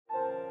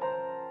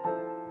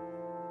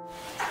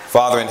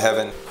Father in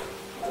heaven,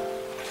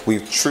 we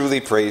truly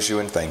praise you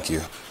and thank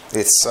you.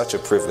 It's such a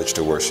privilege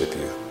to worship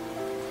you.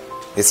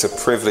 It's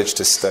a privilege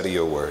to study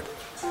your word.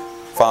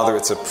 Father,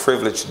 it's a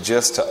privilege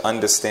just to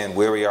understand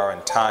where we are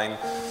in time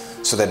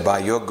so that by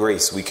your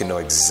grace we can know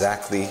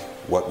exactly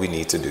what we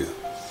need to do.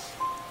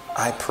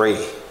 I pray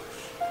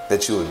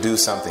that you will do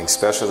something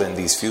special in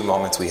these few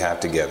moments we have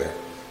together,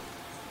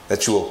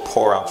 that you will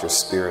pour out your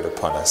Spirit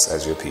upon us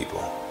as your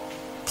people.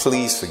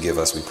 Please forgive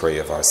us, we pray,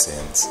 of our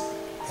sins,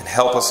 and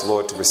help us,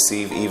 Lord, to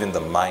receive even the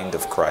mind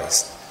of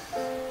Christ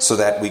so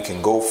that we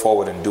can go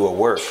forward and do a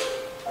work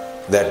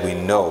that we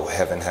know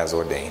heaven has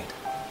ordained.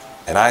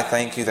 And I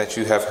thank you that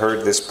you have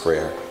heard this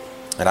prayer,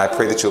 and I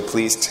pray that you'll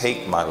please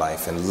take my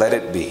life and let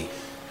it be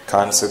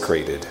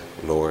consecrated,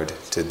 Lord,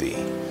 to thee.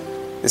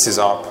 This is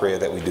our prayer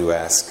that we do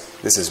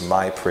ask. This is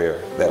my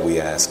prayer that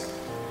we ask.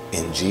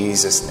 In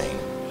Jesus' name,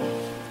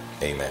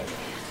 amen.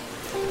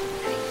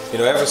 You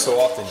know, ever so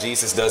often,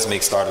 Jesus does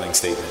make startling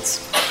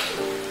statements.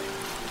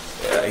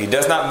 He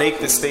does not make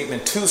this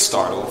statement to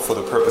startle for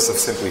the purpose of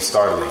simply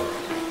startling.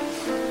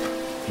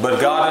 But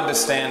God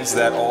understands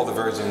that all the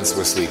virgins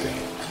were sleeping.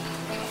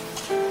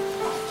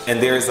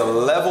 And there is a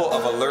level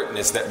of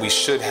alertness that we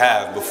should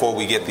have before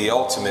we get the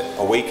ultimate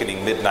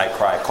awakening midnight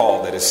cry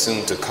call that is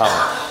soon to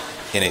come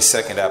in a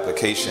second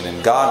application.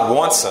 And God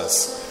wants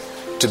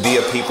us to be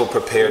a people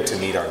prepared to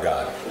meet our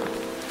God.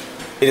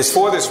 It is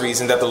for this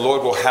reason that the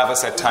Lord will have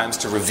us at times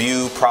to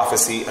review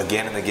prophecy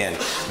again and again,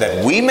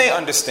 that we may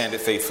understand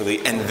it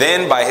faithfully, and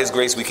then by His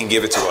grace we can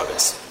give it to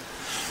others.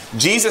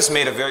 Jesus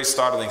made a very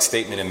startling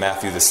statement in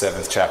Matthew the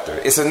 7th chapter.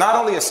 It's not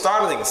only a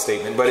startling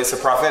statement, but it's a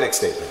prophetic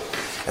statement.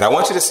 And I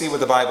want you to see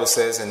what the Bible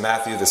says in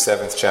Matthew the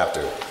 7th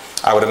chapter.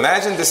 I would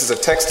imagine this is a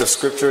text of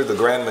Scripture the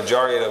grand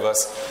majority of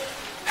us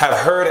have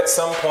heard at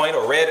some point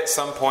or read at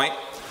some point,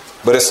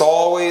 but it's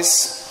always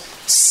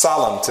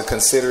solemn to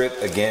consider it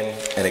again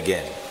and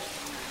again.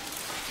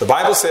 The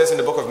Bible says in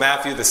the book of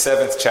Matthew, the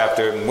 7th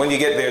chapter, and when you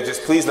get there,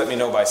 just please let me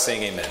know by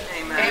saying amen.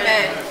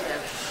 Amen.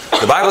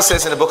 The Bible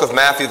says in the book of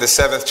Matthew, the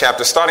 7th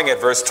chapter, starting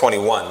at verse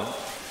 21,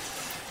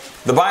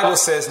 the Bible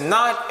says,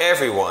 "Not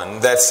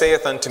everyone that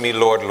saith unto me,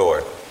 Lord,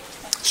 Lord,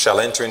 shall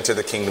enter into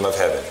the kingdom of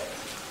heaven,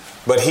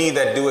 but he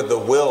that doeth the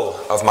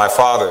will of my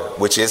Father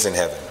which is in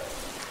heaven.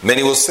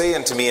 Many will say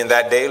unto me in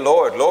that day,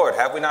 Lord, Lord,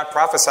 have we not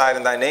prophesied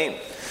in thy name?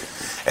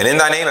 And in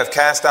thy name have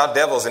cast out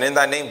devils, and in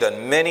thy name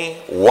done many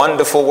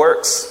wonderful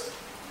works."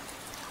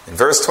 And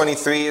verse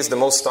 23 is the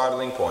most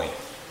startling point.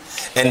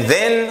 "And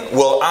then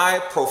will I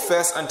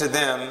profess unto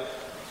them,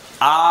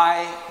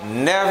 I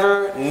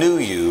never knew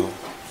you.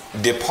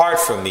 Depart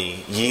from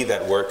me, ye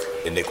that work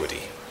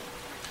iniquity."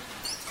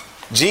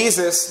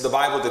 Jesus, the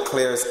Bible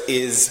declares,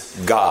 is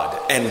God,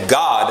 and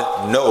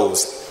God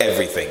knows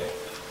everything.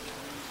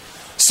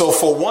 So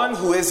for one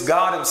who is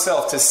God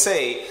himself to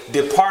say,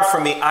 "Depart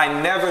from me, I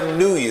never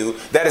knew you,"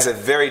 that is a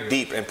very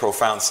deep and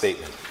profound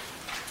statement.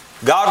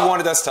 God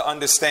wanted us to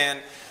understand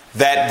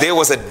that there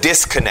was a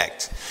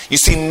disconnect. You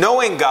see,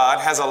 knowing God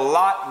has a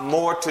lot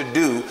more to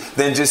do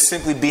than just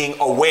simply being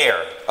aware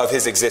of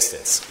his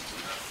existence.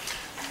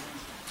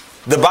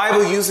 The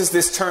Bible uses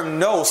this term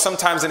know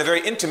sometimes in a very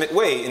intimate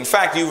way. In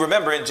fact, you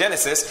remember in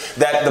Genesis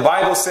that the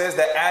Bible says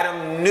that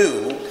Adam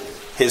knew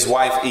his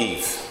wife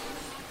Eve.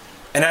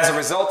 And as a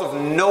result of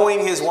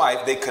knowing his wife,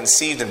 they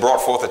conceived and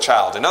brought forth a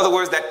child. In other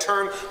words, that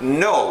term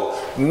know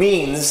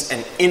means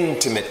an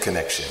intimate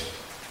connection,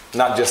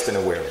 not just an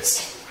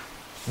awareness.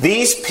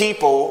 These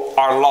people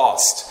are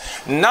lost,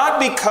 not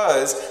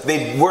because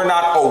they were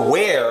not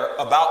aware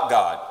about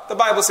God. The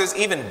Bible says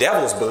even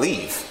devils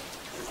believe.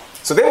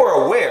 So they were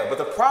aware, but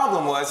the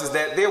problem was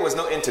that there was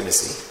no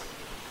intimacy.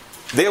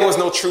 There was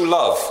no true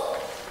love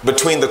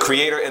between the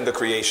Creator and the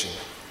creation.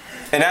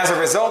 And as a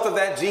result of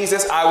that,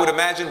 Jesus, I would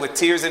imagine with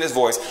tears in his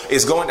voice,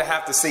 is going to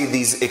have to say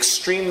these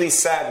extremely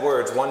sad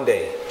words one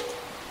day.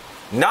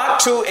 Not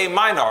to a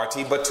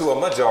minority, but to a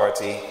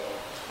majority,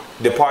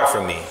 "Depart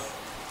from me,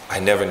 I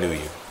never knew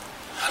you."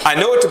 I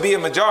know it to be a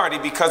majority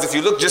because if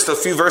you look just a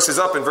few verses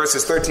up in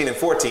verses 13 and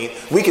 14,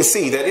 we can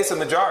see that it's a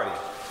majority.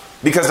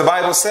 Because the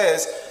Bible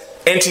says,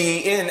 "Enter ye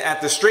in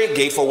at the strait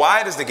gate, for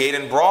wide is the gate,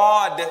 and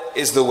broad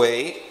is the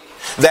way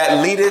that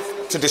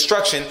leadeth to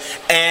destruction,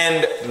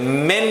 and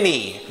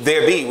many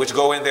there be which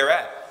go in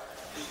thereat."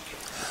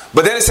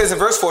 But then it says in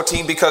verse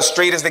 14, "Because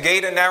strait is the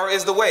gate, and narrow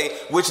is the way,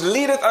 which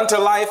leadeth unto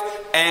life,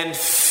 and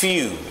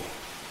few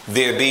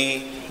there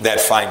be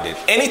that find it."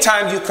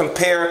 Anytime you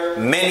compare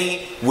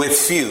many with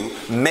few,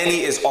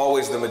 many is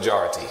always the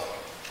majority.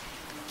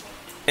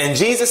 And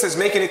Jesus is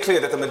making it clear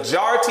that the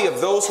majority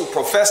of those who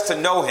profess to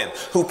know him,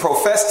 who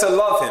profess to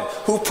love him,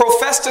 who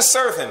profess to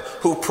serve him,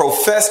 who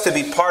profess to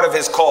be part of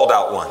his called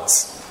out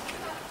ones,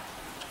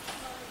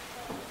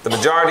 the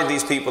majority of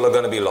these people are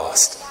going to be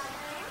lost.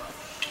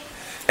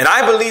 And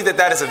I believe that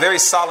that is a very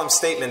solemn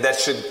statement that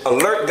should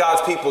alert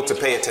God's people to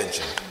pay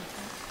attention.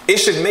 It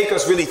should make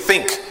us really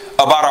think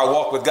about our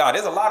walk with God.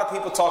 There's a lot of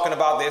people talking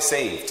about they're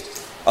saved.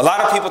 A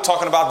lot of people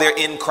talking about they're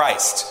in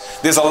Christ.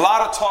 There's a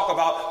lot of talk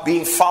about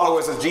being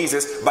followers of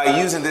Jesus by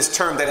using this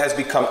term that has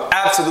become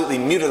absolutely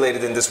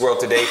mutilated in this world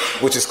today,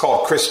 which is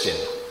called Christian.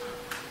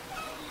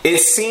 It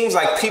seems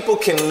like people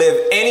can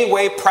live any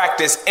way,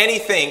 practice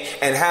anything,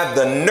 and have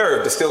the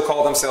nerve to still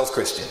call themselves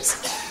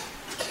Christians.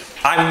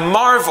 I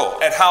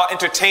marvel at how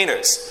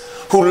entertainers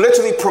who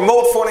literally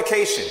promote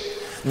fornication,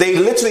 they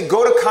literally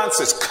go to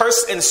concerts,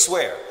 curse and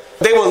swear.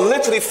 They will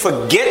literally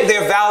forget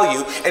their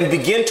value and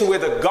begin to wear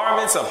the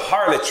garments of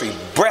harlotry,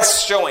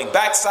 breasts showing,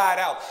 backside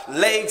out,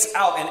 legs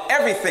out, and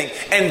everything.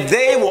 And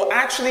they will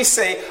actually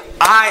say,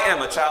 I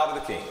am a child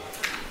of the King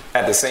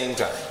at the same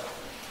time.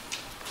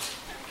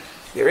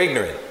 They're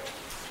ignorant.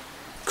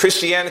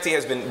 Christianity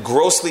has been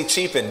grossly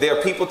cheapened. There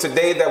are people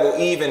today that will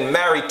even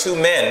marry two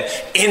men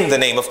in the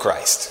name of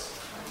Christ.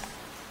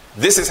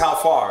 This is how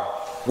far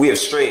we have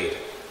strayed.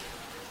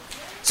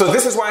 So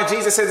this is why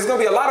Jesus says there's going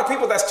to be a lot of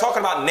people that's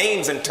talking about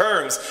names and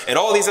terms and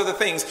all these other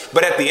things.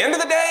 But at the end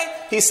of the day,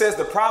 he says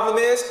the problem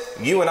is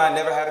you and I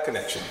never had a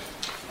connection.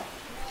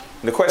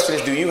 And the question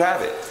is, do you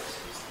have it?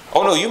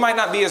 Oh no, you might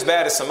not be as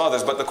bad as some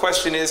others, but the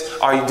question is,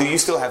 do you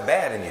still have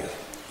bad in you?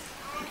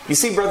 You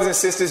see, brothers and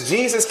sisters,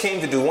 Jesus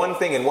came to do one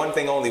thing and one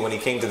thing only when he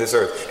came to this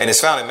earth. And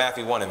it's found in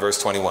Matthew 1 and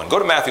verse 21. Go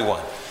to Matthew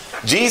 1.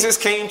 Jesus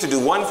came to do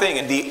one thing,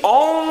 and the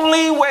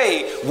only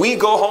way we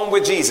go home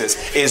with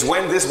Jesus is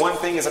when this one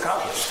thing is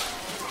accomplished.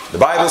 The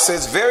Bible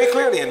says very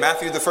clearly in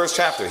Matthew, the 1st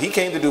chapter, he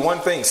came to do one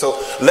thing. So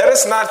let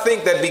us not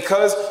think that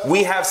because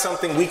we have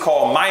something we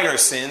call minor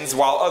sins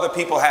while other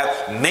people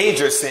have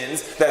major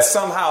sins, that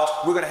somehow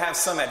we're going to have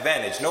some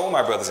advantage. No,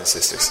 my brothers and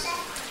sisters.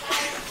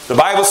 The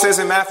Bible says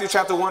in Matthew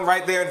chapter 1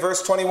 right there in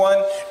verse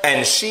 21,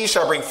 and she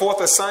shall bring forth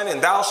a son, and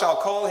thou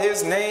shalt call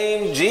his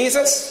name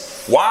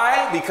Jesus.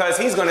 Why? Because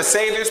he's going to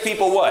save his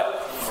people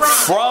what?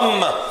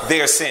 From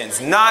their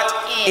sins, not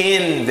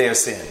in their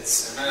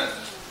sins.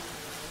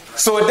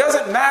 So it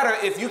doesn't matter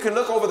if you can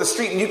look over the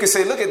street and you can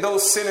say, look at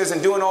those sinners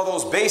and doing all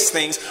those base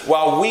things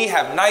while we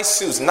have nice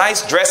suits,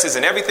 nice dresses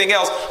and everything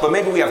else, but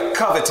maybe we have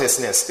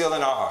covetousness still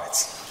in our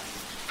hearts.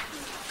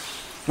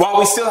 While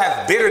we still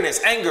have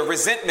bitterness, anger,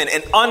 resentment,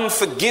 and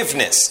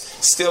unforgiveness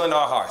still in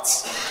our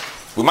hearts.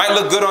 We might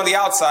look good on the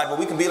outside, but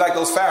we can be like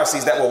those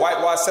Pharisees that were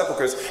whitewashed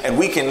sepulchres, and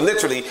we can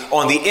literally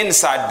on the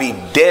inside be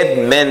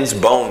dead men's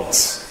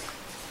bones.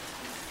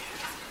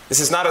 This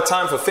is not a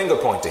time for finger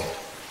pointing.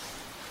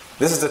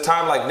 This is a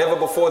time like never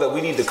before that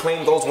we need to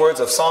claim those words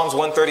of Psalms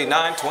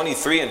 139,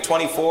 23, and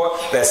 24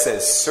 that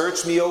says,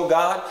 search me, O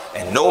God,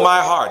 and know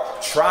my heart.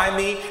 Try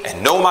me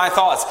and know my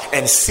thoughts,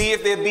 and see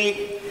if there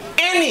be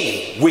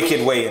any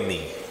wicked way in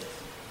me,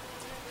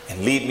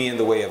 and lead me in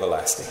the way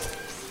everlasting.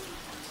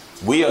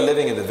 We are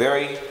living in the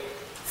very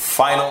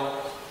final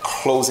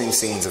closing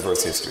scenes of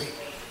Earth's history.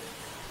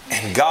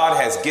 And God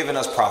has given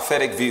us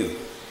prophetic view.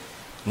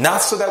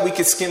 Not so that we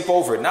can skimp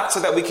over it. Not so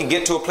that we can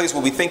get to a place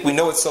where we think we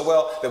know it so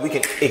well that we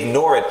can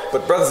ignore it.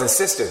 But brothers and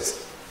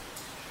sisters,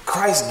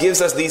 Christ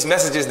gives us these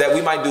messages that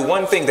we might do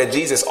one thing that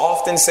Jesus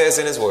often says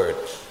in his word.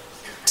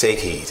 Take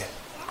heed.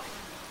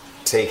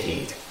 Take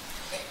heed.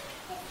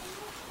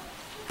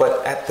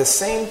 But at the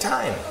same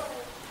time,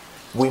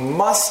 we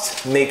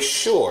must make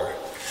sure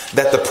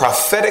that the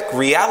prophetic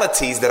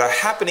realities that are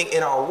happening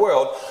in our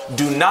world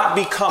do not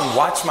become,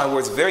 watch my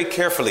words very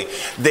carefully,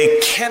 they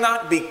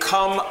cannot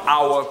become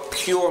our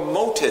pure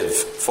motive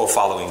for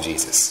following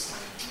Jesus.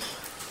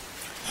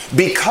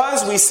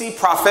 Because we see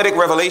prophetic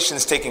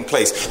revelations taking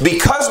place,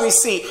 because we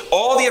see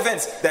all the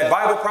events that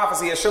Bible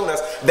prophecy has shown us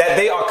that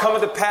they are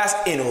coming to pass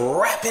in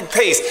rapid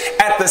pace,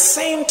 at the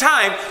same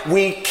time,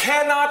 we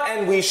cannot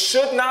and we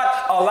should not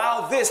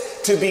allow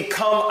this to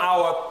become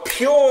our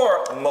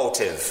pure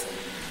motive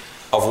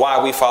of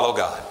why we follow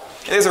God.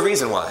 And there's a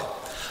reason why.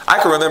 I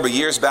can remember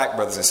years back,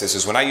 brothers and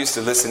sisters, when I used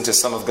to listen to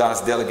some of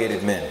God's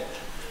delegated men.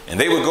 And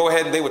they would go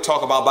ahead and they would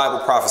talk about Bible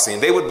prophecy.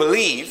 And they would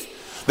believe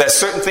that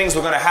certain things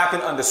were going to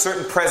happen under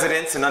certain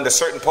presidents and under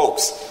certain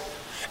popes.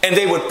 And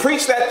they would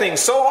preach that thing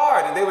so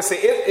hard. And they would say,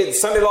 if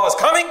Sunday law is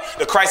coming,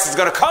 the Christ is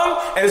going to come.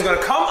 And it's going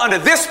to come under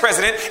this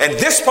president and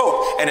this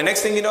pope. And the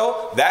next thing you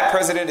know, that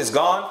president is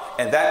gone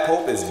and that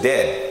pope is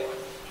dead.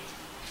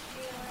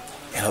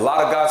 And a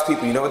lot of God's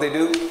people, you know what they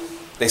do?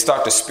 They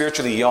start to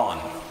spiritually yawn.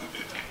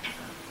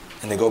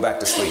 And they go back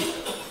to sleep.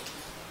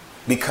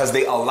 Because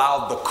they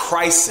allowed the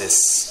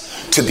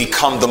crisis to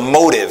become the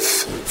motive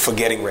for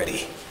getting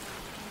ready.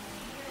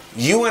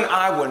 You and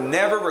I were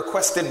never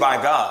requested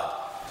by God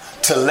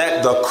to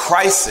let the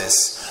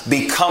crisis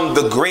become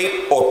the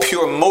great or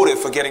pure motive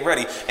for getting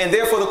ready. And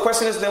therefore the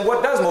question is, then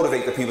what does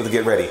motivate the people to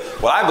get ready?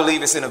 Well, I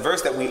believe it's in a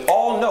verse that we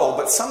all know,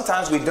 but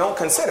sometimes we don't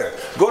consider.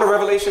 Go to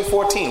Revelation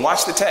 14.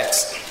 Watch the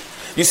text.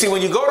 You see,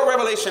 when you go to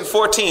Revelation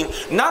 14,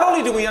 not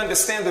only do we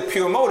understand the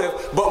pure motive,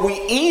 but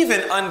we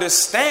even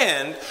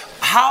understand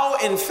how,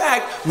 in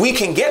fact, we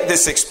can get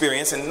this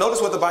experience. And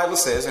notice what the Bible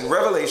says in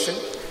Revelation,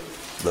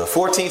 the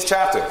 14th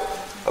chapter,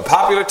 a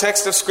popular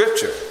text of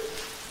Scripture,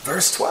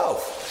 verse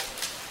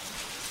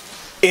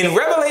 12. In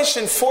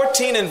Revelation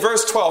 14 and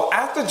verse 12,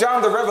 after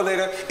John the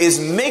Revelator is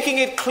making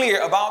it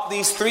clear about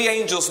these three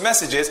angels'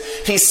 messages,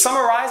 he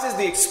summarizes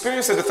the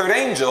experience of the third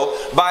angel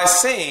by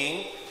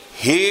saying,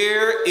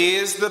 here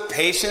is the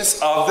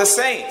patience of the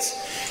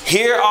saints.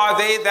 Here are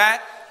they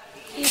that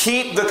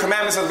keep the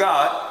commandments of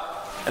God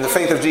and the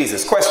faith of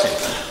Jesus. Question.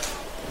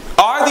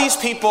 Are these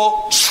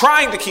people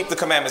trying to keep the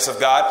commandments of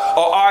God,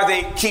 or are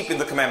they keeping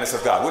the commandments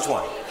of God? Which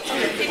one?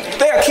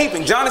 They are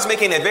keeping. John is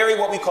making a very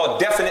what we call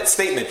definite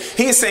statement.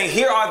 He is saying,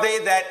 here are they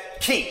that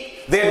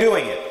keep. They're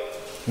doing it.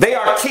 They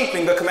are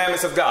keeping the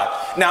commandments of God.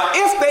 Now,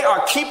 if they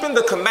are keeping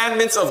the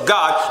commandments of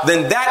God,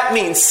 then that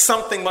means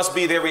something must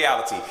be their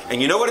reality.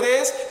 And you know what it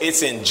is?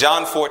 It's in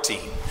John 14.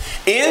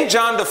 In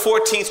John the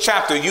 14th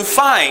chapter, you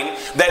find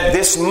that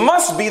this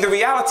must be the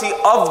reality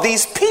of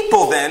these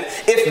people then,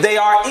 if they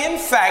are in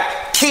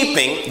fact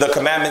keeping the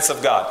commandments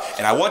of God.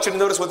 And I want you to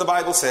notice what the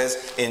Bible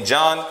says in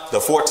John the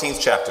 14th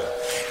chapter.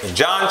 In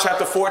John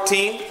chapter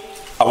 14,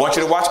 I want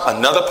you to watch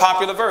another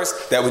popular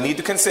verse that we need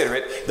to consider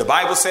it. The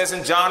Bible says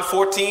in John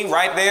 14,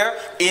 right there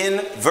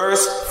in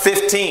verse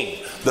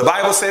 15. The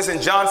Bible says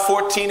in John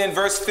 14 and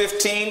verse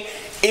 15,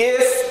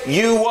 if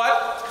you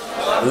what?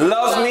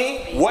 Love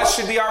me, what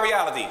should be our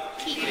reality?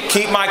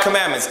 Keep my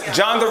commandments.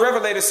 John the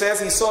Revelator says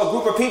he saw a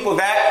group of people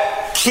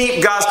that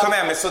keep God's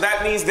commandments. So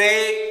that means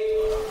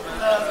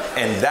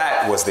and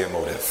that was their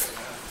motive.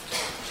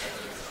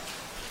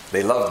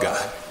 They loved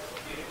God.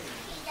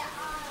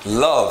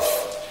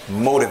 Love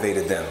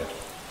motivated them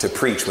to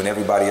preach when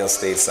everybody else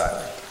stayed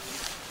silent.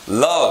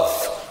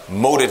 Love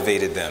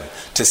motivated them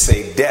to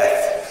say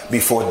death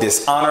before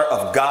dishonor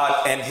of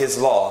God and his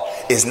law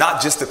is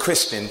not just a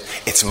Christian,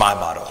 it's my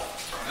motto.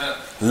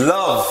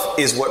 Love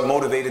is what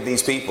motivated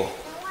these people.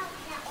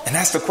 And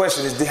that's the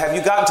question, is have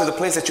you gotten to the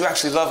place that you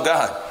actually love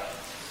God?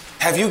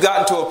 Have you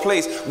gotten to a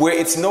place where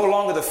it's no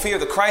longer the fear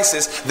of the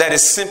crisis that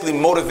is simply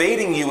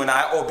motivating you and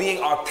I, or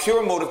being our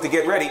pure motive to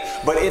get ready,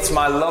 but it's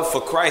my love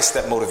for Christ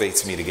that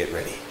motivates me to get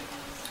ready?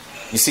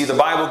 You see, the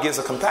Bible gives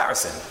a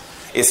comparison.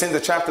 It's in the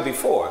chapter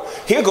before.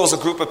 Here goes a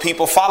group of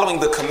people following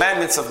the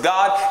commandments of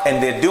God,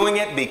 and they're doing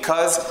it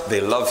because they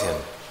love him.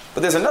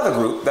 But there's another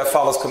group that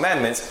follows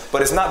commandments,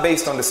 but it's not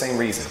based on the same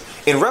reason.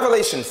 In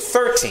Revelation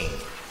 13,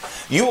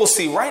 you will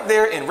see right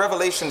there in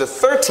Revelation the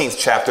 13th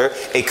chapter,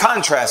 a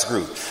contrast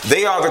group.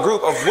 They are the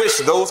group of which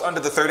those under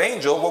the third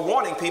angel were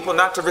warning people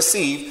not to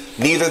receive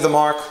neither the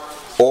mark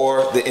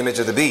or the image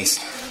of the beast.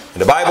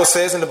 And the Bible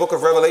says in the book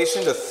of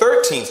Revelation, the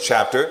 13th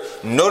chapter,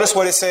 notice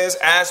what it says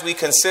as we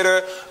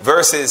consider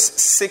verses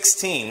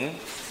 16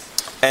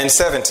 and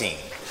 17.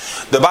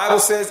 The Bible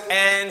says,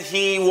 and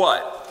he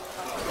what?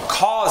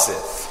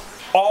 Causeth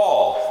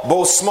all,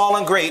 both small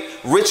and great,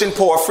 rich and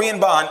poor, free and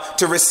bond,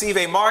 to receive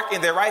a mark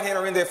in their right hand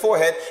or in their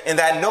forehead, and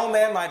that no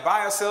man might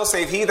buy or sell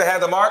save he that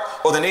had the mark,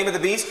 or the name of the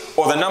beast,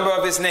 or the number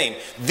of his name.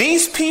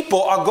 These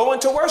people are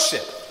going to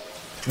worship.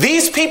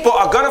 These people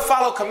are going to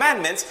follow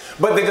commandments,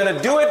 but they're going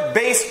to do it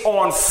based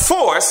on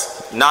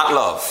force, not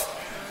love.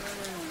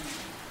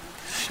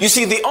 You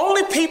see, the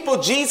only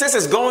people Jesus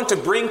is going to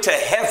bring to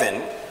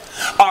heaven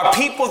are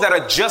people that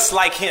are just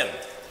like him.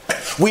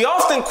 We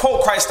often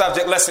quote Christ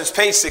Object Lessons,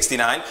 page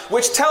 69,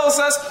 which tells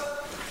us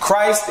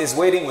Christ is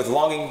waiting with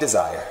longing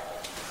desire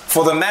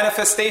for the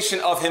manifestation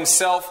of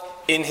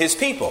himself in his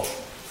people.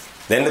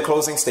 Then the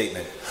closing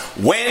statement.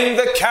 When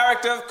the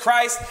character of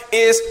Christ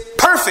is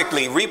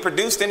perfectly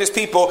reproduced in his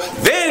people,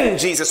 then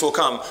Jesus will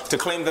come to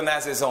claim them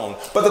as his own.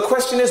 But the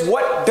question is,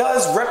 what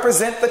does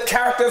represent the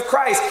character of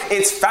Christ?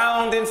 It's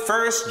found in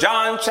 1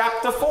 John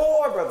chapter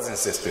 4, brothers and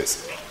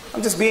sisters.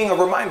 I'm just being a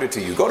reminder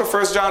to you. Go to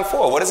 1 John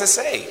 4. What does it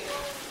say?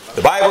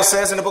 The Bible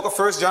says in the book of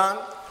 1 John,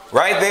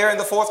 right there in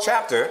the 4th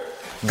chapter,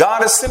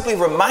 God is simply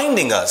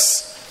reminding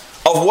us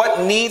of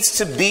what needs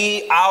to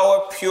be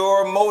our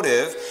pure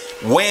motive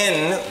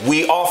when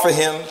we offer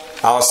him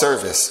our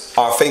service,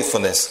 our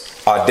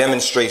faithfulness, our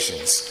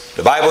demonstrations.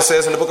 The Bible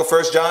says in the book of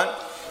 1 John,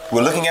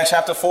 we're looking at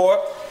chapter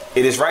 4,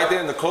 it is right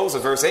there in the close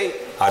of verse 8.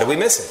 How do we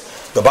miss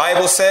it? The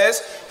Bible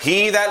says,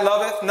 he that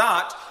loveth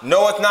not,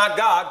 knoweth not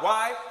God.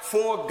 Why?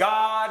 For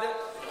God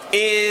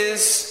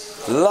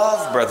is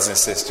love, brothers and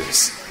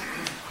sisters.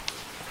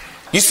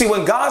 You see,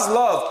 when God's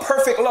love,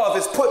 perfect love,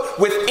 is put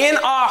within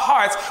our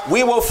hearts,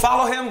 we will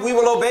follow him, we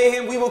will obey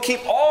him, we will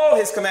keep all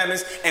his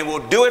commandments, and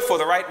we'll do it for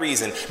the right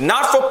reason.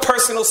 Not for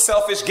personal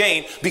selfish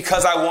gain,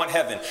 because I want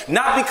heaven.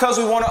 Not because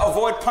we want to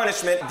avoid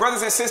punishment.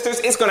 Brothers and sisters,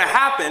 it's going to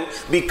happen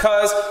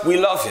because we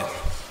love him.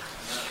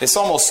 It's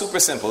almost super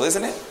simple,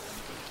 isn't it?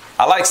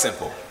 I like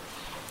simple.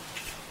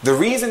 The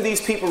reason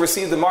these people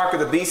receive the mark of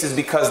the beast is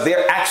because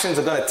their actions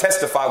are going to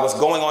testify what's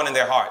going on in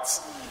their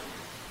hearts.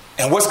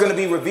 And what's going to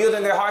be revealed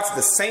in their hearts is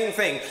the same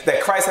thing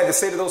that Christ had to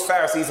say to those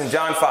Pharisees in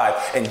John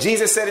 5. And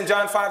Jesus said in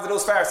John 5 to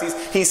those Pharisees,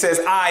 he says,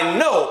 I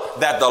know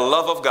that the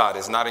love of God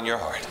is not in your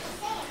heart.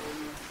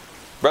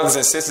 Brothers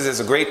and sisters, it's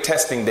a great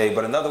testing day,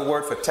 but another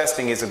word for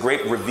testing is a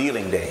great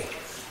revealing day.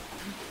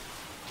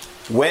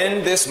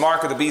 When this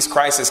mark of the beast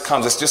crisis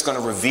comes, it's just going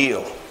to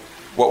reveal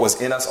what was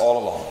in us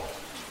all along.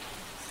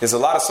 There's a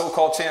lot of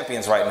so-called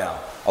champions right now.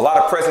 A lot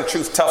of present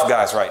truth tough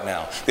guys right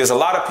now. There's a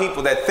lot of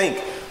people that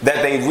think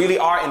that they really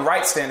are in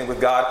right standing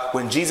with God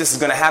when Jesus is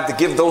going to have to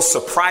give those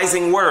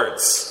surprising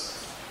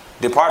words.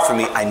 Depart from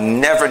me, I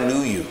never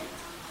knew you.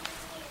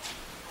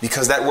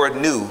 Because that word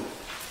knew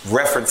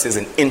references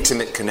an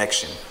intimate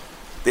connection.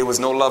 There was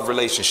no love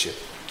relationship.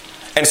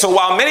 And so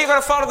while many are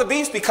going to follow the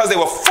beast because they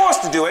were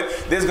forced to do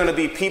it, there's going to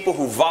be people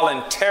who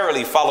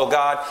voluntarily follow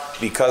God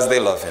because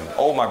they love him.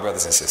 Oh, my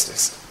brothers and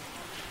sisters.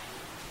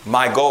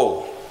 My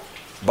goal,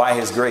 by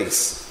his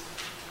grace,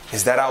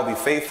 is that I'll be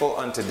faithful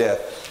unto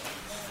death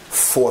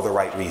for the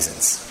right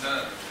reasons.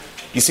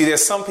 You see,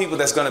 there's some people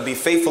that's going to be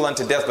faithful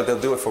unto death, but they'll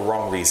do it for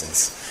wrong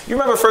reasons. You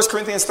remember 1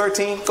 Corinthians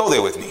 13? Go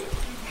there with me.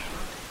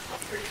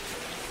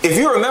 If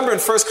you remember in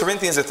 1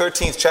 Corinthians, the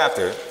 13th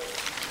chapter,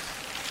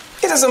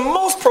 it is a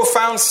most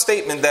profound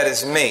statement that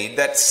is made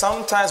that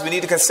sometimes we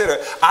need to consider.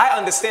 I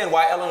understand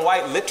why Ellen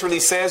White literally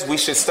says we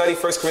should study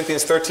 1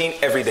 Corinthians 13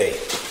 every day.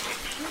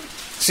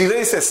 She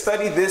literally says,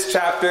 study this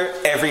chapter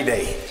every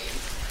day.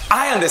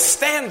 I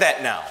understand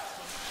that now.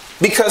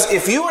 Because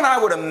if you and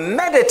I were to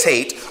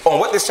meditate on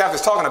what this chapter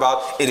is talking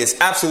about, it is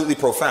absolutely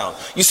profound.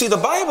 You see, the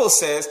Bible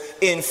says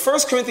in 1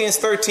 Corinthians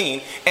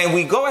 13, and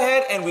we go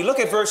ahead and we look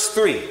at verse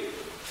 3.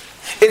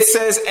 It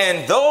says,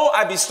 and though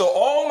I bestow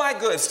all my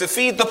goods to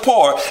feed the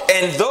poor,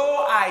 and though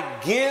I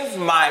give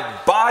my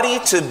body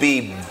to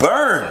be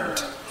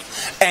burned,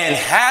 and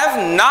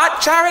have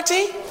not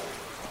charity,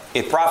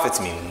 it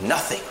profits me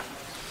nothing.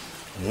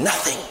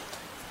 Nothing.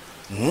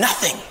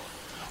 Nothing.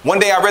 One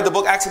day I read the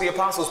book Acts of the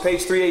Apostles,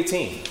 page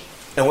 318.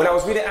 And when I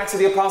was reading Acts of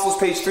the Apostles,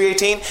 page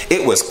 318,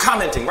 it was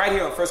commenting right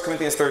here on 1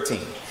 Corinthians 13.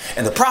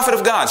 And the prophet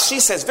of God, she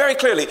says very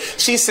clearly,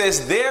 she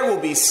says, there will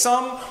be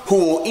some who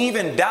will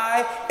even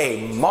die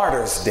a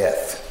martyr's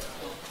death.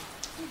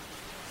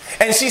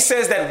 And she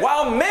says that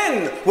while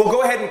men will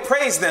go ahead and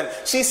praise them,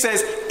 she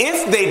says,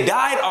 if they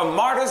died a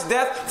martyr's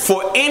death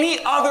for any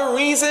other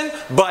reason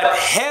but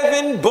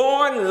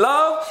heaven-born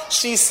love,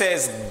 she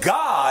says,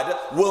 God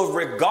will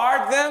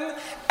regard them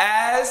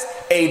as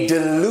a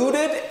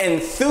deluded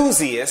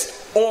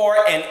enthusiast or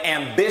an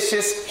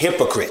ambitious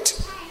hypocrite.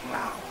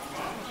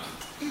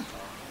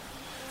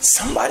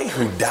 Somebody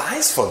who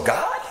dies for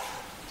God?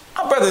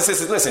 Our brothers and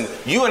sisters, listen,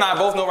 you and I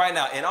both know right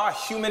now, in our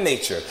human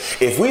nature,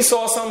 if we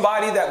saw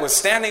somebody that was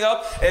standing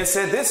up and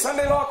said, this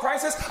Sunday law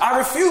crisis, I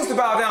refuse to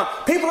bow down.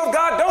 People of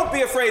God, don't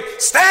be afraid.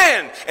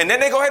 Stand. And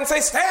then they go ahead and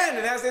say, stand.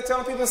 And as they're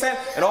telling people to stand,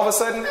 and all of a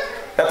sudden,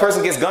 that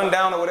person gets gunned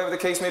down or whatever the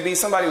case may be,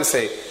 somebody would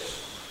say,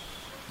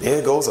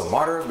 there goes a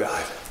martyr of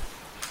God.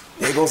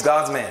 There goes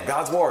God's man,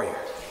 God's warrior.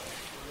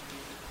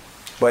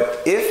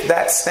 But if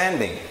that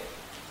standing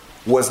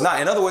was not,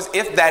 in other words,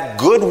 if that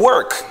good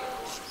work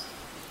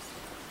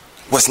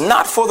was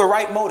not for the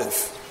right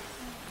motive,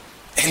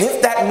 and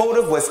if that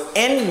motive was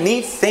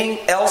anything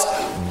else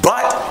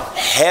but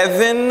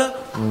heaven-born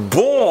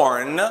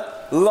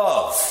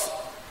love,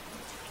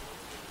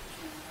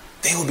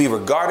 they will be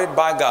regarded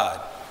by God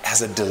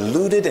as a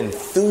deluded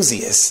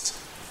enthusiast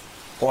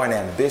or an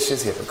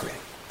ambitious hypocrite.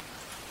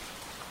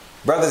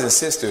 Brothers and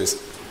sisters,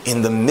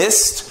 in the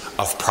midst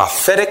of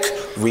prophetic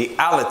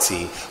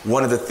reality,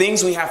 one of the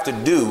things we have to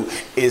do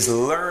is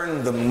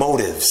learn the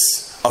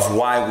motives of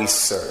why we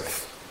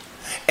serve.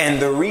 And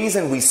the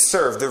reason we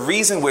serve, the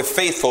reason we're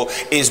faithful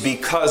is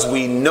because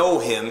we know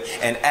him.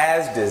 And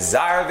as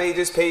Desire of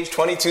Ages, page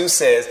 22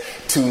 says,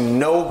 to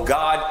know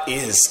God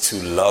is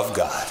to love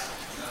God.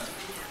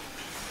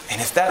 And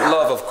if that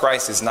love of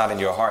Christ is not in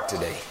your heart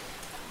today,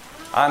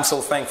 I'm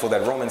so thankful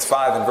that Romans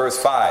 5 and verse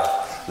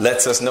 5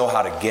 lets us know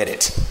how to get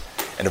it.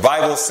 And the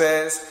Bible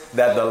says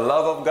that the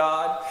love of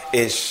God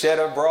is shed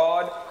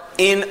abroad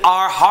in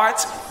our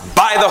hearts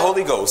by the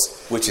Holy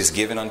Ghost, which is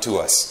given unto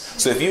us.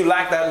 So if you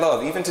lack that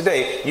love, even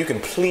today, you can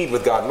plead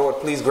with God, Lord,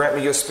 please grant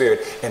me your spirit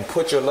and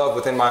put your love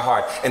within my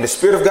heart. And the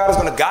Spirit of God is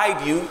going to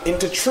guide you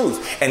into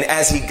truth. And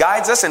as he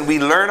guides us and we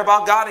learn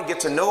about God and get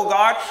to know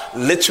God,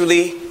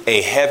 literally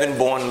a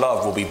heaven-born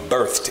love will be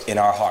birthed in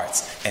our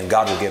hearts. And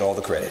God will get all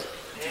the credit.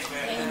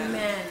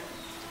 Amen.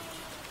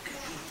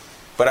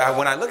 But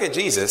when I look at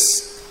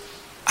Jesus,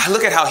 I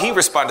look at how he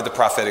responded to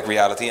prophetic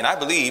reality, and I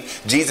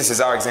believe Jesus is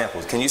our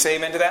example. Can you say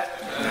amen to that?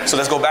 Amen. So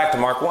let's go back to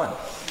Mark 1.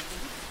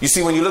 You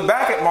see, when you look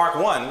back at Mark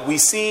 1, we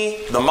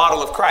see the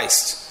model of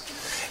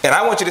Christ. And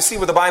I want you to see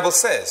what the Bible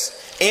says.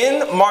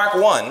 In Mark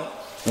 1,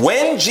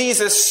 when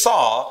Jesus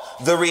saw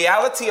the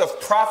reality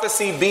of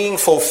prophecy being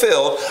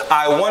fulfilled,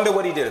 I wonder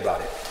what he did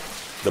about it.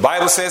 The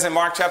Bible says in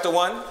Mark chapter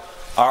 1,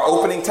 our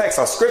opening text,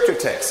 our scripture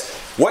text,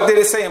 what did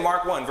it say in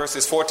Mark 1,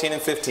 verses 14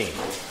 and 15?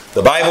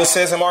 The Bible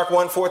says in Mark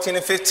 1, 14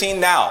 and 15,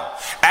 now,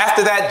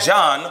 after that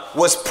John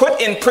was put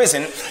in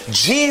prison,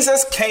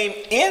 Jesus came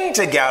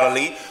into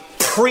Galilee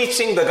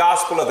preaching the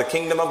gospel of the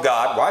kingdom of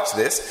God, watch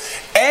this,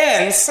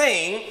 and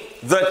saying,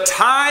 the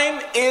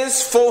time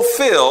is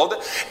fulfilled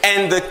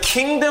and the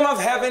kingdom of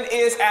heaven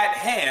is at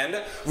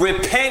hand.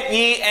 Repent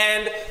ye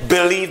and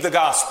believe the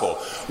gospel.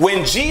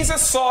 When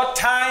Jesus saw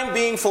time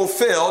being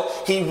fulfilled,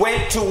 he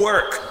went to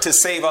work to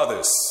save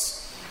others.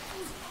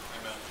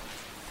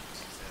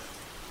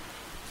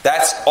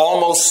 That's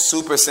almost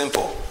super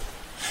simple.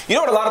 You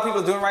know what a lot of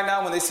people are doing right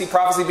now when they see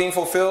prophecy being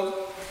fulfilled?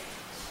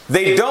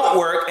 They don't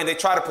work and they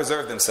try to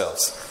preserve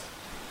themselves.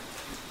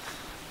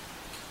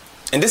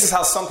 And this is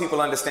how some people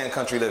understand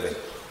country living.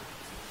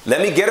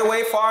 Let me get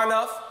away far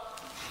enough.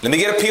 Let me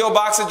get a P.O.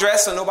 box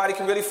address so nobody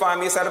can really find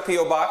me. It's at a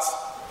P.O. box.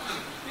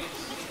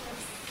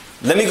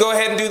 Let me go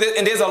ahead and do this.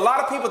 And there's a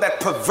lot of people that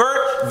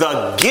pervert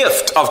the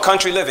gift of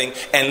country living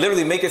and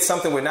literally make it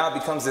something where now it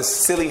becomes this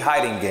silly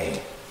hiding game.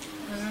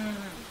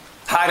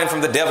 Hiding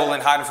from the devil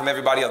and hiding from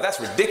everybody else. That's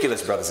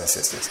ridiculous, brothers and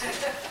sisters.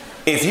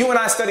 If you and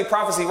I study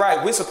prophecy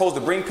right, we're supposed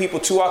to bring people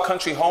to our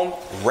country home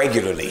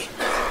regularly.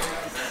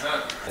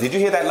 Did you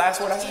hear that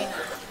last word I said?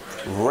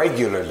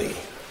 Regularly.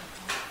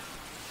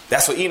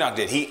 That's what Enoch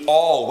did. He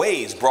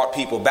always brought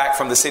people back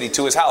from the city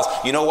to his house.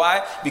 You know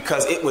why?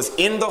 Because it was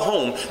in the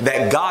home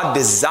that God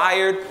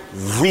desired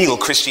real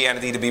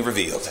Christianity to be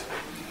revealed.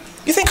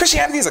 You think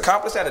Christianity is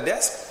accomplished at a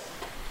desk?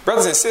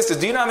 Brothers and sisters,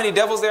 do you know how many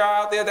devils there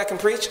are out there that can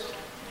preach?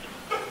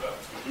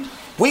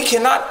 We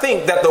cannot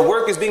think that the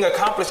work is being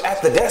accomplished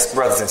at the desk,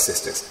 brothers and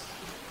sisters.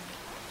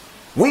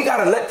 We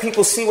got to let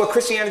people see what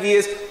Christianity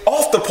is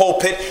off the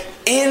pulpit,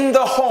 in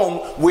the home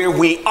where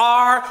we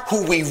are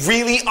who we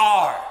really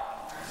are.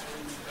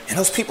 And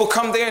those people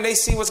come there and they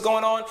see what's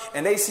going on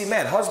and they see,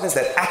 man, husbands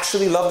that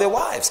actually love their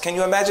wives. Can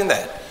you imagine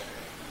that?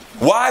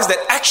 Wives that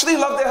actually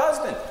love their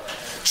husband.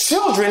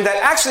 Children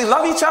that actually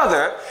love each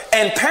other,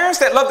 and parents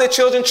that love their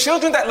children,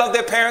 children that love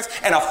their parents,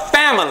 and a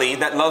family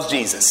that loves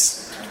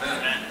Jesus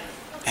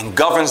and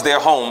governs their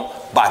home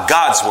by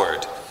God's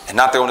word and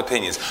not their own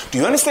opinions. Do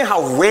you understand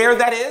how rare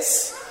that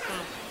is?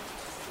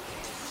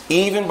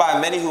 Even by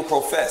many who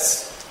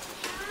profess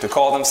to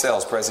call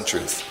themselves present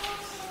truth.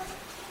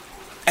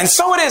 And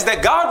so it is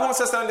that God wants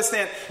us to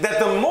understand that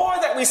the more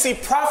that we see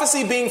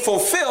prophecy being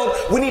fulfilled,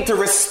 we need to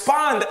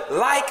respond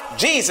like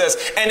Jesus.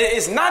 And it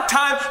is not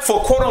time for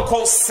quote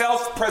unquote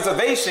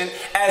self-preservation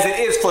as it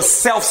is for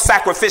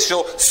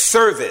self-sacrificial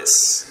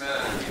service.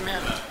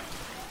 Amen.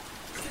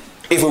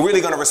 If we're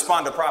really going to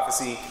respond to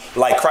prophecy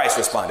like Christ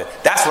responded.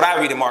 That's what I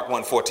read in Mark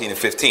 1:14 and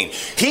 15.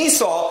 He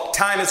saw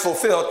time is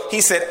fulfilled. He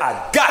said,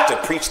 I got to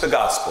preach the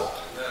gospel.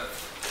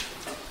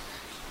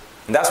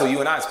 And that's what you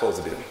and I are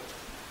supposed to do.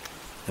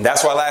 And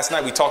that's why last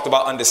night we talked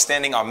about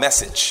understanding our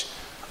message,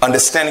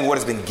 understanding what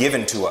has been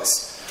given to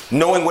us,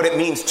 knowing what it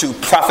means to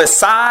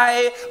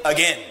prophesy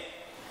again.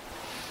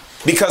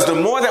 Because the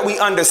more that we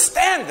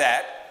understand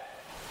that,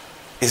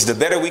 is the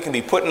better we can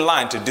be put in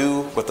line to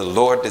do what the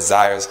Lord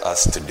desires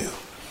us to do.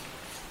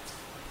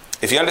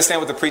 If you understand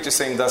what the preacher's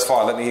saying thus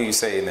far, let me hear you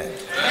say amen.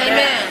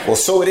 Amen. Well,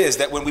 so it is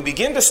that when we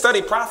begin to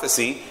study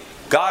prophecy,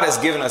 God has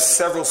given us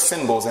several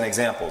symbols and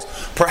examples.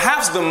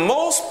 Perhaps the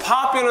most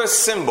popular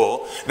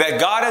symbol that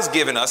God has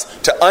given us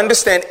to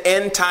understand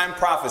end time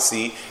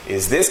prophecy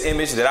is this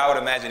image that I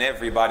would imagine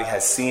everybody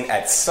has seen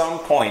at some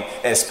point,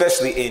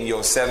 especially in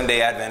your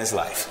Seventh-day Adventist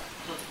life.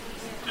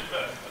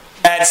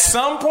 At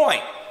some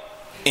point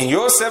in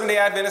your Seventh-day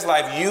Adventist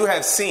life, you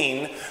have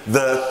seen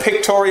the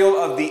pictorial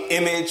of the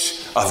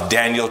image of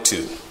Daniel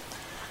 2.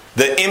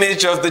 The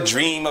image of the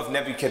dream of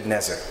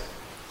Nebuchadnezzar.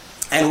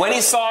 And when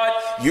he saw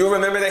it, you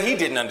remember that he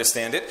didn't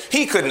understand it.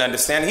 He couldn't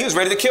understand it. He was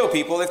ready to kill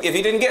people if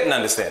he didn't get an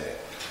understanding.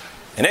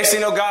 And next thing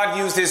you know, God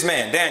used his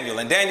man, Daniel.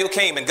 And Daniel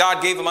came and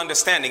God gave him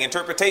understanding,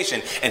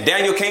 interpretation. And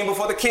Daniel came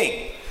before the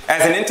king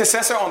as an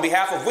intercessor on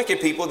behalf of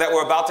wicked people that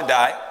were about to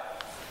die.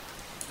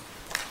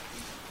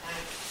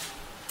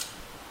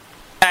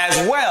 As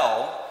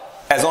well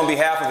as on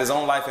behalf of his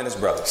own life and his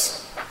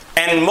brothers.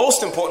 And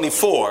most importantly,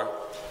 for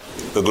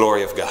the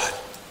glory of God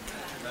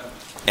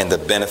and the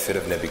benefit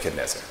of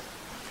Nebuchadnezzar.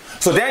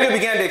 So Daniel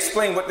began to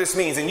explain what this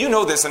means. And you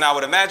know this, and I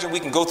would imagine we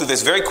can go through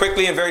this very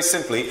quickly and very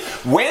simply.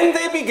 When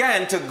they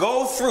began to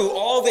go through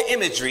all the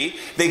imagery,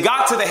 they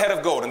got to the head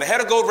of gold. And the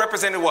head of gold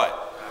represented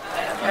what?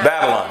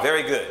 Babylon.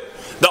 Very good.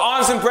 The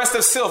arms and breast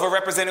of silver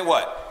represented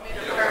what?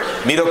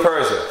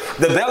 Medo-Persia.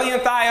 The belly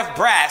and thigh of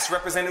brass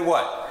represented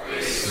what?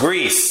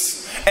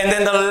 Greece. And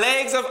then the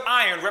legs of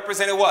iron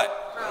represented what?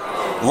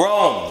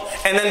 Rome.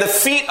 And then the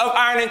feet of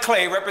iron and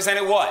clay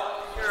represented what?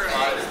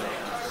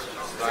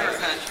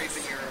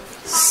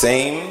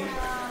 Same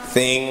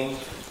thing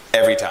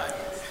every time.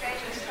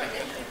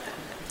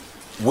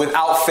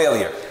 Without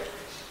failure.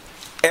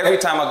 Every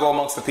time I go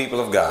amongst the people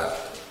of God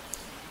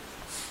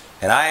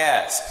and I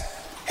ask,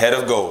 head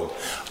of gold,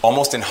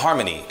 almost in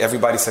harmony,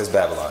 everybody says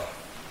Babylon.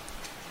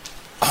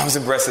 Arms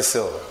and breasts of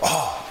silver.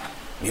 Oh,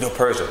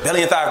 Medo-Persia.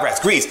 Belly and thigh of brass.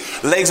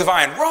 Greece. Legs of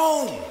iron.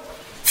 Rome.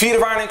 Feet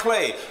of iron and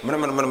clay.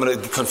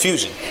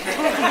 Confusion.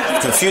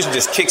 Confusion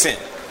just kicks in.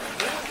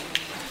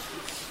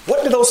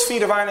 What do those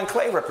feet of iron and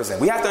clay represent?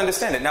 We have to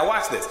understand it. Now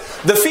watch this.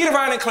 The feet of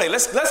iron and clay,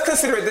 let's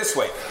consider it this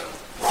way.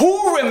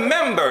 Who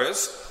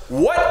remembers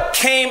what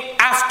came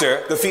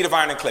after the feet of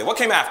iron and clay? What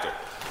came after?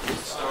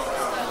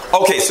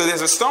 Okay, so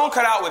there's a stone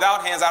cut out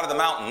without hands out of the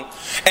mountain.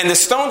 And the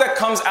stone that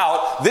comes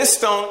out, this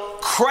stone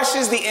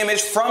crushes the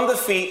image from the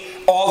feet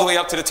all the way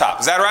up to the top.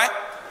 Is that right?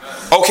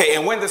 Okay,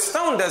 and when the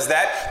stone does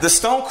that, the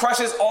stone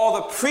crushes all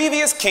the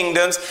previous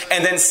kingdoms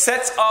and then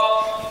sets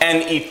up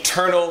an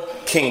eternal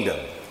kingdom.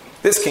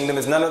 This kingdom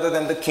is none other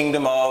than the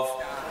kingdom of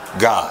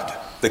God,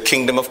 the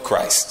kingdom of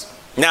Christ.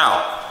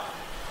 Now,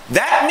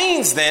 that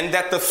means then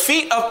that the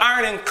feet of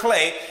iron and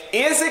clay,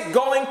 is it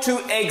going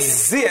to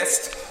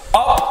exist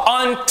up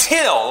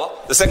until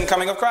the second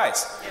coming of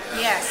Christ?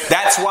 Yes.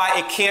 That's why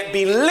it can't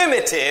be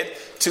limited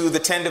to the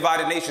 10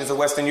 divided nations of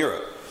Western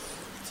Europe.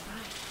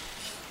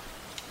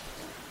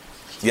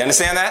 You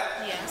understand that?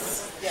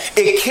 Yes.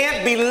 It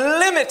can't be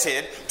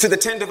limited to the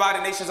 10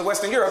 divided nations of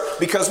Western Europe,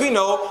 because we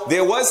know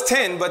there was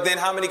 10, but then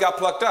how many got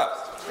plucked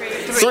up?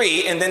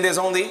 Three, and then there's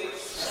only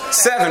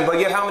 7, but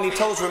yet how many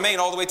toes remain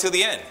all the way to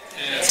the end?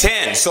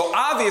 10. So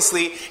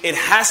obviously it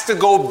has to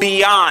go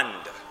beyond.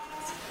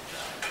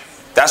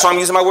 That's why I'm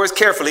using my words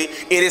carefully.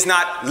 It is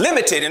not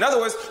limited. In other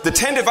words, the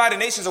 10 divided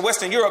nations of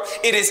Western Europe,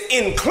 it is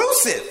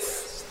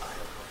inclusive,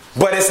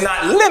 but it's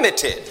not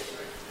limited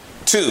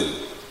to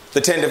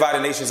the 10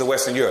 divided nations of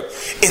Western Europe.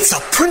 It's a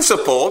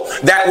principle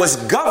that was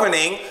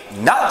governing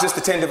not just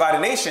the 10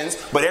 divided nations,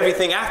 but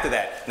everything after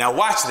that. Now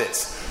watch this.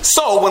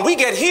 So when we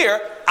get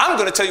here, I'm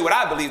going to tell you what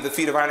I believe the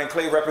feet of iron and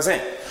clay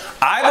represent.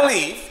 I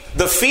believe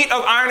the feet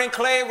of iron and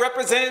clay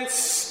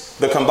represents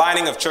the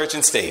combining of church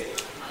and state.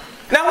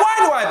 Now why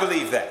do I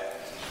believe that?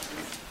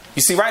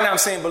 You see, right now I'm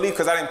saying believe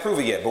because I didn't prove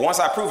it yet. But once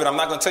I prove it, I'm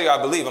not going to tell you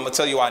I believe. I'm going to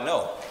tell you I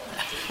know.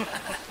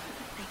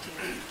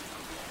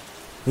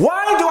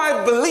 Why do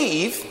I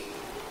believe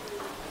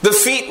the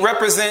feet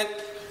represent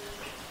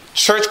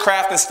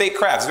churchcraft and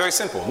statecraft? It's very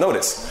simple.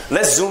 Notice.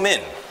 Let's zoom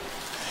in.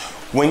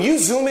 When you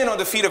zoom in on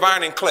the feet of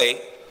iron and clay,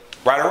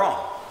 right or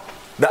wrong,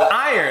 the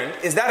iron,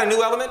 is that a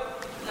new element?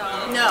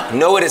 No.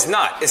 No, it is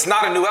not. It's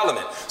not a new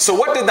element. So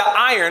what did the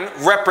iron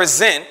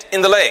represent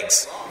in the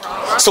legs?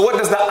 So what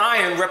does the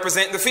iron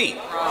represent in the feet?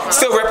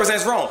 Still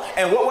represents Rome.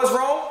 And what was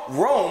Rome?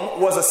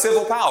 Rome was a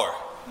civil power.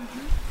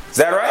 Is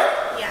that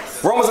right?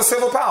 Yes. Rome was a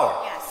civil power.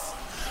 Yes.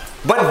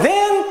 But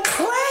then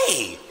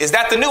clay, is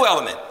that the new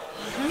element?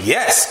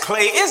 Yes,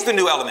 clay is the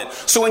new element.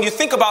 So when you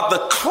think about the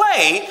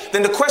clay,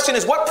 then the question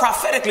is, what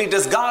prophetically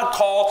does God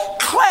call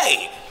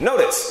clay?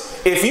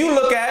 Notice, if you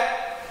look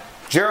at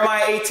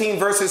Jeremiah 18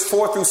 verses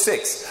 4 through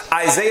 6,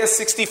 Isaiah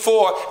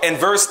 64 and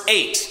verse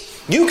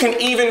 8, you can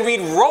even read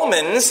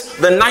Romans,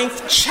 the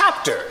 9th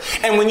chapter.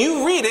 And when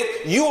you read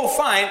it, you will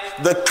find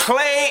the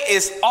clay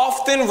is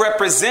often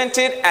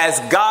represented as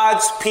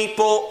God's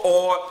people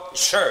or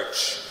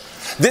church.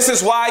 This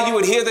is why you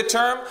would hear the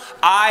term,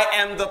 I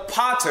am the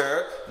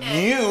potter,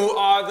 you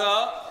are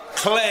the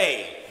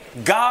clay.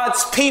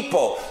 God's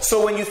people.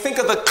 So when you think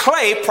of the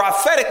clay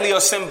prophetically or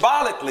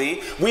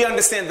symbolically, we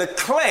understand the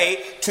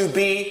clay to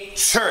be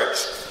church.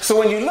 So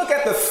when you look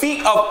at the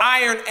feet of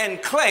iron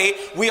and clay,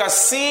 we are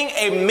seeing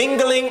a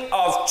mingling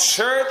of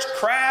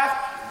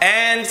churchcraft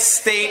and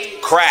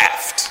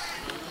statecraft.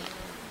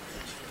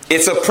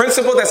 It's a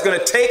principle that's going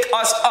to take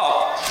us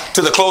up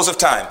to the close of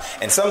time.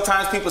 And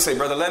sometimes people say,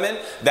 Brother Lemon,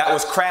 that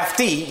was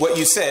crafty what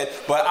you said,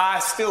 but I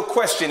still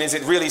question, is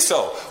it really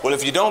so? Well,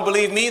 if you don't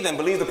believe me, then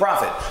believe the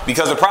prophet.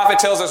 Because the prophet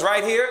tells us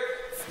right here,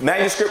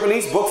 manuscript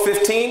release, book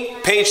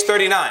 15, page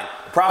 39.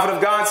 The prophet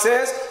of God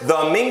says,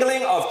 the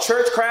mingling of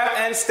churchcraft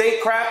and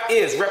statecraft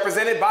is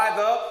represented by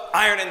the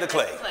iron and the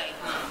clay.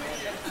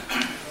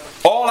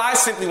 All I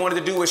simply wanted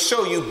to do was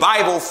show you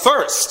Bible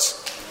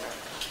first,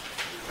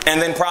 and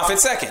then prophet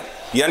second.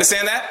 You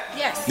understand that?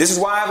 Yes. This is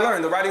why I've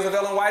learned the writings of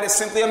Ellen White is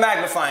simply a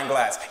magnifying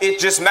glass. It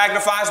just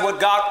magnifies what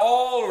God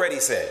already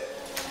said.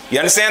 You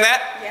understand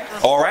that?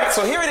 Yes. All right.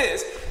 So here it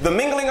is. The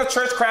mingling of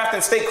churchcraft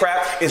and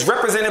statecraft is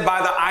represented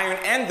by the iron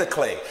and the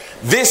clay.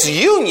 This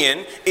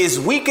union is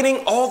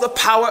weakening all the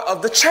power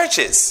of the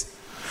churches.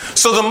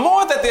 So the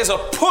more that there's a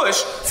push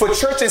for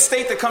church and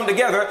state to come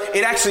together,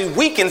 it actually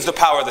weakens the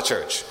power of the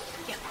church.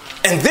 Yeah.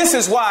 And this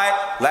is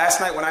why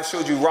last night when I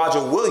showed you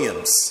Roger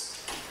Williams,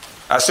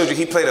 I showed you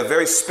he played a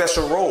very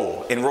special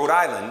role in Rhode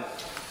Island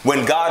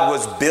when God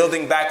was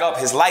building back up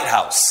his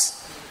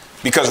lighthouse.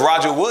 Because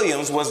Roger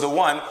Williams was the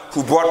one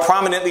who brought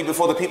prominently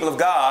before the people of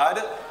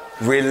God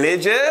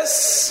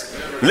religious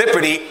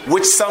liberty,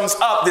 which sums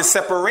up the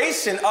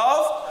separation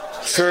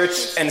of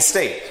church and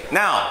state.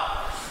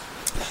 Now,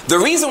 the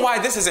reason why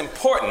this is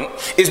important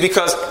is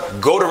because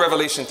go to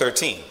Revelation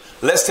 13.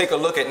 Let's take a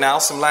look at now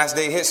some last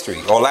day history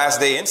or last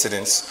day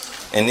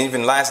incidents and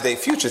even last day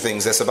future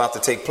things that's about to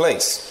take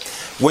place.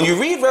 When you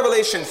read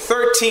Revelation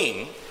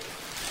 13,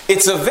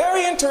 it's a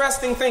very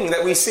interesting thing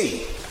that we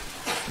see,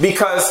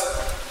 because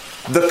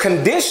the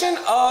condition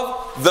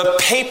of the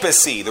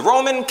papacy, the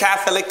Roman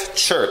Catholic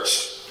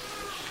Church,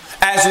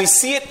 as we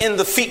see it in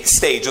the feet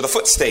stage or the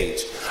foot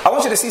stage, I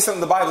want you to see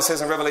something the Bible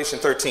says in Revelation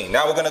 13.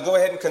 Now we're going to go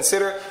ahead and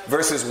consider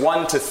verses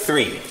 1 to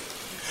 3.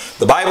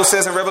 The Bible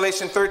says in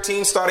Revelation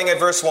 13, starting at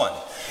verse 1,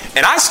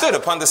 and I stood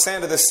upon the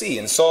sand of the sea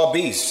and saw a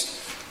beast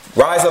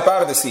rise up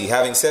out of the sea,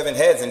 having 7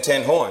 heads and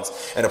 10 horns,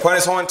 and upon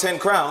his horn 10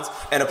 crowns,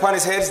 and upon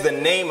his heads the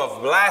name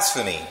of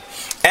blasphemy.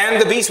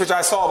 And the beast which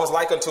I saw was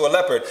like unto a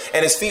leopard,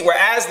 and his feet were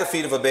as the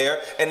feet of a bear,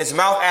 and his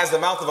mouth as the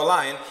mouth of a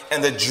lion.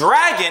 And the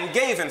dragon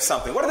gave him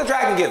something. What did the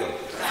dragon give him?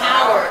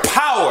 Power.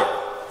 Power,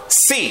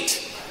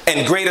 seat,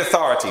 and great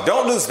authority.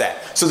 Don't lose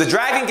that. So the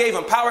dragon gave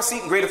him power,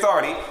 seat, and great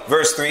authority.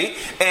 Verse 3.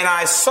 And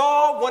I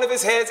saw one of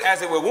his heads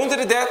as it were wounded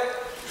to death.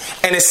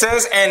 And it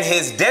says, and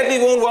his deadly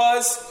wound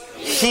was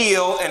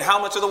healed. And how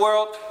much of the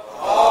world?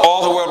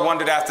 All the world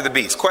wondered after the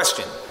beast.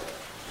 Question.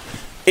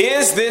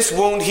 Is this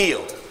wound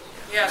healed?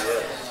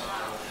 Yes.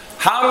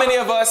 How many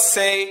of us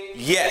say,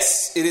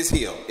 yes, it is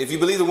healed? If you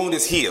believe the wound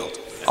is healed.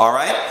 All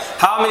right.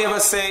 How many of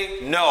us say,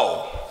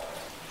 no?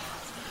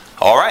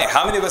 All right.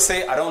 How many of us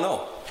say, I don't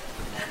know?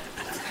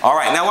 All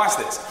right. Now watch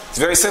this. It's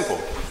very simple.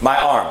 My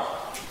arm.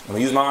 I'm going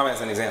to use my arm as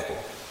an example.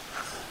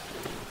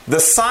 The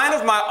sign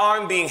of my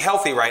arm being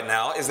healthy right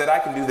now is that I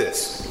can do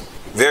this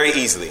very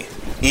easily.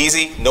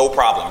 Easy, no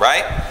problem,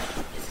 right?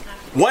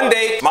 One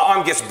day, my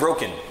arm gets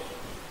broken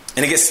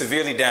and it gets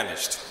severely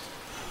damaged.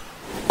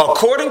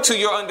 According to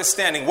your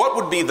understanding, what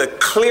would be the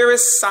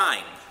clearest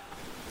sign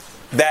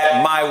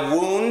that my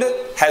wound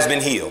has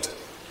been healed?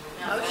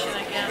 Motion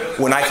again.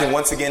 When I can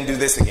once again do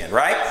this again,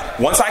 right?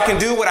 Once I can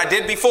do what I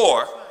did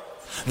before,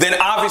 then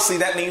obviously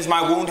that means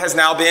my wound has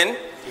now been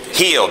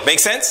healed. Make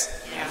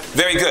sense? Yeah.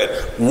 Very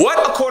good. What,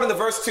 according to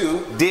verse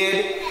 2,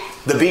 did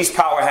the beast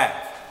power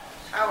have?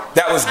 Power.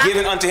 That was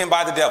given unto him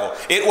by the devil.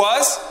 It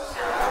was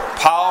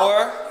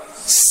power,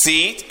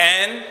 seat,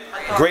 and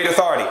great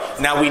authority.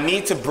 Now we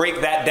need to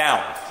break that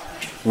down.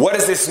 What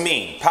does this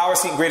mean? Power,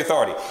 seat, and great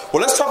authority.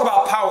 Well, let's talk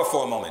about power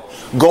for a moment.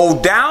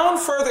 Go down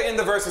further in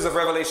the verses of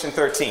Revelation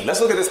 13.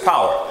 Let's look at this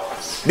power.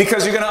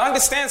 Because you're going to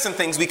understand some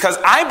things. Because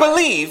I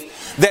believe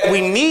that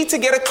we need to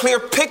get a clear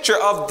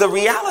picture of the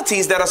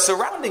realities that are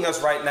surrounding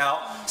us right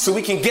now so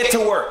we can get to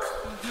work.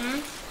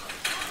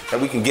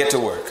 That we can get to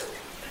work.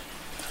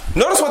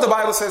 Notice what the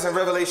Bible says in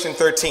Revelation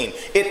 13.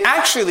 It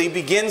actually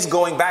begins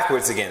going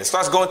backwards again. It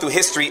starts going through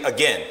history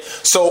again.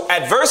 So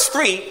at verse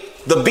 3,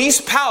 the beast's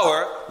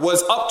power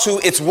was up to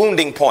its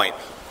wounding point.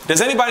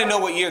 Does anybody know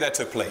what year that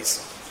took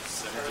place?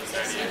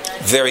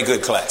 Very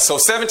good, class. So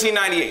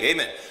 1798.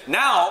 Amen.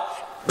 Now,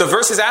 the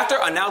verses after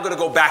are now going to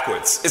go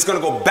backwards. It's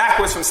going to go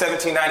backwards from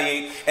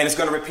 1798 and it's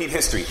going to repeat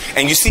history.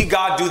 And you see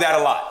God do that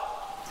a lot.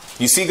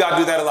 You see God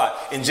do that a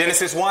lot. In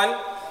Genesis 1,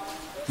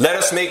 let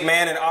us make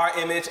man in our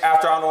image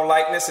after our own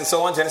likeness and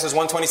so on. Genesis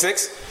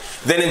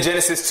 1:26. Then in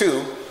Genesis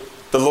 2,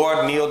 the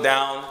Lord kneeled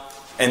down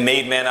and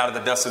made man out of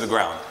the dust of the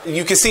ground.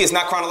 You can see it's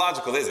not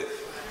chronological, is it?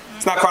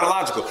 It's not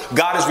chronological.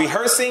 God is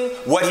rehearsing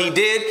what he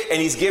did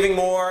and he's giving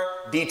more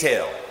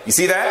detail. You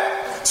see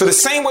that? So the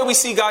same way we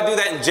see God do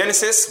that in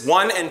Genesis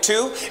 1 and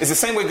 2 is the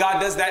same way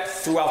God does that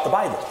throughout the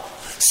Bible.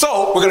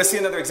 So we're going to see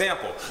another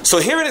example. So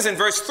here it is in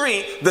verse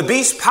 3. The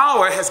beast's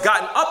power has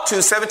gotten up to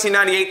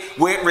 1798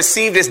 where it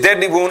received its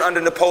deadly wound under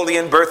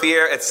Napoleon,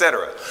 Berthier,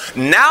 etc.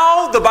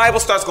 Now the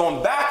Bible starts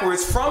going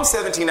backwards from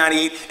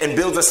 1798 and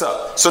builds us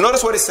up. So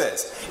notice what it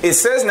says. It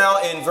says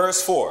now in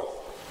verse 4.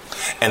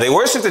 And they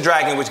worshipped the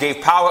dragon which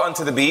gave power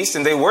unto the beast.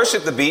 And they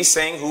worshipped the beast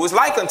saying, who is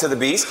like unto the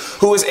beast,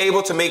 who is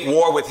able to make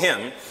war with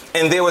him.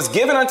 And there was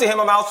given unto him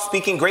a mouth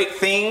speaking great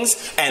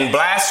things and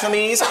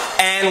blasphemies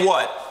and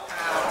what?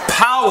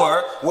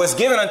 Power was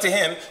given unto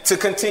him to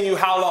continue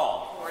how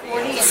long?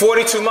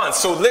 42 months.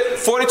 So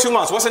 42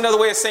 months. What's another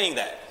way of saying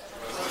that?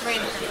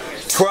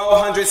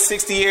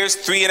 1260 years,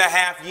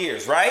 3.5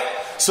 years, right?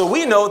 So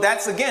we know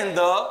that's again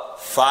the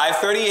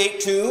 538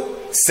 to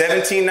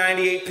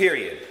 1798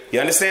 period. You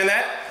understand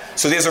that?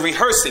 So there's a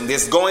rehearsing.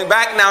 There's going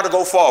back now to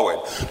go forward.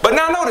 But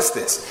now notice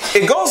this.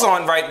 It goes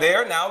on right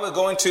there. Now we're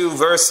going to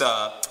verse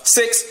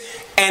 6.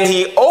 And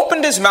he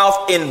opened his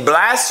mouth in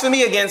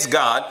blasphemy against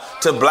God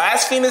to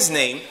blaspheme his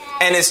name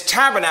and his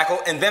tabernacle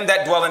and them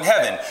that dwell in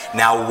heaven.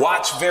 Now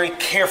watch very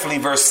carefully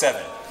verse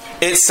 7.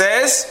 It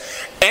says,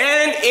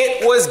 and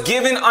it was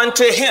given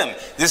unto him.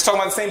 This is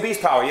talking about the same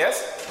beast power,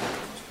 yes?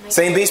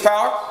 Same beast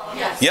power?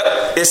 Yes.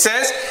 Yep. It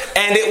says,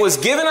 and it was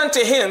given unto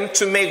him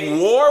to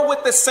make war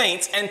with the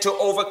saints and to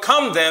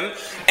overcome them.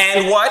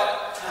 And what?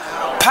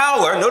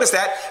 Power. Notice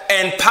that.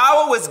 And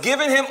power was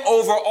given him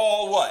over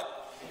all what?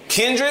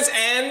 Kindreds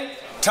and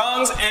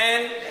tongues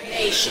and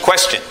Nation.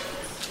 Question.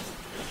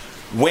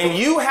 When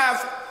you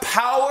have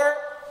power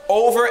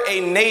over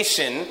a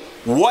nation,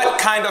 what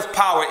kind of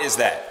power is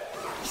that?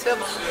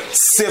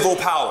 Civil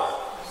power.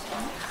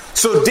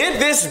 So did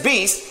this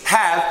beast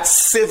have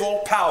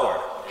civil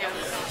power?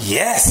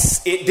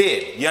 Yes, it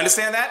did. You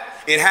understand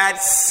that? It had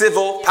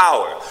civil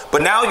power.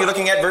 But now you're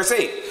looking at verse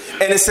 8.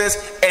 And it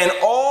says, and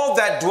all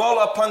that dwell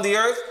upon the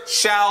earth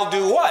shall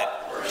do what?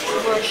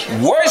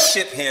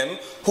 Worship him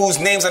whose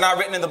names are not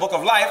written in the book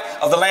of life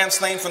of the Lamb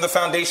slain from the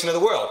foundation of the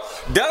world.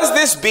 Does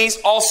this beast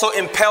also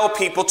impel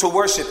people to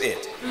worship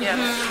it?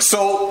 Yes.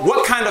 So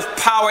what kind of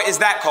power is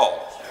that called?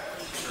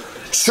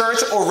 Church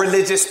or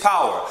religious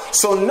power.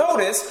 So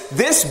notice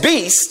this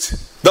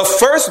beast, the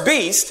first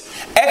beast,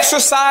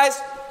 exercised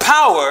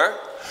power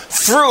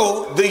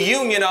through the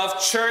union of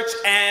church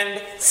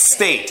and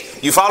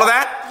state. You follow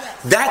that?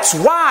 That's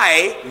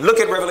why, look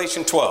at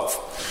Revelation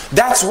 12.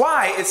 That's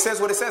why it says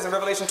what it says in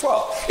Revelation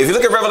 12. If you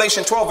look at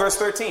Revelation 12 verse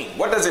 13,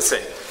 what does it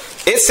say?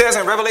 It says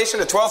in Revelation,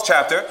 the 12th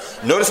chapter,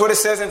 notice what it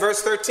says in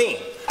verse 13.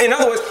 In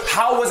other words,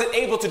 how was it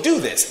able to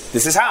do this?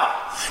 This is how.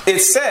 It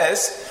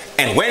says,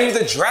 And when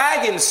the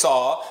dragon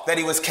saw that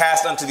he was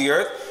cast unto the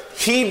earth,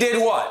 he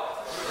did what?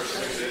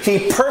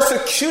 He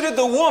persecuted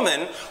the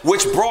woman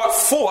which brought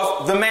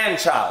forth the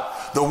man-child.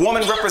 The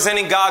woman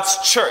representing God's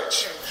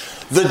church.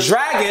 The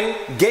dragon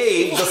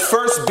gave the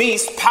first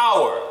beast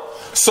power.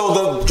 So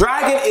the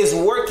dragon is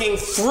working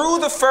through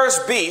the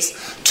first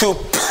beast to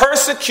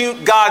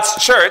persecute God's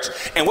church.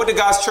 And what did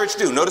God's church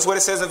do? Notice what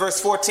it says in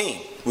verse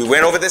 14. We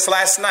went over this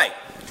last night.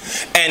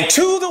 And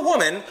to the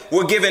woman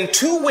were given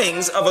 2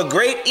 wings of a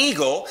great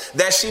eagle,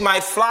 that she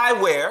might fly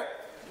where?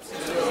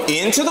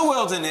 Into the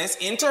wilderness,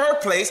 into her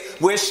place,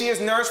 where she is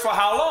nourished for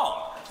how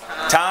long?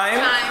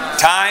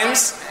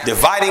 Times,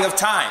 dividing of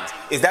times.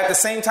 Is that the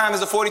same time as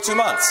the 42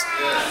 months?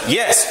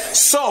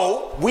 Yes.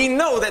 So we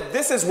know that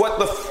this is what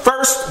the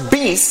first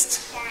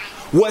beast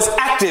was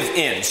active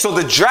in. So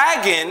the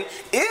dragon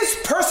is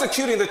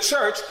persecuting the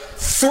church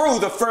through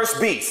the first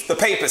beast, the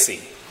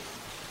papacy.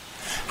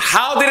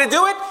 How did it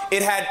do it?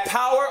 It had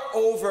power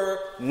over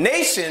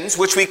nations,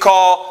 which we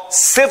call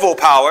civil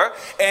power,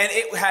 and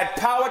it had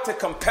power to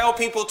compel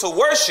people to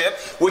worship,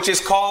 which is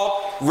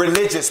called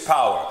religious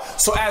power.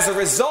 So as a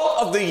result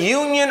of the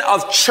union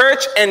of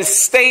church and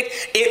state,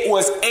 it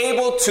was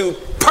able to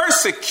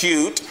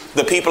persecute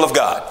the people of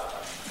God.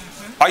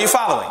 Are you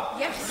following?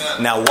 Yes.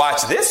 Now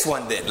watch this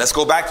one then. Let's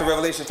go back to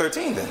Revelation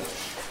 13 then.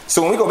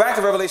 So when we go back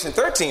to Revelation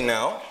 13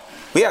 now,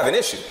 we have an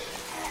issue.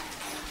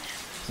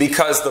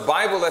 Because the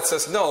Bible lets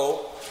us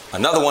know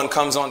another one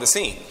comes on the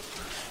scene.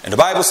 And the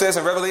Bible says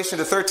in Revelation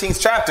the 13th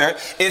chapter,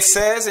 it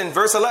says in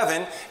verse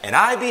 11, and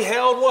I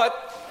beheld what?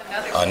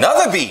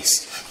 Another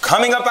beast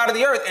coming up out of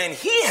the earth. And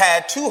he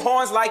had 2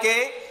 horns like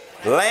a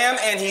lamb,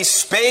 and he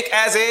spake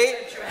as a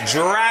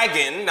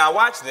dragon. Now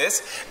watch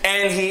this.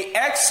 And he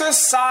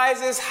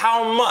exercises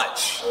how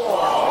much?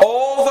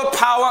 All the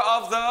power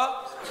of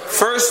the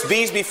first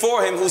beast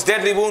before him, whose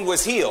deadly wound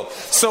was healed.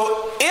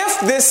 So if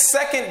this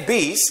second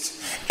beast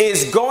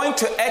is going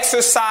to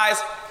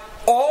exercise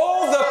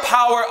all the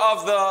power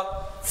of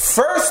the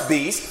first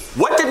beast,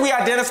 what did we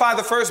identify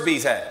the first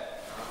beast had?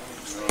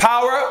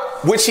 Power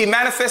which he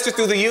manifested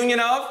through the union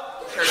of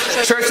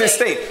church and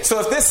state. So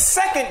if this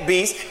second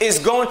beast is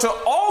going to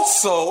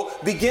also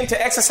begin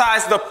to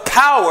exercise the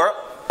power,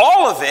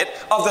 all of it,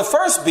 of the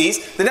first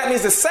beast, then that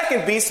means the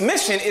second beast's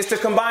mission is to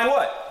combine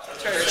what?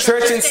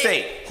 Church and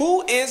state.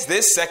 Who is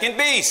this second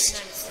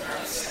beast?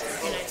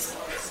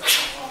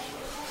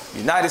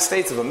 United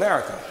States of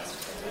America.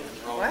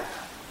 What?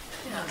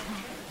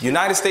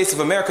 United States of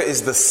America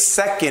is the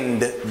second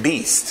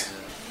beast.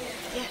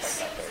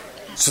 Yes.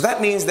 So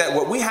that means that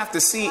what we have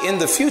to see in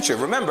the future,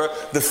 remember,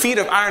 the feet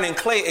of iron and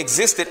clay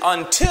existed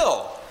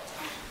until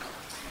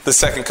the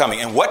second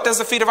coming. And what does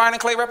the feet of iron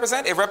and clay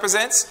represent? It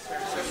represents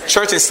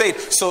church and state.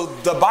 So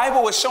the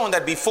Bible was showing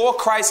that before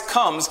Christ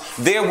comes,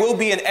 there will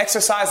be an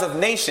exercise of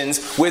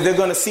nations where they're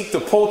going to seek to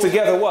pull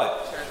together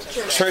what?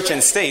 Church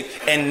and state.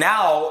 And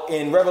now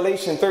in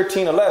Revelation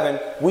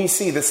 13:11, we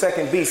see the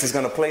second beast is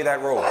going to play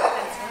that role.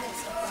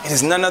 It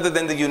is none other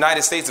than the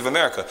United States of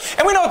America.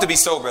 And we know it to be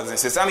so, brothers and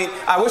sisters. I mean,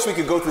 I wish we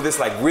could go through this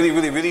like really,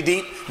 really, really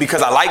deep,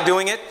 because I like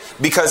doing it.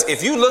 Because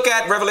if you look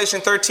at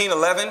Revelation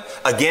 13:11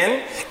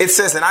 again, it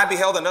says, and I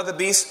beheld another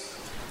beast.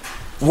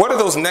 What are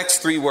those next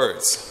 3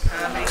 words?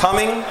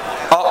 Coming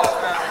up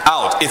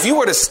out. If you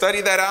were to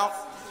study that out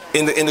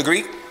in the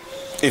Greek,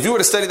 if you were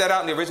to study that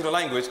out in the original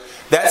language,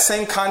 that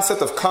same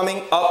concept of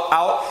coming up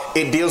out,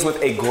 it deals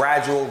with a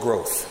gradual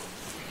growth.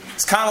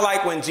 It's kind of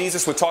like when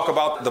Jesus would talk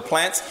about the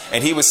plants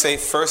and he would say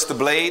first the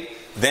blade,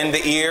 then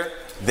the ear,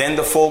 then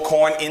the full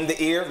corn in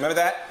the ear. Remember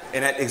that?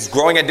 And that it's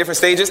growing at different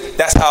stages.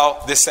 That's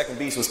how this second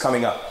beast was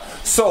coming up.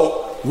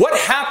 So what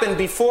happened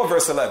before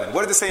verse 11?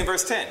 What did it say in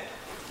verse 10?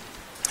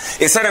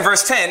 It said in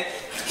verse 10,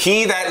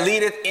 he that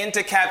leadeth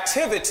into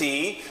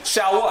captivity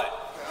shall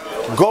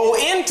what? Go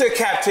into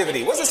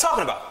captivity. What's this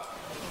talking about?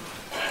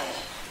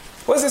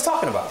 What is this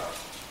talking about?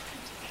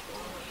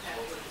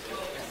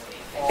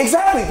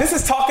 Exactly. This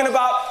is talking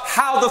about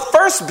how the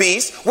first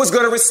beast was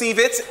going to receive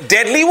its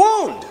deadly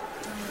wound.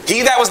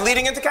 He that was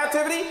leading into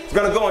captivity is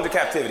going to go into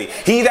captivity.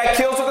 He that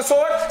kills with the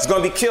sword is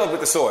going to be killed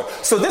with the sword.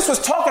 So this was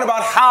talking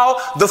about how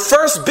the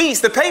first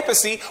beast, the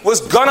papacy,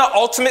 was going to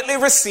ultimately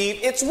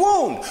receive its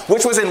wound,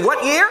 which was in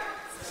what year?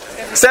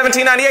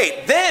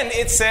 1798. Then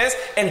it says,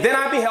 and then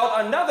I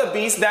beheld another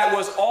beast that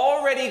was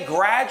already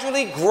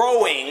gradually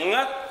growing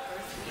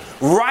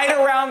right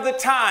around the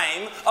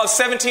time of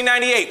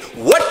 1798.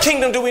 What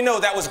kingdom do we know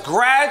that was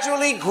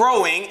gradually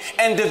growing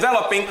and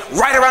developing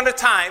right around the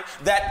time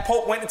that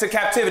Pope went into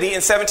captivity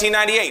in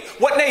 1798?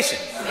 What nation?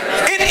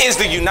 It is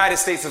the United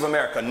States of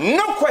America.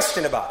 No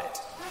question about it.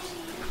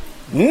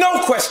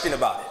 No question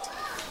about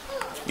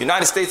it.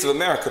 United States of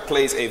America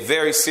plays a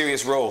very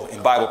serious role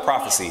in Bible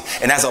prophecy.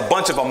 And as a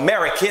bunch of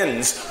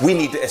Americans, we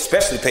need to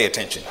especially pay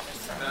attention.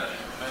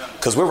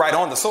 Because we're right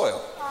on the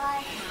soil.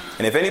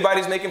 And if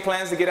anybody's making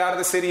plans to get out of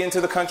the city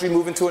into the country,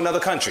 move into another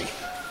country,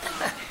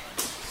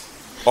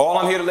 all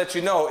I'm here to let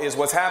you know is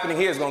what's happening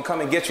here is going to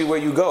come and get you where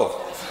you go.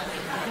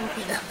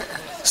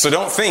 So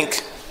don't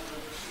think,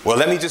 well,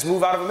 let me just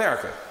move out of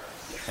America.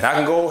 And I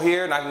can go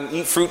here and I can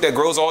eat fruit that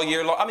grows all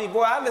year long. I mean,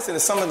 boy, I listen to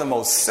some of the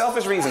most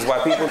selfish reasons why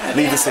people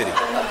leave the city.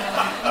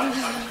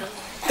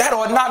 That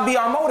ought not be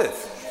our motive.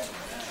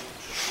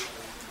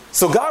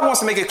 So God wants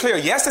to make it clear,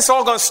 yes, it's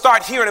all going to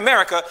start here in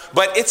America,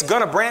 but it's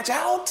going to branch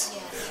out.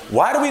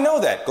 Why do we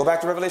know that? Go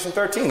back to Revelation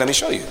 13. Let me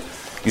show you.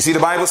 You see, the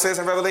Bible says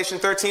in Revelation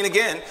 13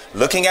 again,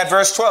 looking at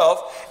verse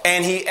 12,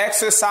 and he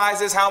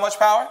exercises how much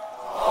power?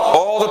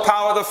 All the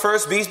power of the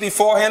first beast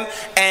before him,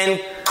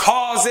 and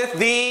causeth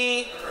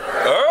the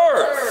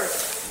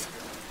earth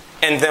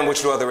and them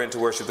which dwell therein to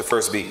worship the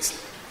first beast.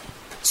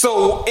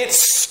 So it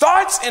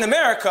starts in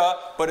America,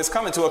 but it's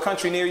coming to a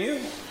country near you.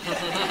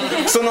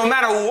 So no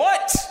matter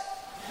what,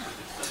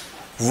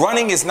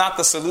 running is not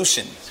the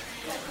solution,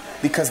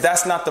 because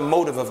that's not the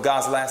motive of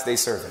God's last day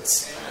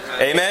servants.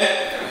 Amen?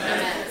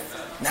 Amen.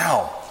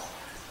 Now,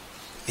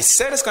 it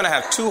said it's going to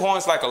have 2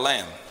 horns like a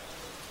lamb,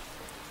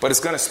 but it's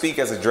going to speak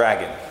as a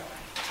dragon.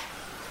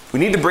 We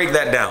need to break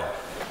that down.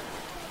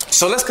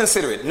 So let's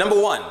consider it. Number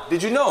 1,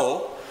 did you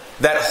know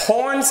that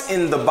horns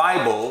in the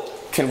Bible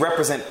can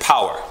represent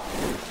power?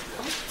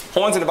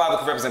 Horns in the Bible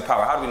can represent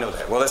power. How do we know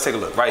that? Well, let's take a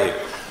look right here.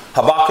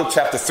 Habakkuk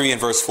chapter 3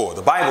 and verse 4.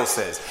 The Bible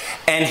says,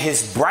 and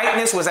his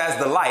brightness was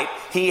as the light.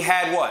 He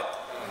had what?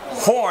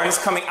 Horns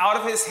coming out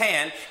of his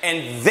hand,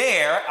 and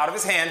there, out of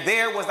his hand,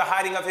 there was the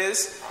hiding of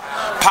his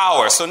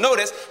power. So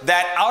notice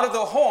that out of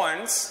the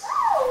horns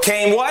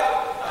came what?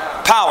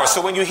 Power.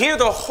 So when you hear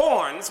the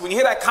horns, when you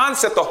hear that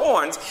concept of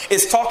horns,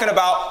 it's talking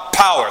about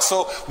power.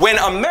 So when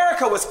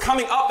America was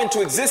coming up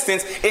into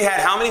existence, it had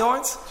how many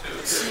horns?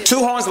 2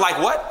 horns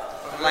like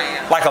what?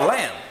 Lamb. Like a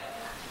lamb.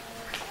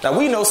 Now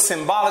we know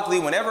symbolically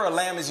whenever a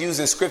lamb is used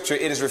in scripture,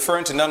 it is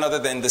referring to none other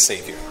than the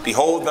Savior.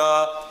 Behold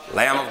the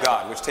Lamb of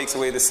God, which takes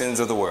away the sins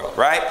of the world,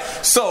 right?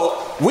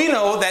 So we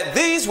know that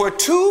these were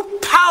 2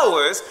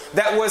 powers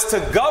that was to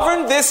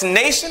govern this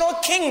nation or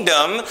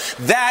kingdom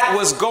that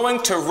was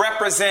going to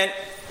represent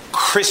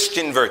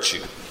Christian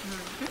virtue.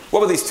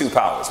 What were these 2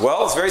 powers?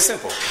 Well, it's very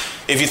simple.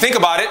 If you think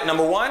about it,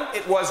 number 1,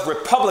 it was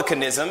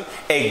republicanism,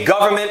 a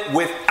government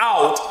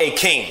without a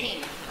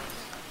king.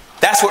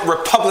 That's what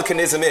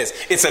republicanism is.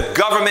 It's a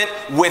government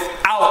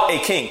without a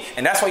king.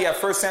 And that's why you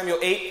have 1 Samuel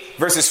 8,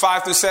 verses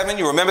 5 through 7.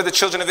 You remember the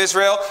children of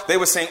Israel? They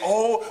were saying,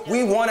 oh,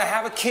 we want to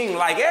have a king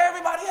like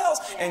everybody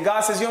else. And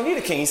God says, you don't need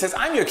a king. He says,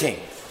 I'm your king.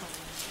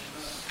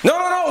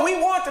 No, we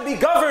want to be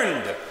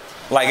governed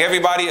like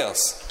everybody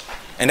else.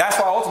 And that's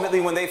why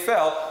ultimately when they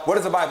fell, what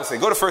does the Bible say?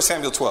 Go to 1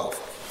 Samuel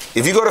 12.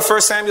 If you go to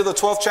 1 Samuel, the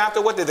 12th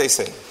chapter, what did they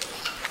say?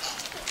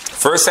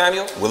 1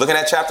 Samuel, we're looking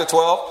at chapter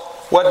 12.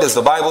 What does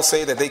the Bible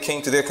say that they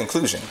came to their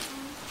conclusion?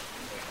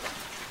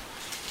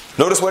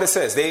 Notice what it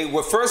says. They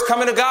were first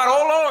coming to God,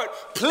 oh Lord,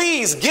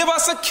 please give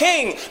us a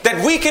king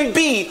that we can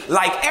be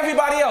like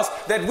everybody else,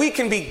 that we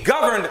can be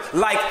governed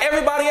like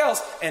everybody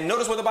else. And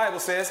notice what the Bible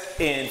says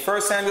in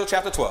 1 Samuel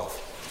chapter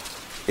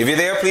 12. If you're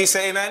there, please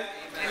say amen.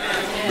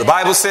 Amen. The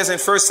Bible says in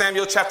 1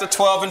 Samuel chapter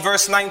 12 and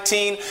verse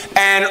 19,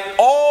 and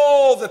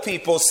all the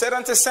people said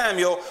unto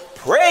Samuel,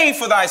 pray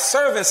for thy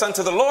servants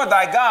unto the Lord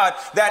thy God,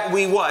 that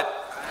we what?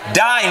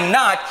 Die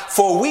not,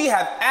 for we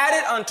have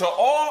added unto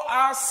all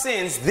our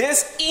sins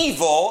this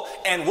evil.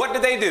 And what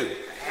did they do?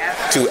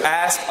 To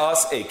ask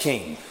us a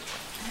king.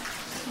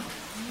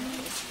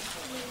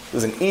 It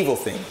was an evil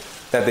thing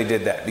that they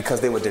did that,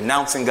 because they were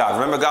denouncing God.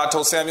 Remember God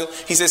told Samuel?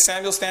 He said,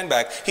 Samuel, stand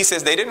back. He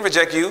says, they didn't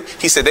reject you.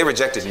 He said, they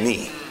rejected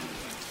me.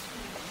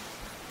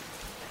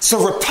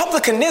 So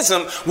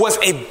republicanism was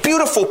a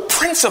beautiful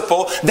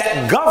principle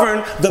that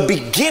governed the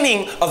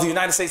beginning of the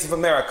United States of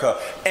America.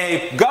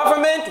 A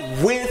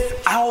government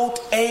without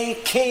a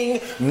king.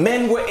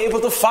 Men were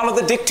able to follow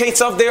the dictates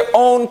of their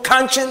own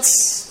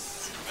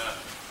conscience.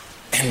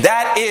 And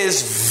that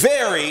is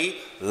very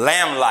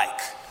lamb-like.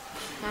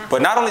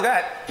 But not only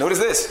that, notice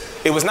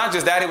this. It was not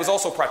just that, it was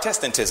also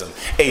Protestantism.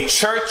 A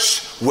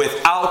church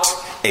without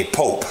a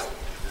pope.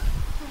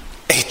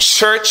 A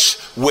church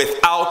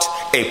without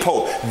a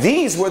pope.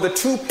 These were the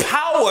 2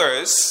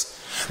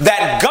 powers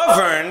that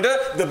governed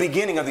the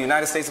beginning of the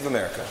United States of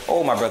America.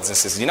 Oh, my brothers and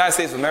sisters, the United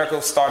States of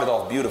America started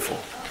off beautiful.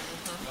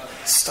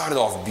 Started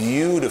off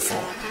beautiful.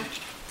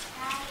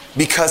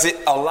 Because it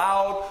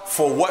allowed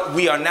for what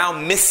we are now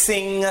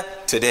missing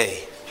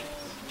today.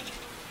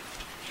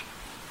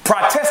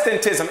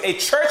 Protestantism, a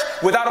church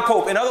without a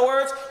pope. In other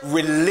words,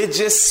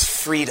 religious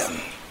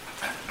freedom.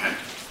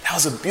 That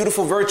was a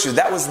beautiful virtue.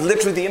 That was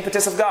literally the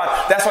impetus of God.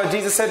 That's why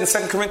Jesus said in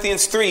 2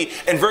 Corinthians 3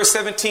 and verse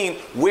 17,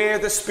 where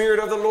the Spirit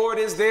of the Lord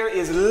is, there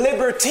is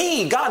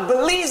liberty. God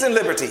believes in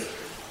liberty.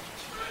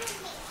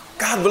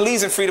 God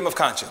believes in freedom of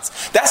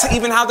conscience. That's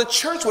even how the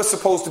church was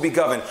supposed to be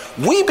governed.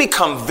 We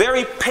become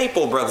very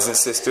papal, brothers and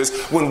sisters,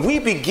 when we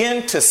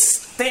begin to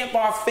stamp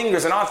our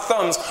fingers and our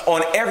thumbs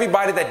on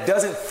everybody that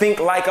doesn't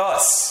think like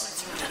us.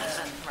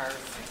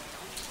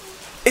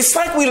 It's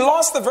like we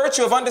lost the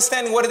virtue of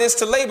understanding what it is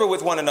to labor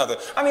with one another.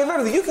 I mean,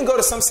 literally, you can go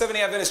to some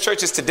Seventh-day Adventist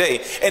churches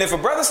today, and if a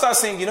brother starts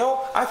saying, you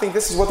know, I think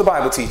this is what the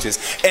Bible teaches,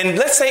 and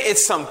let's say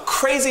it's some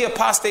crazy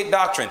apostate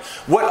doctrine,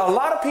 what a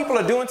lot of people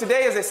are doing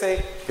today is they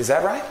say, is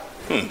that right?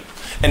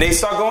 And they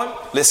start going,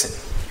 listen,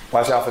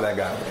 Watch out for that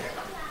guy over there.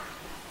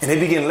 And they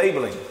begin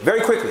labeling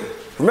very quickly.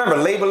 Remember,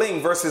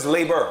 labeling versus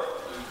labor.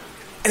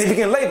 And they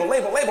begin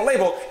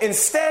label.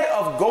 Instead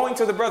of going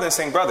to the brother and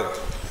saying, brother,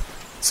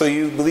 so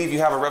you believe you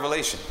have a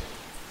revelation?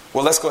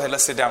 Well, let's go ahead.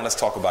 Let's sit down. Let's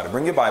talk about it.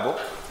 Bring your Bible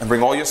and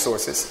bring all your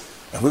sources.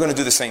 And we're going to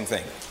do the same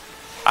thing.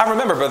 I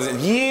remember, brothers,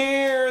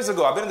 years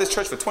ago, I've been in this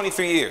church for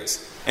 23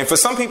 years. And for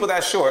some people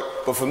that's short,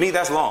 but for me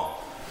that's long.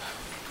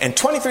 And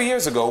 23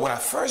 years ago, when I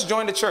first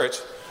joined the church,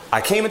 I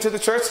came into the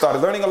church,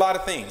 started learning a lot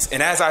of things.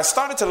 And as I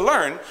started to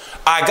learn,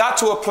 I got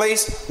to a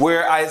place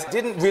where I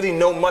didn't really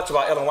know much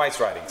about Ellen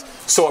White's writings.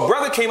 So a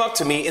brother came up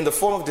to me in the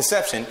form of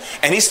deception,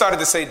 and he started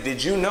to say,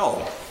 did you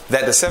know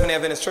that the Seventh-day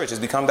Adventist Church has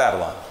become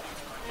Babylon?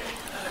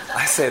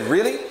 I said,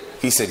 really?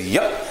 He said,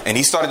 yep. And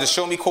he started to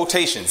show me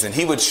quotations. And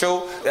he would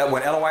show that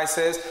when Ellen White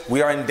says,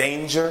 we are in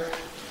danger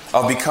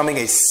of becoming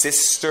a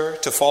sister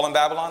to fallen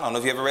Babylon. I don't know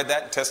if you ever read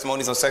that,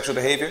 Testimonies on Sexual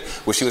Behavior,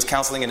 where she was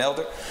counseling an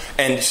elder.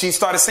 And she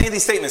started saying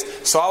these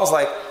statements. So I was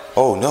like,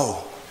 oh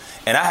no.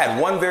 And I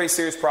had one very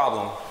serious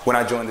problem when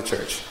I joined the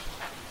church.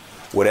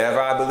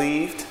 Whatever I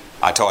believed,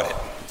 I taught it.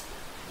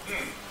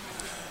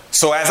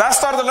 So as I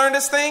started to learn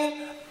this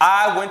thing,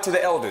 I went to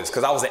the elders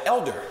because I was an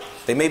elder.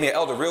 They made me an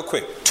elder real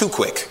quick, too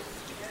quick.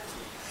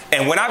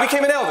 And when I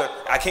became an elder,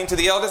 I came to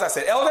the elders. I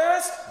said,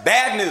 elders,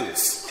 bad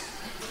news.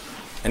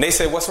 And they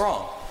said, what's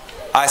wrong?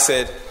 I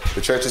said,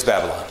 the church is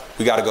Babylon.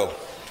 We got to go.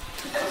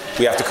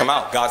 We have to come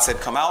out. God said,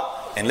 come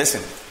out and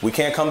listen. We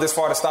can't come this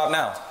far to stop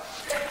now.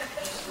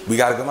 We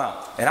got to come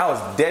out. And I was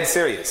dead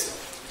serious.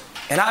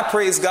 And I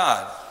praise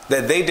God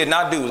that they did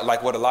not do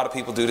like what a lot of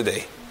people do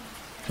today.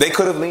 They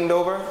could have leaned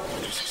over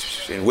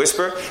and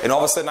whispered, and all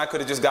of a sudden I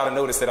could have just got a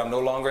notice that I'm no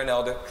longer an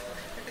elder,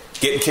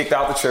 getting kicked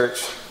out the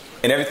church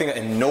and everything,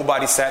 and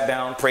nobody sat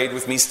down, prayed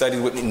with me,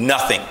 studied with me,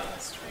 nothing.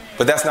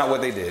 But that's not what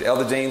they did.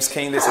 Elder James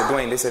came, they said,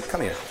 Dwayne, they said,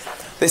 come here.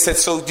 They said,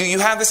 so do you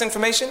have this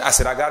information? I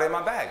said, I got it in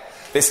my bag.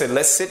 They said,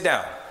 let's sit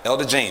down.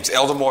 Elder James,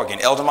 Elder Morgan,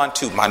 Elder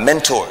Montu, my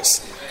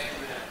mentors,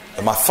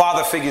 and my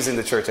father figures in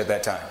the church at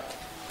that time.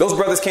 Those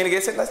brothers came together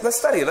and said, let's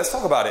study it. Let's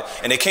talk about it.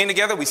 And they came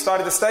together. We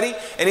started to study.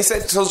 And he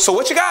said, so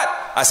what you got?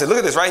 I said, look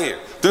at this right here.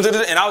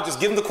 And I'll just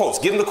give him the quotes.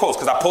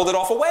 Because I pulled it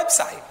off a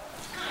website.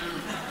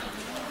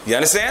 You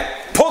understand?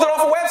 Pulled it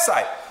off a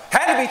website.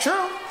 Had to be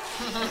true.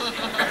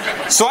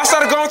 So I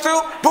started going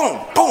through.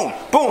 Boom, boom,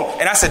 boom.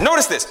 And I said,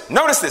 notice this.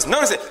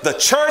 The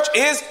church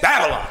is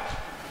Babylon.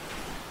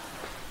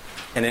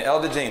 And then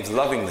Elder James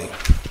lovingly,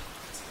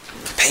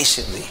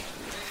 patiently,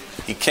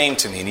 he came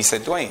to me and he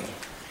said, Dwayne,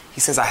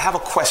 he says, I have a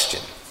question.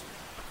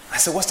 I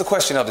said, what's the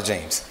question, Elder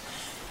James?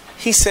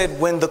 He said,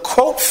 when the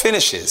quote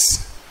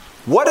finishes,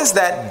 what is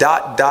that ...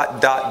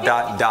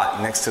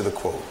 next to the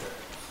quote?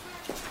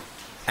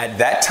 At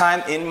that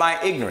time, in my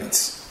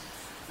ignorance,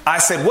 I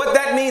said, what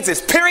that means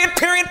is period.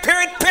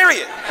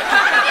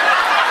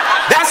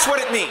 That's what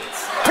it means.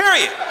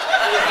 Period.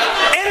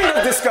 End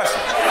of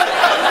discussion.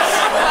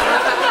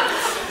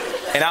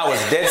 And I was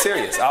dead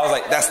serious. I was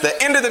like, that's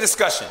the end of the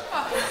discussion.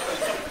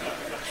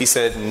 He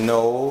said,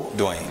 no,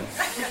 Dwayne.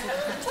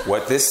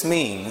 What this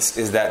means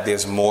is that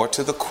there's more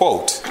to the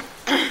quote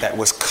that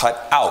was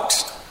cut out.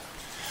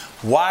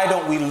 Why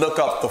don't we look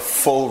up the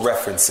full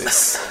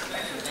references?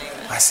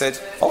 I said,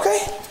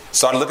 okay.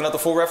 Started looking up the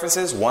full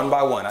references one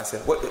by one. I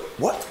said,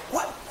 what?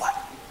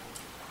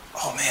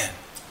 Oh, man.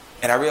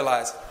 And I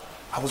realized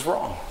I was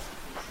wrong.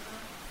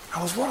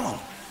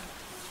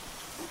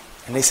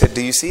 And they said,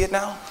 do you see it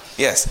now?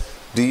 Yes.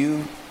 Do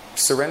you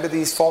surrender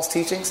these false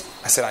teachings?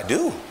 I said, I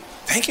do.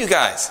 Thank you,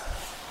 guys.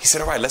 He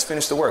said, all right, let's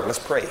finish the work. Let's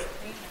pray.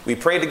 We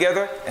prayed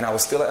together, and I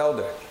was still an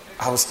elder.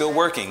 I was still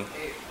working,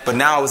 but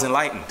now I was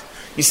enlightened.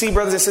 You see,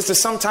 brothers and sisters,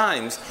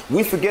 sometimes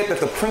we forget that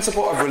the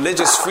principle of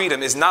religious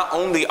freedom is not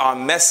only our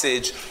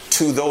message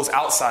to those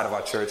outside of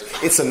our church,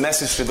 it's a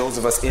message to those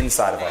of us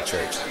inside of our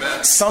church.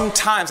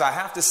 Sometimes, I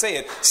have to say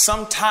it,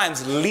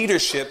 sometimes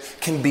leadership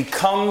can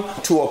become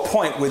to a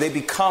point where they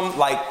become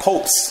like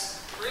popes.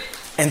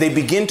 And they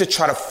begin to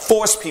try to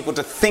force people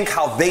to think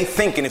how they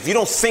think. And if you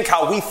don't think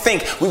how we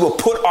think, we will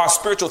put our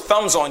spiritual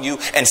thumbs on you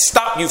and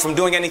stop you from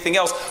doing anything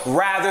else,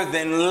 rather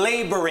than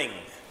laboring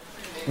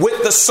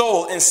with the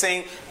soul and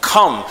saying,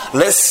 come,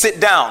 let's sit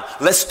down,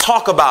 let's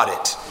talk about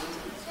it.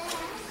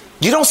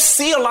 You don't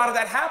see a lot of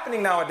that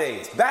happening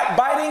nowadays.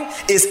 Backbiting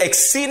is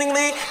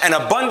exceedingly and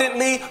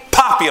abundantly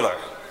popular.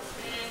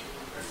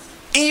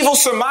 Evil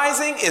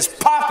surmising is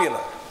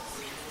popular.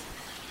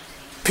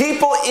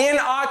 People in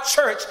our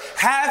church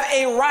have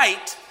a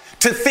right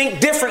to think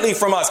differently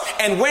from us.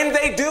 And when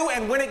they do,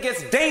 and when it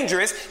gets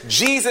dangerous,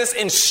 Jesus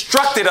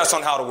instructed us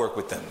on how to work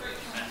with them.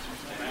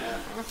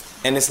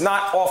 And it's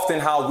not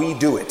often how we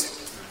do it.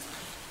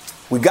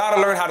 We got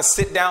to learn how to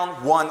sit down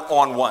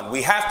one-on-one.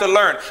 We have to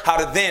learn how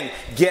to then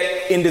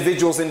get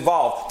individuals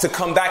involved, to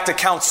come back to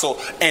counsel.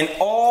 And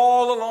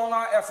all along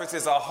our efforts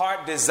is our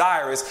heart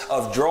desirous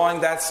of drawing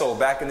that soul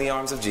back in the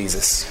arms of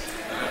Jesus.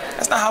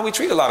 That's not how we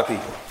treat a lot of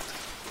people.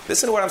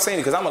 Listen to what I'm saying,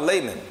 because I'm a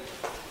layman.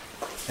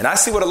 And I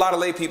see what a lot of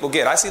lay people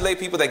get. I see lay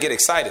people that get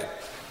excited.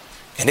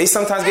 And they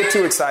sometimes get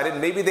too excited.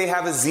 Maybe they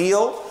have a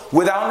zeal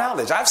without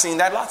knowledge. I've seen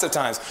that lots of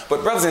times.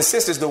 But brothers and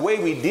sisters, the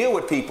way we deal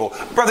with people.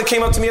 Brother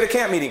came up to me at a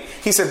camp meeting.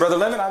 He said, Brother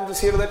Lemon, I'm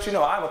just here to let you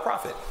know I'm a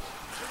prophet.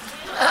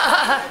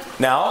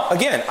 Now,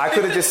 again, I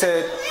could have just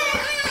said,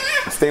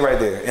 stay right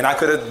there. And I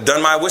could have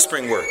done my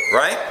whispering work,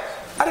 right?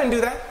 I didn't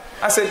do that.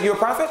 I said, you're a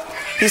prophet?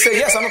 He said,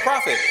 yes, I'm a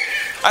prophet.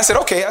 I said,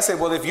 okay. I said,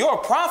 well, if you're a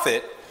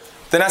prophet,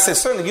 then I said,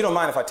 certainly you don't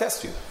mind if I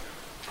test you.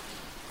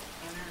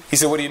 He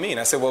said, what do you mean?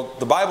 I said, well,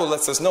 the Bible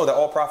lets us know that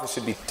all prophets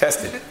should be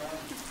tested.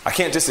 I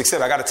can't just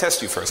accept it. I got to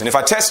test you first. And if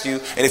I test you,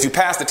 and if you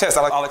pass the test,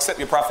 I'll accept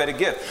your prophetic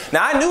gift.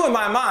 Now, I knew in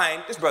my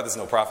mind, this brother's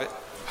no prophet.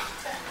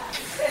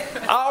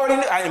 I already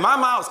knew. In my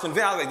mind, I was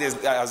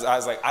convinced. I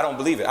was like, I don't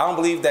believe it. I don't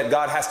believe that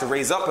God has to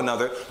raise up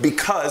another,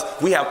 because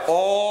we have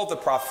all the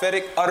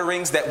prophetic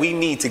utterings that we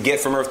need to get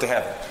from earth to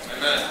heaven.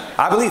 Amen.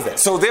 I believe that.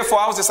 So therefore,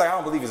 I was just like, I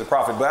don't believe he's a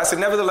prophet. But I said,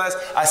 nevertheless,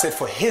 I said,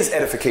 for his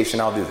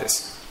edification, I'll do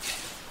this.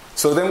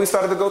 So then we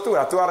started to go through it.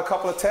 I threw out a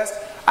couple of tests.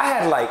 I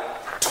had like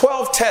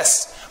 12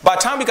 tests. By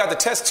the time we got to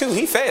test 2,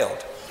 he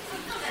failed.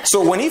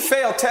 So when he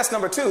failed test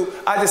number 2,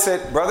 I just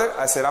said, brother,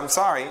 I said, I'm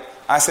sorry.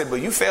 I said,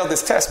 but you failed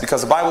this test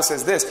because the Bible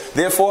says this.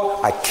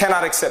 Therefore, I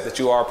cannot accept that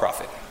you are a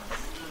prophet.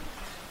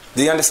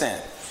 Do you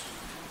understand?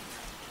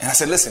 And I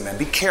said, listen, man,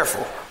 be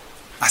careful.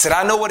 I said,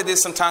 I know what it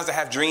is sometimes to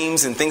have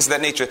dreams and things of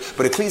that nature.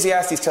 But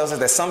Ecclesiastes tells us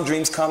that some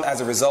dreams come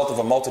as a result of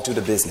a multitude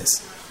of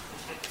business.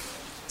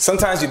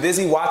 Sometimes you're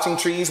busy watching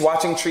trees.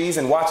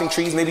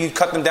 Maybe you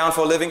cut them down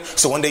for a living.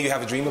 So one day you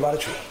have a dream about a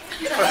tree.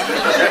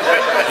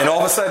 And all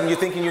of a sudden you're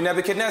thinking you're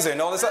Nebuchadnezzar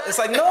and all this. It's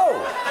like,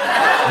 no.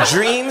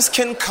 Dreams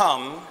can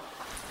come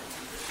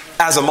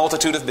as a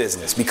multitude of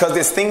business. Because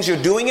there's things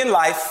you're doing in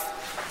life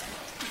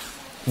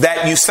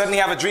that you suddenly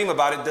have a dream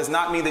about. It does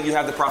not mean that you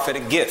have the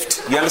prophetic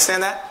gift. You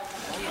understand that?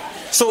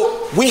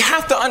 So we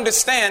have to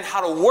understand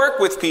how to work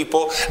with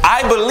people.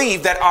 I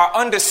believe that our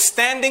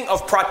understanding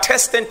of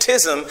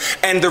Protestantism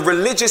and the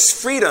religious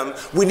freedom,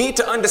 we need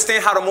to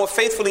understand how to more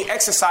faithfully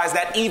exercise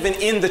that even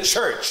in the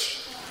church.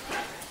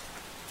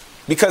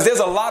 Because there's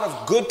a lot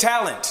of good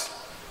talent,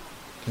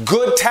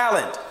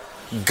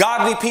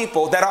 godly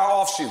people that are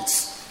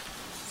offshoots.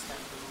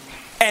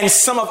 And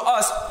some of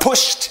us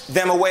pushed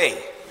them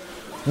away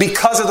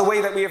because of the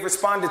way that we have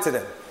responded to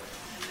them.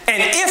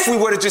 And if we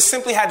would have just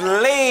simply had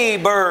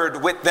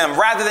labored with them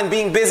rather than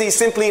being busy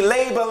simply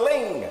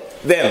labeling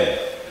them.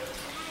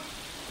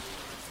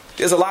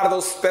 There's a lot of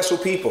those special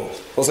people,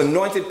 those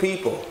anointed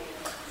people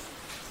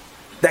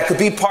that could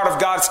be part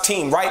of God's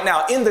team right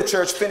now in the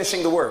church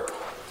finishing the work.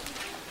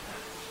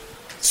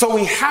 So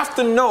we have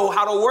to know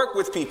how to work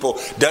with people.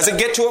 Does it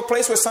get to a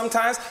place where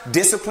sometimes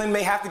discipline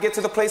may have to get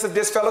to the place of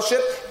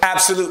disfellowship?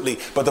 Absolutely.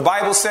 But the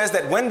Bible says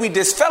that when we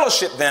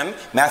disfellowship them,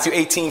 Matthew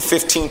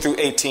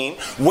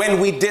 18:15-18,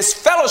 when we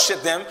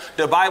disfellowship them,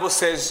 the Bible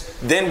says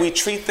then we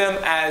treat them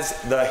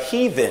as the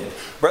heathen.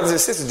 Brothers and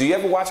sisters, do you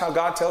ever watch how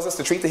God tells us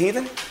to treat the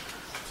heathen?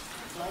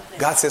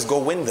 God says go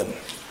win them.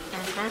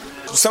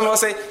 Some of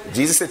us say,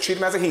 Jesus said treat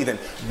him as a heathen.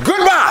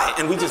 Goodbye!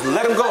 And we just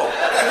let him go.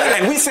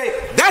 And we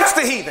say, that's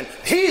the heathen.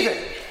 Heathen!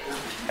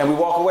 And we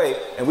walk away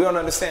and we don't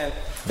understand.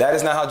 That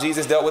is not how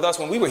Jesus dealt with us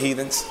when we were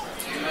heathens.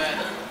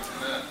 Amen.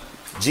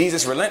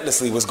 Jesus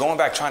relentlessly was going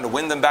back trying to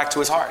win them back to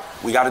his heart.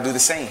 We got to do the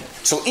same.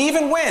 So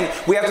even when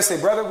we have to say,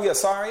 brother, we are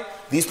sorry.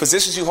 These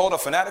positions you hold are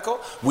fanatical.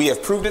 We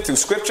have proved it through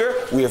scripture.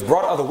 We have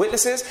brought other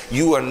witnesses.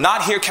 You are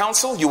not here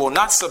counsel. You will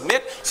not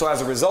submit. So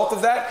as a result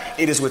of that,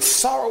 it is with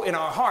sorrow in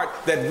our heart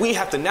that we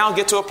have to now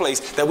get to a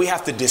place that we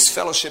have to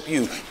disfellowship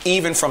you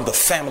even from the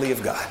family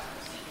of God.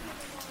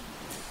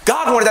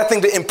 God wanted that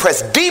thing to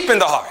impress deep in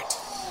the heart.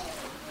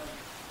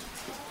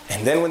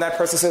 And then when that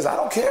person says, I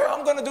don't care,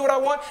 I'm going to do what I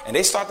want, and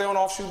they start their own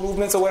offshoot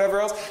movements or whatever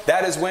else,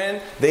 that is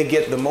when they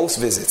get the most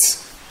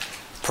visits,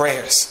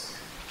 prayers,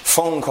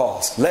 phone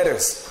calls,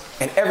 letters,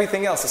 and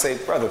everything else to say,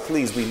 brother,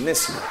 please, we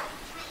miss you.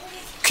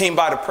 Came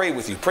by to pray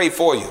with you, pray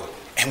for you.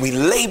 And we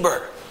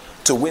labor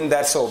to win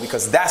that soul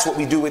because that's what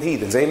we do with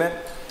heathens. Amen?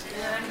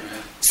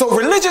 So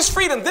religious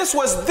freedom, this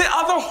was the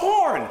other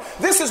horn.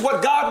 This is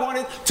what God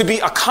wanted to be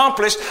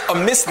accomplished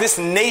amidst this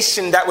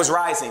nation that was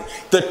rising.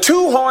 The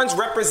two horns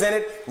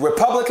represented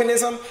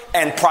republicanism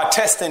and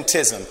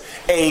Protestantism.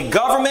 A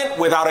government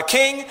without a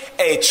king,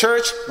 a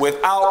church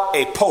without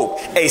a pope.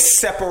 A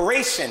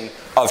separation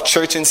of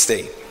church and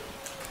state.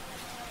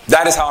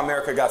 That is how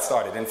America got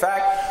started. In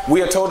fact,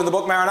 we are told in the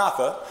book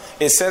Maranatha,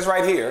 it says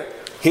right here,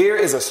 here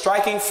is a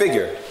striking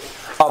figure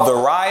of the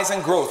rise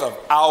and growth of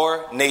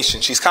our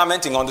nation. She's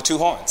commenting on the two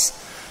horns.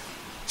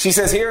 She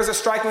says, here is a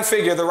striking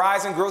figure, the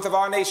rise and growth of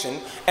our nation,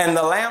 and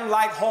the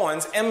lamb-like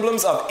horns,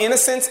 emblems of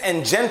innocence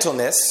and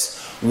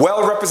gentleness,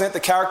 well represent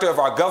the character of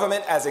our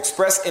government as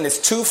expressed in its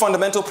two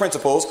fundamental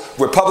principles,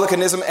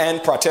 republicanism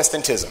and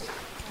Protestantism.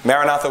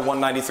 Maranatha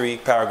 193,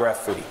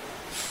 paragraph 3.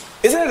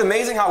 Isn't it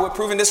amazing how we're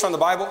proving this from the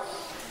Bible?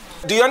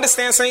 Do you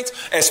understand, saints?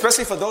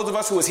 Especially for those of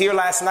us who was here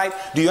last night.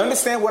 Do you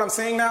understand what I'm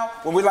saying now?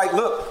 When we're like,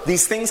 look,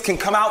 these things can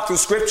come out through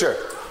scripture.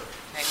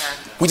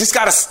 Amen. We just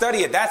got to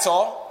study it. That's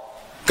all.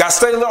 Got to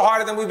study a little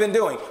harder than we've been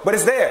doing. But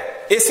it's there.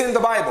 It's in the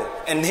Bible.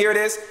 And here it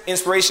is.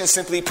 Inspiration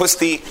simply puts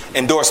the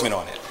endorsement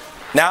on it.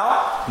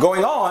 Now,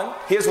 going on,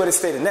 here's what it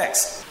stated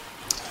next.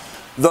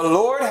 The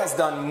Lord has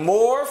done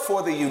more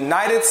for the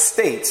United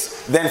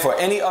States than for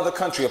any other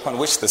country upon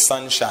which the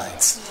sun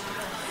shines.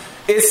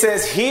 It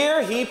says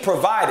here he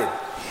provided.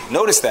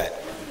 Notice that.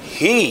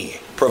 He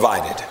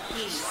provided.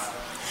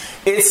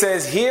 It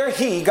says here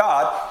he,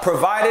 God,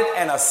 provided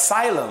an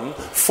asylum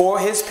for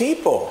his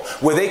people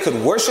where they could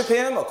worship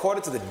him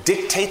according to the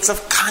dictates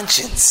of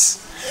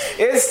conscience.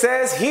 It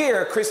says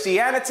here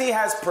Christianity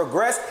has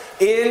progressed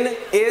in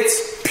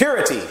its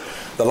purity.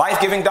 The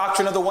life-giving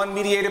doctrine of the one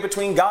mediator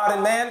between God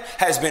and man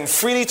has been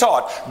freely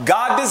taught.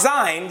 God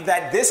designed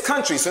that this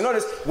country, so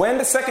notice when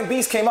the second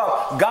beast came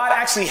up, God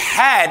actually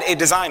had a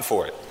design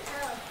for it.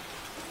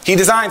 He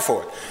designed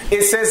for it.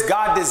 It says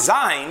God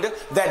designed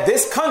that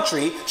this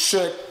country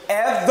should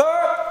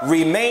ever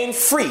remain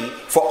free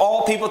for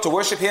all people to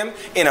worship him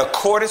in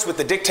accordance with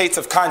the dictates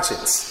of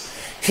conscience.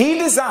 He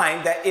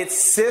designed that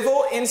its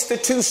civil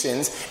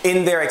institutions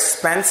in their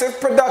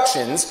expansive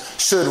productions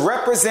should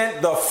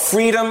represent the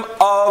freedom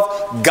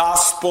of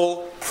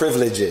gospel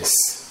privileges.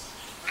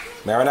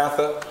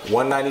 Maranatha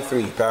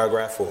 193,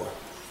 paragraph 4.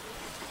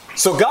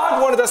 So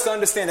God wanted us to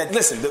understand that,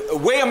 listen, the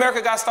way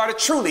America got started,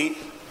 truly,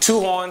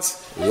 two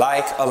horns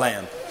like a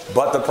lamb.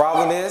 But the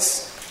problem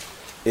is,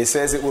 it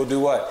says it will do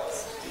what?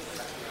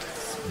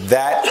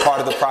 That part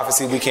of the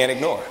prophecy we can't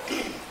ignore.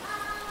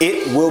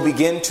 It will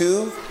begin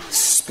to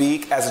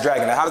speak as a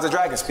dragon. Now, how does the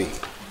dragon speak?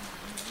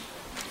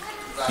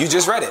 You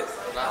just read it.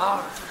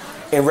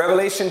 In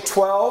Revelation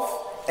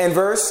 12 and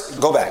verse,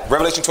 go back.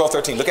 Revelation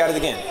 12:13. Look at it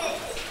again.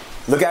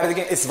 Look at it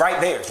again. It's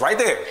right there. It's right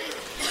there.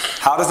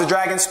 How does the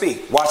dragon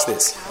speak? Watch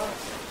this.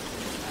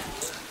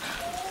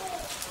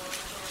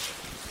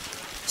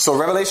 So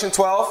Revelation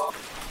 12,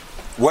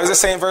 what does it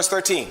say in verse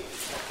 13?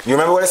 You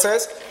remember what it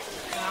says?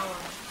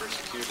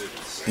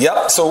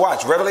 Yep. So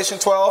watch. Revelation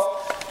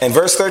 12 and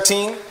verse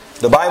 13.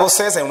 The Bible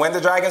says, and when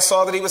the dragon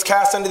saw that he was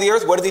cast under the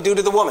earth, what did he do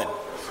to the woman?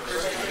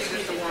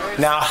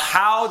 Now,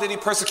 how did he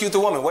persecute the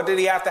woman? What did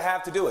he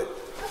have to do it?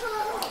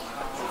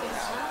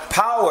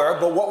 Power,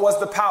 but what was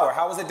the power?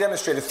 How was it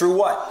demonstrated? Through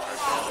what?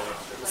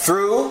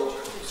 Through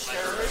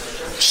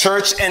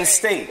church and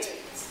state.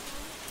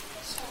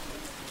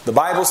 The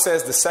Bible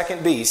says the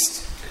second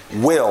beast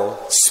will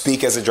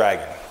speak as a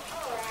dragon.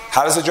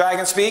 How does a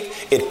dragon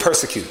speak? It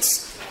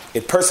persecutes.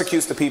 It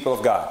persecutes the people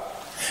of God.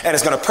 And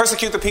it's going to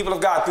persecute the people of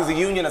God through the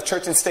union of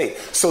church and state.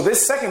 So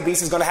this second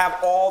beast is going to have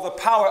all the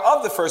power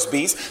of the first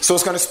beast. So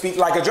it's going to speak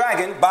like a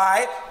dragon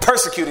by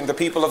persecuting the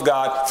people of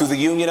God through the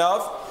union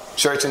of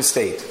church and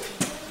state.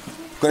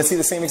 We're going to see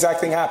the same exact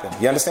thing happen.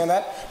 You understand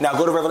that? Now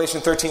go to Revelation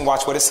 13.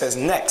 Watch what it says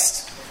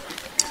next.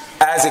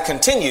 As it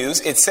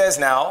continues, it says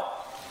now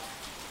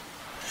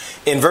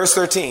in verse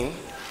 13,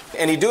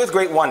 and he doeth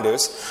great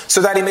wonders,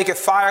 so that he maketh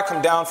fire come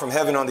down from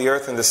heaven on the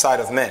earth in the sight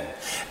of men,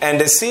 and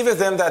deceiveth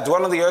them that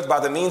dwell on the earth by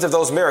the means of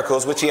those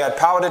miracles which he had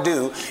power to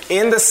do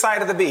in the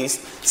sight of the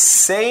beast,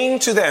 saying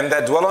to them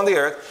that dwell on the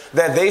earth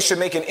that they should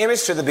make an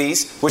image to the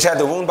beast which had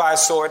the wound by a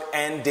sword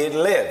and did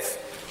live.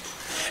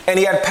 And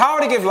he had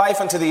power to give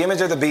life unto the image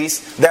of the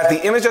beast, that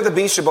the image of the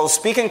beast should both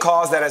speak and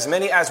cause that as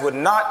many as would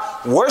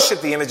not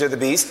worship the image of the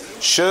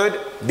beast should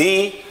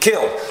be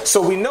killed.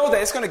 So we know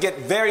that it's going to get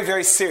very,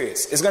 very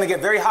serious. It's going to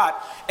get very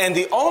hot. And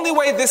the only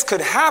way this could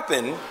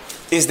happen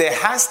is there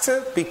has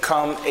to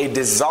become a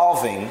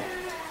dissolving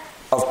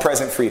of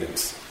present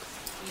freedoms.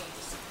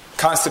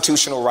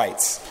 Constitutional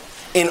rights.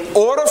 In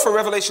order for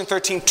Revelation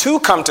 13 to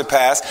come to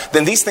pass,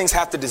 then these things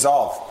have to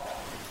dissolve.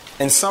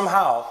 And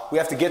somehow we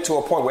have to get to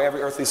a point where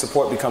every earthly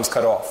support becomes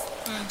cut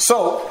off.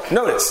 So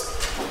notice,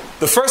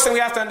 the first thing we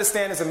have to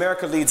understand is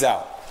America leads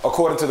out,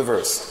 according to the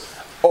verse.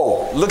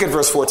 Oh, look at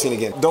verse 14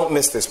 again. Don't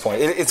miss this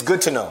point. It's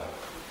good to know.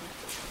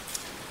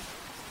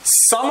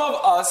 Some of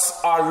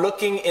us are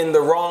looking in the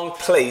wrong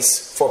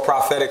place for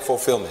prophetic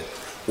fulfillment.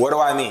 What do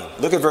I mean?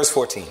 Look at verse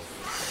 14.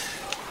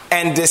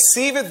 And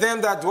deceiveth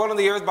them that dwell on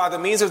the earth by the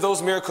means of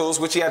those miracles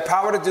which he had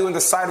power to do in the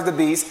sight of the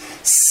beast,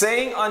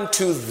 saying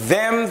unto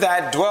them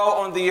that dwell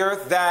on the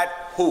earth that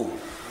who?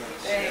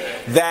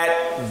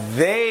 That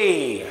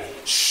they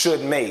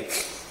should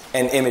make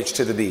an image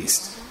to the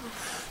beast.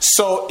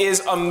 So is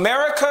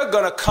America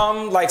going to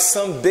come like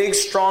some big,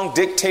 strong,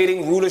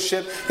 dictating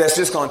rulership that's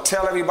just going to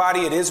tell everybody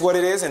it is what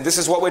it is and this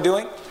is what we're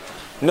doing?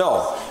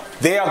 No.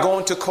 They are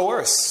going to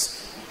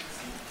coerce,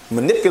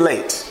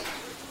 manipulate.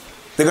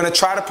 They're going to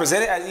try to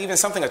present it as even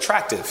something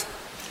attractive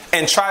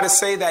and try to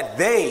say that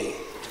they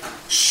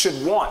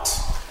should want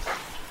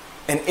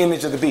an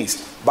image of the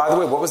beast. By the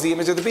way, what was the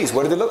image of the beast?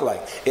 What did it look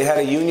like? It had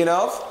a union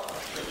of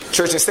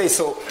church and state.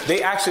 So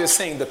they actually are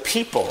saying the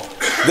people,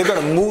 they're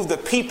going to move the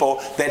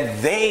people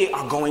that they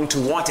are going to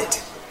want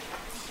it.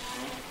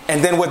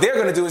 And then what they're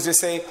going to do is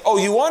just say, oh,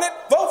 you want it?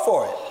 Vote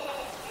for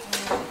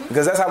it.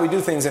 Because that's how we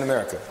do things in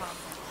America.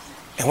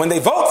 And when they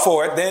vote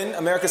for it, then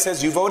America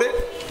says, you voted,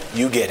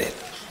 you get it.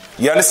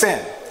 You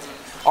understand?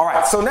 All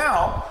right, so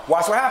now,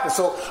 watch what happens.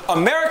 So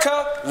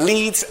America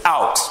leads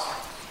out.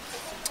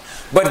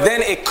 But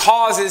then it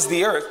causes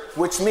the earth,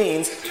 which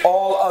means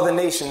all other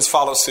nations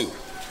follow suit.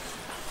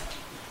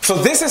 So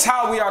So this is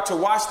how we are to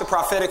watch the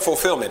prophetic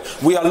fulfillment.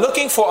 We are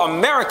looking for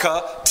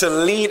America to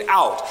lead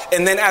out.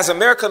 And then as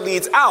America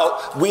leads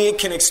out, we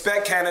can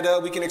expect Canada,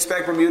 we can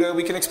expect Bermuda,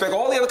 we can expect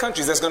all the other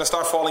countries that's going to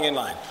start falling in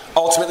line,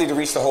 ultimately to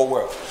reach the whole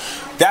world.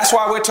 That's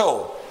why we're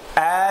told,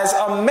 as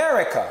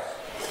America,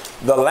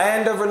 the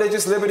land of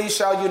religious liberty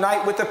shall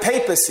unite with the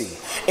papacy,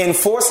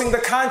 enforcing the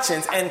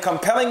conscience and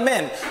compelling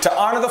men to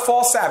honor the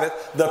false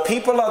Sabbath. The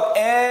people of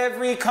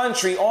every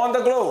country on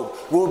the globe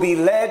will be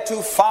led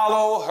to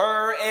follow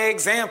her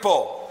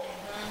example.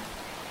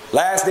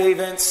 Last day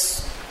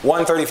events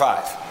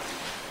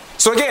 135.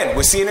 So again,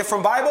 we're seeing it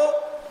from Bible.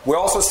 We're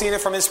also seeing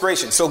it from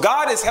inspiration. So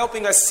God is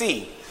helping us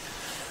see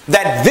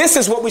that this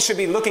is what we should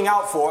be looking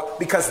out for,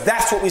 because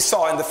that's what we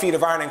saw in the feet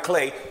of iron and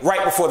clay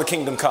right before the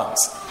kingdom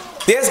comes.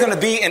 There's going to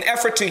be an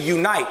effort to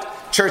unite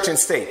church and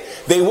state.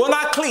 They will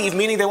not cleave,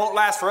 meaning they won't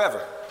last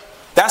forever.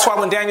 That's why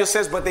when Daniel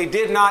says, but they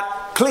did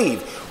not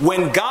cleave.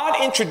 When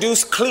God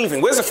introduced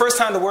cleaving, where's the first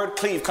time the word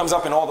cleave comes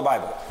up in all the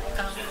Bible?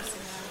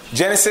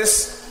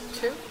 Genesis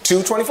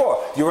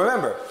 2:24. You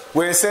remember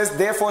where it says,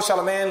 therefore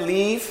shall a man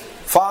leave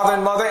father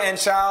and mother and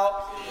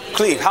shall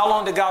cleave. How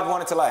long did God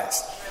want it to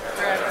last?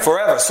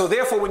 Forever. So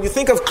therefore, when you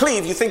think of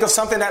cleave, you think of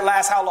something that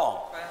lasts how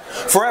long?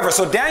 Forever.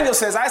 So Daniel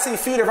says, I see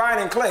feet of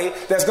iron and clay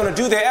that's going to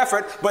do their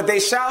effort, but they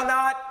shall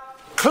not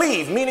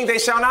cleave, meaning they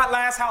shall not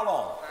last how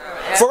long?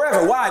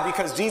 Forever. Why?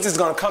 Because Jesus is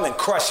going to come and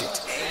crush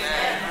it.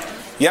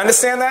 You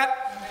understand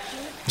that?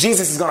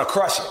 Jesus is going to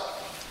crush it.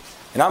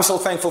 And I'm so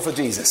thankful for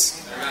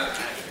Jesus.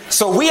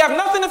 So we have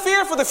nothing to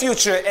fear for the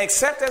future,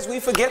 except as we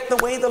forget the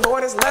way the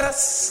Lord has led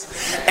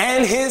us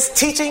and his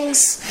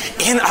teachings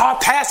in our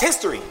past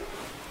history.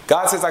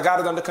 God says, I got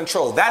it under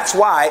control. That's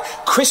why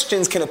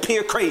Christians can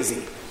appear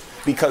crazy.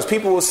 Because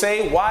people will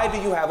say, why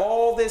do you have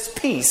all this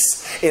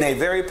peace in a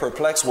very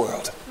perplexed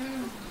world?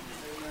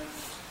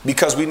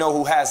 Because we know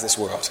who has this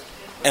world.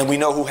 And we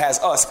know who has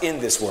us in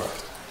this world.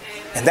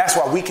 And that's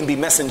why we can be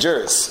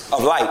messengers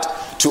of light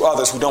to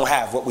others who don't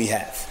have what we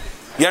have.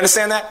 You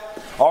understand that?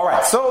 All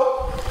right.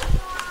 So,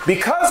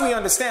 because we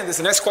understand this,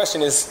 the next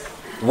question is,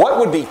 what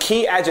would be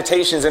key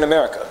agitations in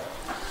America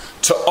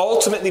to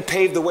ultimately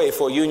pave the way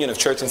for a union of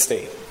church and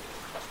state?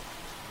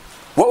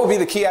 What would be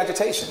the key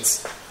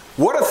agitations?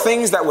 What are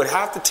things that would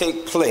have to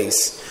take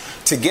place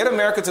to get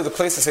America to the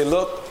place to say,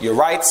 look, your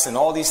rights and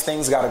all these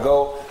things got to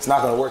go. It's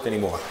not going to work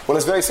anymore. Well,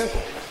 it's very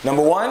simple.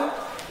 Number one,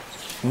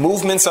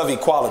 movements of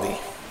equality.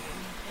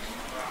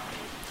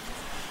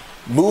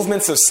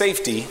 Movements of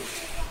safety.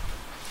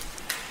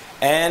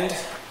 And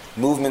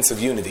movements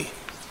of unity.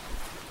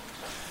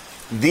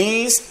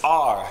 These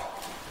are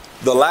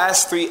the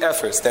last three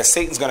efforts that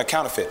Satan's going to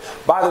counterfeit.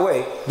 By the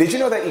way, did you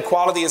know that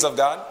equality is of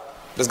God?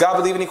 Does God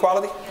believe in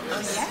equality?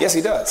 Yes,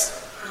 he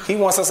does. He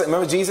wants us to,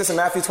 remember Jesus in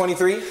Matthew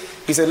 23?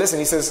 He said, listen,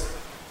 he says,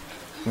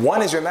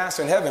 one is your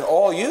master in heaven.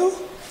 All you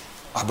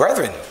are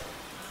brethren.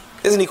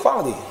 There's an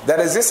equality that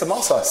exists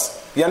amongst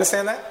us. You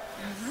understand that?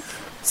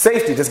 Mm-hmm.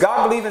 Safety. Does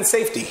God believe in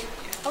safety?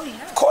 Oh,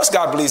 yeah. Of course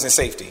God believes in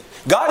safety.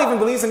 God even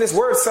believes in this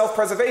word,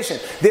 self-preservation.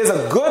 There's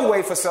a good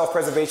way for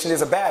self-preservation.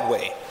 There's a bad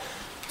way.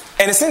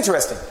 And it's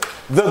interesting.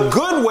 The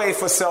good way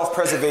for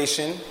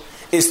self-preservation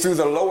is through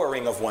the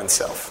lowering of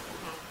oneself.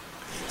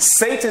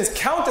 Satan's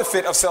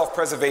counterfeit of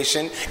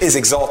self-preservation is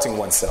exalting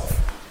oneself.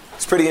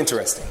 It's pretty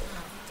interesting.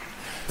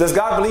 Does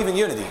God believe in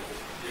unity?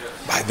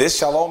 By this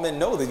shall all men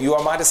know that you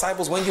are my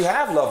disciples when you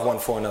have love one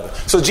for another.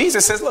 So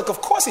Jesus says, look, of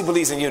course he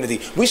believes in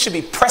unity. We should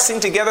be pressing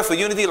together for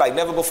unity like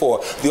never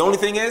before. The only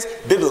thing is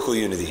biblical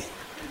unity.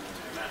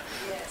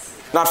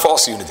 Not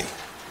false unity.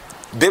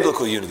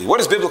 Biblical unity. What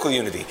is biblical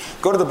unity?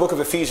 Go to the book of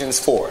Ephesians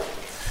 4.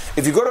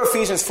 If you go to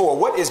Ephesians 4,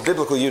 what is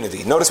biblical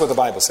unity? Notice what the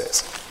Bible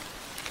says.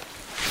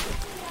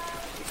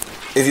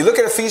 If you look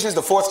at Ephesians,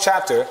 the 4th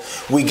chapter,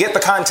 we get the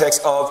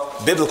context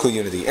of biblical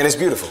unity. And it's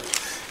beautiful.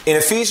 In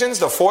Ephesians,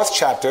 the 4th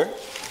chapter,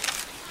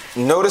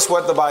 notice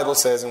what the Bible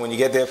says. And when you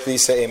get there,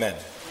 please say amen.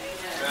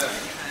 Amen.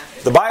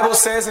 The Bible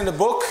says in the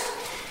book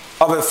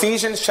of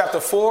Ephesians chapter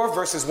 4,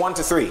 verses 1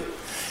 to 3.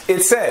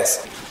 It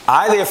says,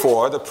 I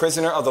therefore, the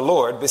prisoner of the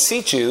Lord,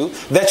 beseech you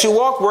that you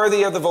walk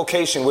worthy of the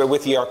vocation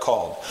wherewith ye are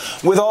called,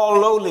 with all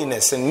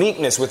lowliness and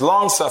meekness, with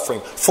long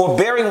suffering,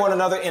 forbearing one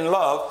another in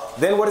love.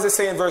 Then what does it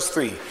say in verse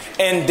 3?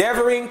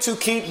 Endeavoring to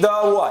keep the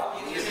what?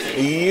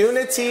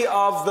 Unity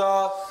of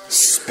the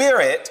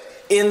Spirit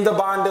in the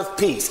bond of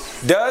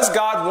peace. Does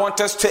God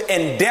want us to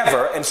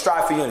endeavor and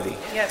strive for unity?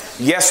 Yes.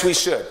 Yes, we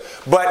should.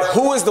 But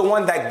who is the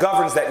one that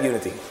governs that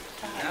unity?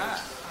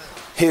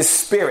 His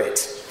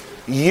Spirit.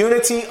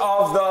 Unity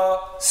of the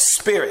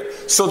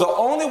Spirit. So the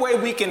only way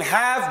we can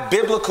have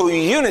biblical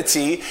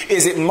unity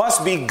is it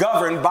must be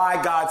governed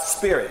by God's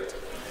Spirit.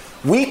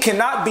 We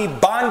cannot be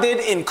bonded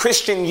in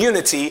Christian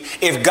unity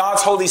if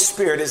God's Holy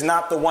Spirit is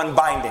not the one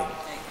binding.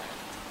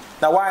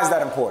 Now, why is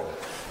that important?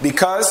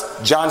 Because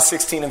John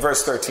 16 and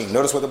verse 13.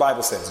 Notice what the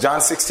Bible says.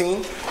 John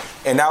 16,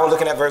 and now we're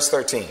looking at verse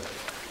 13.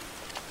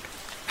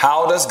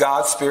 How does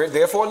God's Spirit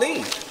therefore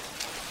lead?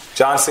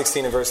 John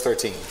 16 and verse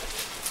 13.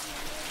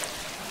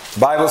 The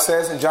Bible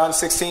says in John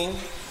 16,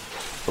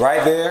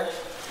 right there,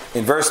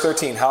 in verse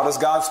 13, how does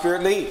God's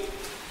Spirit lead?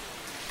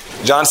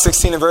 John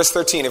 16 and verse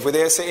 13. If we're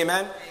there, say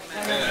amen.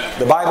 Amen.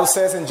 The Bible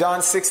says in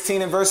John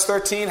 16 and verse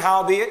 13,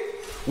 howbeit,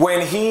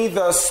 when he,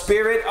 the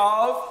Spirit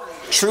of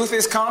truth,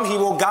 is come, he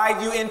will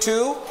guide you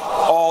into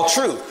all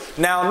truth.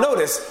 Now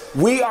notice,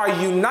 we are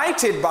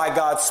united by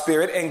God's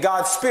Spirit, and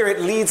God's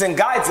Spirit leads and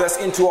guides us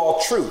into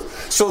all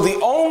truth. So the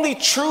only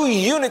true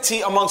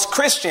unity amongst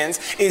Christians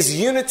is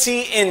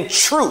unity in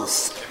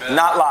truth, amen,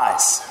 not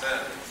lies.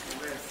 Amen.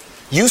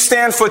 You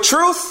stand for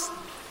truth,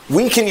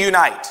 we can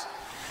unite.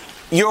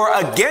 You're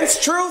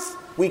against truth,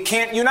 we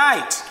can't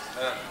unite.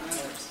 Amen.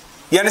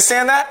 You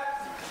understand that?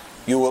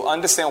 You will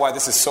understand why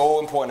this is so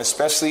important,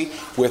 especially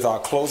with our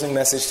closing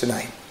message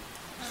tonight.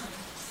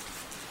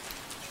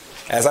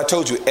 As I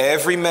told you,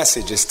 every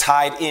message is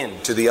tied in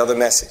to the other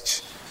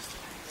message.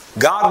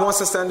 God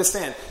wants us to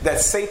understand that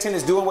Satan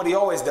is doing what he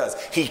always does.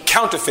 He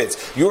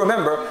counterfeits. You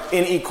remember,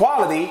 in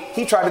equality,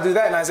 he tried to do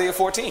that in Isaiah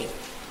 14.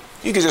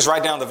 You can just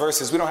write down the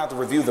verses. We don't have to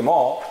review them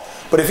all.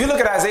 But if you look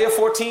at Isaiah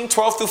 14,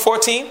 12 through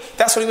 14,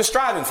 that's what he was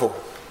striving for.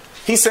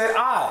 He said,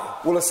 I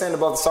will ascend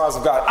above the stars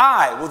of God.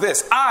 I will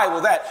this, I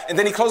will that. And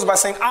then he closes by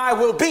saying, I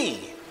will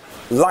be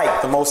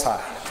like the Most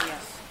High.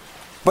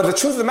 But the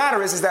truth of the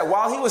matter is that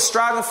while he was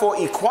striving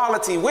for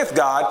equality with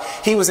God,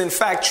 he was in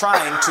fact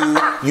trying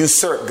to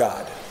usurp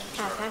God.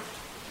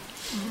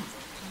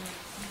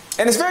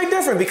 And it's very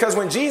different, because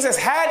when Jesus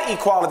had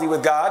equality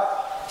with God,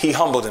 he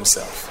humbled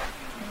himself.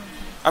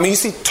 I mean, you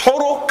see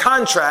total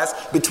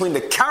contrast between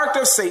the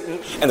character of Satan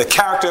and the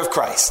character of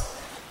Christ.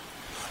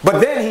 But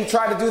then he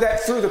tried to do that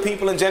through the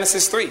people in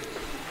Genesis 3.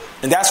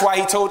 And that's why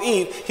he told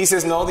Eve, he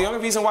says, no, the only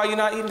reason why you're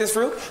not eating this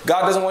fruit,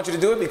 God doesn't want you to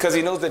do it because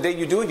he knows the day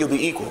you do it, you'll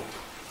be equal.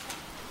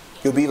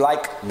 You'll be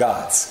like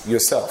gods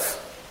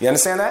yourself. You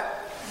understand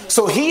that?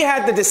 So he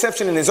had the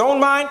deception in his own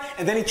mind,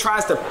 and then he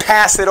tries to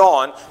pass it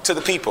on to the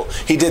people.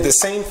 He did the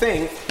same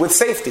thing with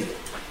safety.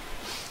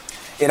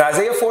 In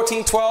Isaiah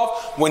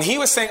 14:12, when he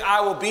was saying,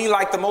 I will be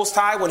like the Most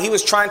High, when he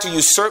was trying to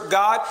usurp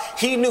God,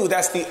 he knew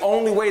that's the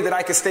only way that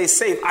I can stay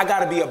safe. I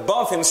got to be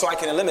above him so I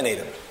can eliminate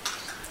him.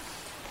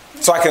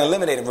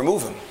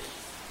 Remove him.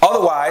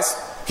 Otherwise,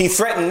 he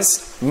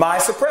threatens my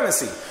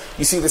supremacy.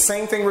 You see the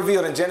same thing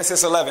revealed in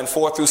Genesis 11,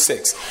 4 through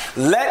 6.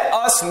 Let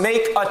us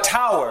make a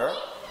tower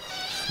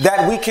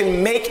that we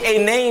can make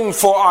a name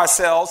for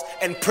ourselves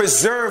and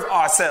preserve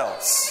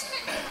ourselves.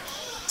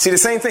 See the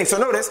same thing. So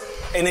notice,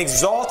 an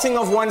exalting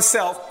of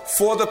oneself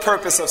for the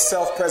purpose of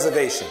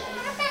self-preservation.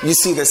 You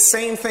see the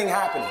same thing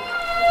happening.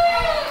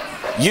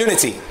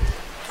 Unity.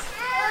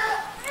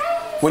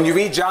 When you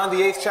read John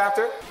the 8th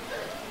chapter,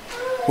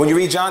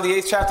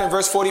 in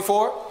verse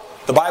 44,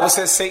 the Bible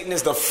says Satan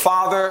is the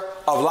father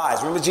of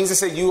lies. Remember, Jesus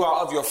said, you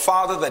are of your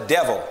father the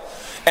devil,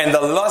 and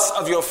the lust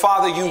of your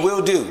father you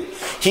will do.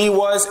 He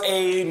was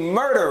a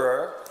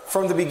murderer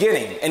from the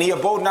beginning, and he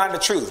abode not in the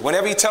truth.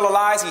 Whenever he tells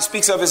lies, he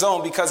speaks of his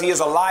own, because he is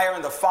a liar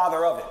and the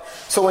father of it.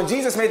 So when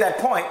Jesus made that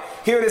point,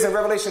 here it is in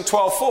Revelation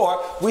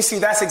 12:4, we see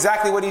that's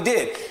exactly what he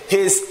did.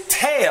 His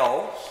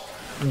tail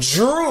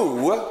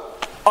drew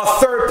a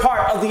third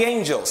part of the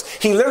angels.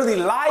 He literally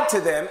lied to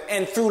them,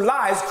 and through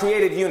lies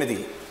created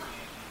unity.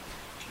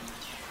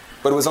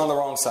 But it was on the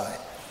wrong side.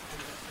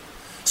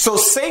 So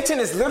Satan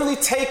is literally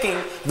taking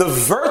the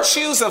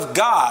virtues of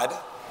God,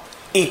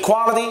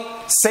 equality,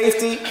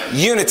 safety,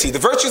 unity, the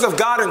virtues of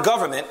God and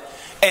government,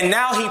 and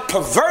now he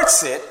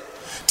perverts it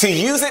to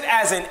use it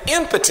as an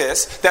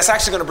impetus that's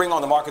actually going to bring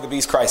on the mark of the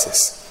beast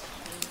crisis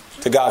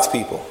to God's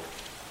people.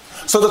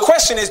 So the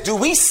question is, do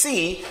we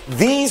see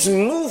these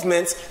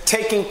movements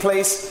taking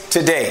place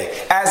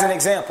today? As an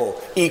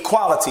example,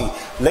 equality.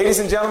 Ladies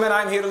and gentlemen,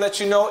 I'm here to let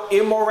you know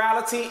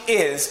immorality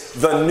is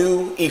the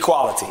new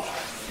equality.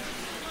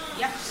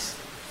 Yes.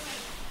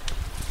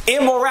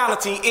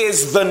 Immorality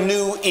is the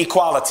new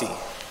equality.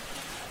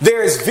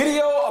 There is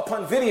video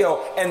upon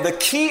video, and the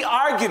key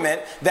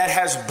argument that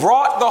has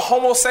brought the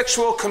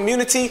homosexual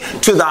community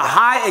to the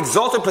high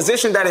exalted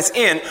position that it's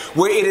in,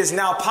 where it is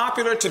now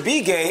popular to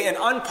be gay and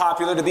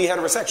unpopular to be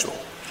heterosexual.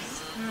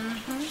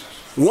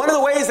 Mm-hmm. One of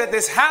the ways that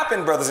this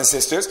happened, brothers and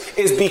sisters,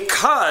 is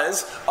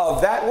because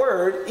of that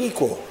word,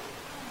 equal.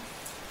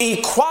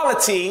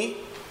 Equality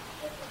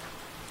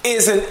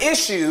is an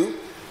issue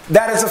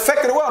that has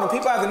affected the world, and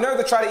people have the nerve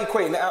to try to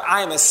equate. Now,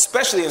 I am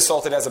especially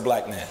insulted as a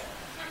black man,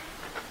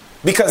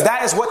 because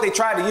that is what they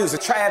try to use. They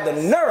try to have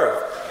the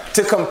nerve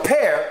to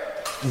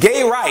compare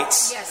gay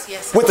rights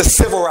with the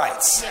civil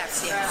rights.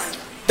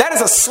 That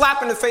is a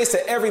slap in the face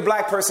to every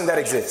black person that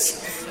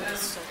exists.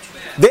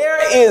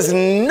 There is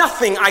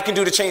nothing I can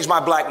do to change my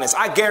blackness.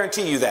 I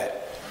guarantee you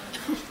that.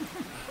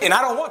 And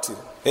I don't want to.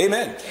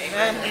 Amen.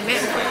 Amen.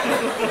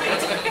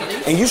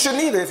 And you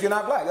shouldn't either if you're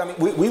not black. I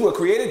mean, we were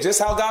created just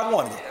how God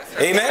wanted it.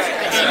 Amen.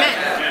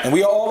 Amen. And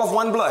we are all of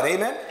one blood.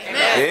 Amen.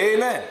 Amen.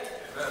 Amen.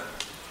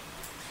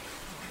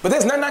 But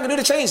there's nothing I can do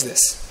to change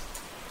this.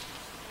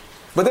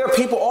 But there are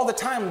people all the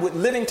time with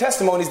living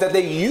testimonies that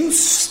they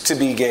used to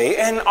be gay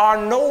and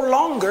are no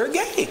longer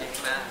gay.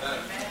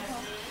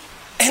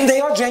 And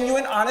they are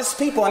genuine, honest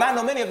people. And I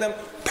know many of them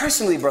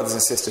personally, brothers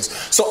and sisters.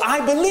 So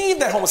I believe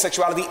that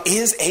homosexuality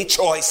is a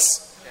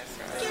choice.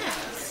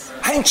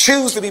 I I didn't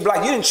choose to be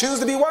black. You didn't choose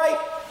to be white.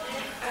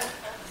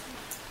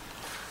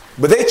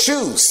 But they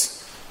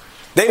choose.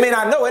 They may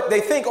not know it. They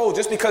think, oh,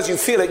 just because you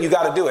feel it, you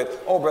got to do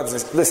it. Oh,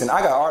 brothers, listen,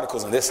 I got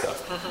articles on this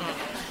stuff.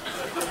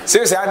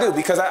 Seriously, I do,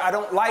 because I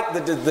don't like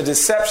the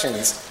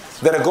deceptions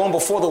that are going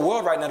before the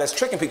world right now that's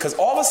tricking people, because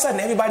all of a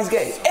sudden everybody's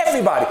gay.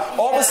 Everybody.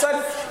 All of a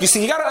sudden, you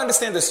see, you got to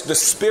understand the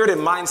spirit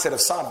and mindset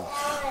of Sodom.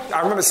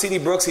 I remember C.D.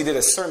 Brooks, he did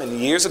a sermon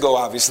years ago,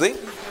 obviously.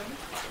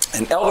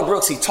 And Elder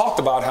Brooks, he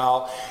talked about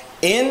how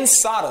in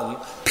Sodom,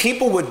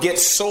 people would get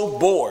so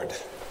bored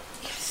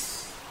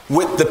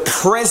with the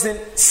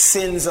present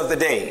sins of the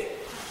day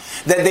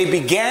that they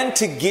began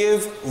to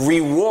give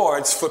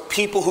rewards for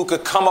people who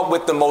could come up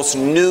with the most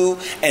new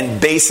and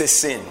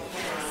basest sin.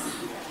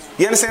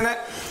 You understand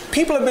that?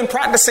 People have been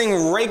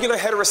practicing regular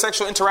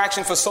heterosexual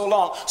interaction for so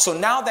long. So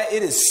now that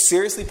it is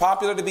seriously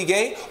popular to be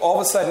gay, all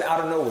of a sudden,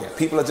 out of nowhere,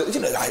 people are just,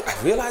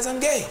 I realize I'm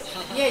gay.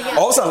 Yeah.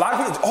 All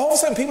of a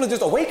sudden, people are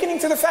just awakening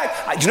to the fact,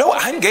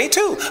 I'm gay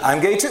too.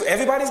 I'm gay too.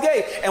 Everybody's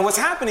gay. And what's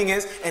happening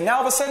is, and now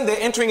all of a sudden, they're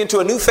entering into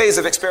a new phase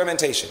of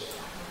experimentation.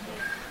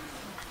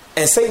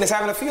 And Satan is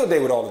having a field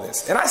day with all of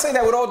this. And I say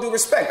that with all due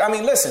respect. I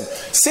mean, listen,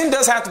 sin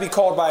does have to be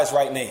called by its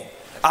right name.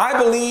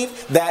 I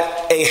believe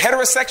that a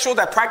heterosexual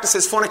that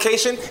practices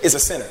fornication is a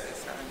sinner.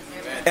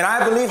 And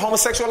I believe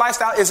homosexual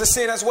lifestyle is a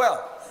sin as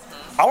well.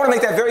 I want to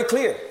make that very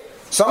clear.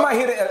 So I'm not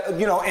here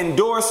to,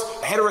 endorse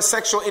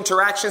heterosexual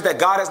interactions that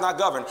God has not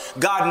governed.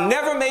 God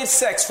never made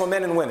sex for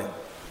men and women.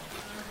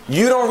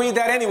 You don't read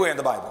that anywhere in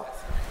the Bible.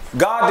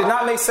 God did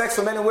not make sex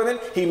for men and women.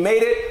 He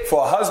made it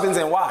for husbands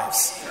and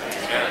wives.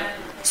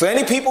 So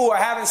any people who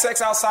are having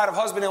sex outside of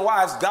husband and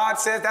wives, God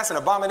says that's an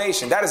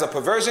abomination. That is a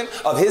perversion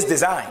of his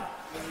design.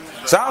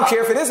 So I don't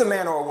care if it is a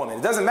man or a woman.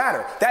 It doesn't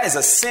matter. That is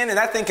a sin, and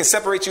that thing can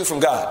separate you from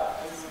God.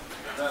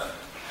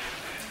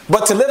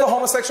 But to live a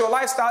homosexual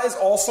lifestyle is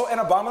also an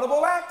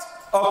abominable act,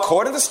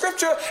 according to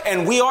Scripture.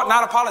 And we ought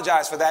not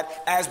apologize for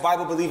that as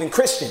Bible-believing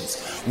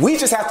Christians. We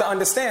just have to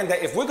understand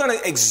that if we're going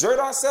to exert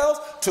ourselves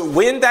to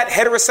win that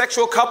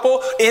heterosexual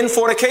couple in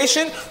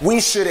fornication, we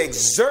should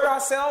exert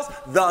ourselves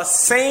the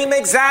same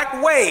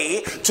exact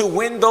way to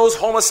win those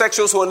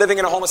homosexuals who are living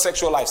in a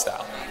homosexual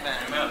lifestyle.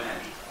 Amen.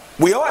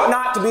 We ought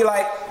not to be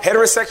like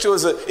heterosexual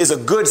is a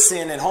good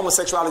sin and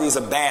homosexuality is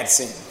a bad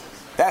sin.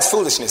 That's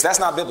foolishness. That's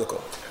not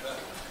biblical.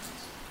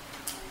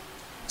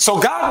 So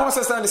God wants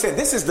us to understand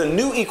this is the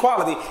new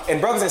equality.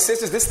 And brothers and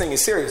sisters, this thing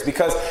is serious,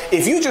 because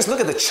if you just look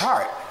at the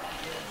chart,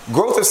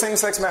 growth of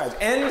same-sex marriage,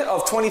 end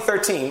of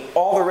 2013,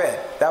 all the red.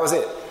 That was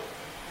it.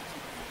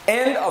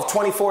 End of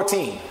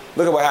 2014.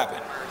 Look at what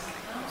happened.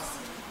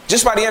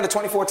 Just by the end of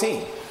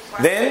 2014.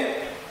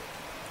 Then,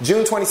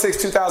 June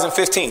 26,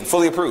 2015,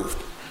 fully approved.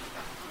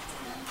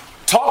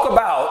 Talk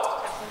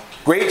about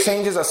great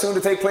changes are soon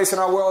to take place in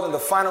our world, and the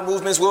final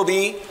movements will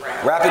be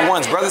rapid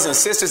ones. Brothers and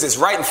sisters, it's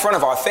right in front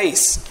of our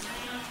face.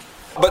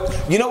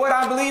 But you know what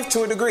I believe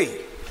to a degree?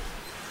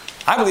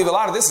 I believe a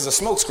lot of this is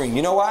a smokescreen.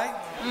 You know why?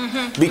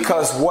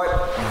 Because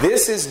what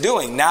this is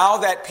doing, now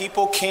that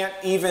people can't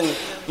even,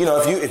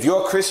 if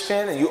you're a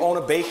Christian and you own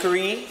a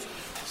bakery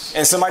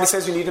and somebody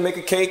says you need to make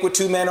a cake with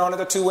 2 men on it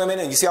or 2 women,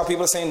 and you see how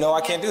people are saying, no,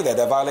 I can't do that.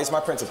 That violates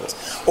my principles.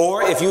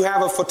 Or if you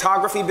have a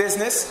photography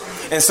business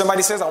and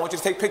somebody says, I want you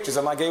to take pictures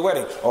of my gay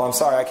wedding. Oh, I'm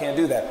sorry, I can't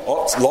do that.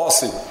 Oh, it's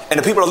lawsuit. And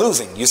the people are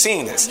losing. You're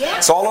seeing this.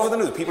 It's all over the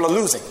news. People are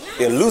losing.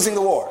 They're losing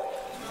the war.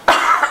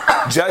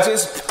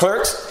 Judges,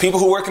 clerks, people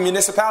who work in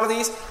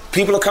municipalities,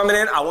 people are coming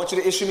in, I want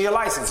you to issue me a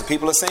license. And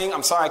people are saying,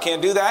 I'm sorry, I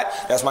can't do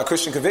that. That's my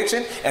Christian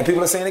conviction. And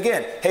people are saying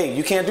again, hey,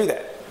 you can't do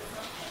that.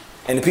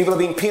 And the people are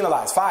being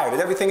penalized, fired,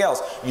 and everything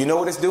else. You know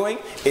what it's doing?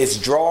 It's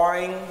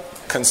drawing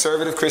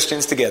conservative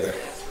Christians together.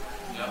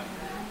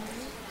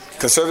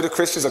 Conservative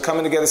Christians are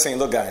coming together saying,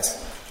 look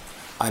guys,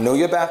 I know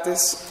you're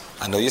Baptists,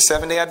 I know you're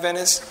Seventh-day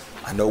Adventists,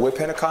 I know we're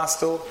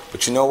Pentecostal,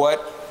 but you know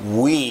what?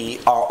 We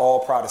are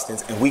all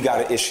Protestants and we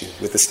got an issue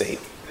with the state.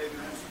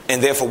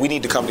 And therefore we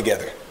need to come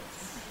together.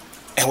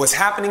 And what's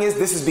happening is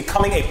this is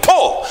becoming a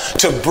pull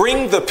to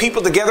bring the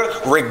people together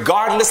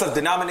regardless of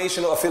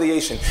denominational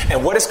affiliation.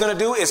 And what it's going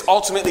to do is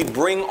ultimately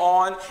bring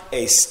on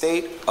a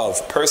state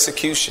of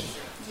persecution.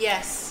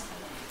 Yes.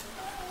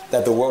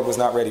 That the world was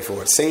not ready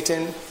for.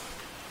 Satan,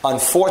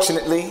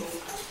 unfortunately,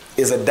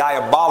 is a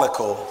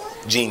diabolical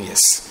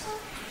genius.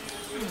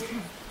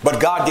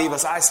 But God gave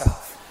us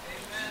eyesight.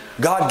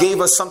 God gave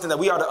us something that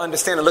we are to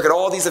understand and look at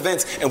all these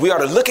events, and we are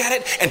to look at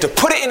it and to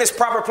put it in its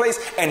proper place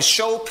and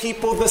show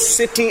people the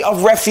city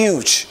of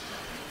refuge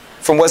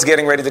from what's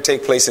getting ready to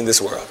take place in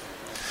this world.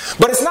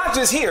 But it's not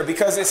just here,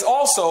 because it's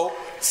also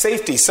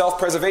safety,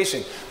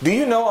 self-preservation. Do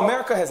you know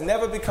America has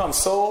never become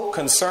so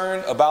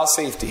concerned about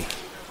safety?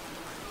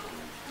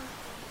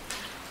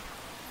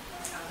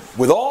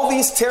 With all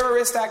these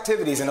terrorist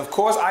activities, and of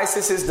course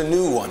ISIS is the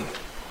new one.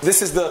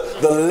 This is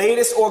the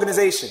latest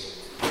organization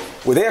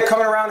where they're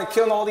coming around and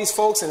killing all these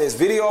folks, and there's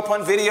video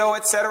upon video,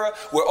 etc.,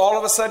 where all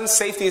of a sudden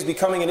safety is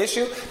becoming an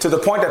issue to the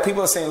point that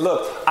people are saying,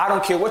 look, I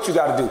don't care what you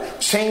got to do.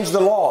 Change the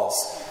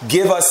laws.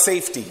 Give us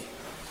safety.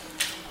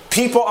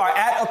 People are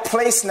at a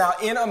place now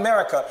in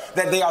America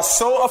that they are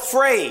so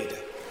afraid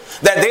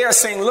that they are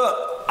saying,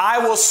 look, I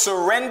will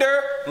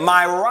surrender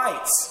my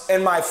rights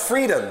and my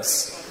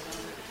freedoms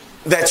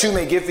that you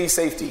may give thee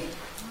safety.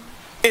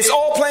 It's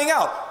all playing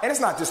out. And it's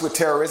not just with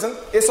terrorism.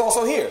 It's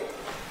also here.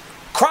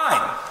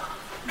 Crime.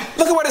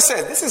 Look at what it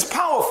says. This is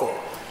powerful.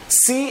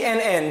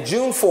 CNN,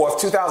 June 4th,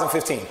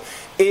 2015,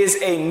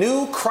 is a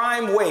new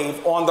crime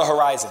wave on the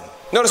horizon.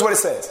 Notice what it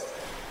says.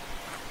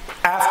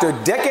 After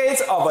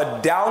decades of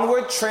a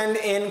downward trend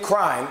in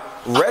crime,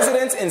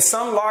 residents in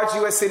some large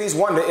U.S. cities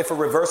wonder if a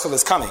reversal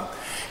is coming.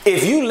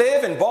 If you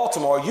live in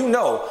Baltimore, you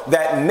know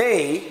that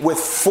May, with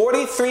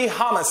 43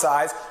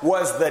 homicides,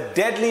 was the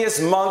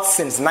deadliest month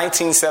since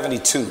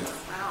 1972.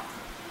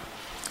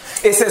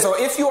 It says, or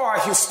if you are a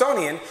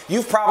Houstonian,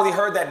 you've probably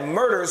heard that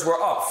murders were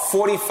up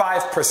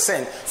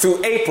 45%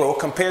 through April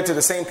compared to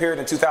the same period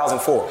in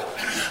 2004.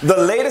 The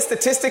latest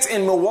statistics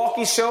in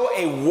Milwaukee show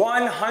a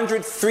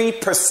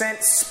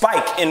 103%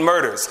 spike in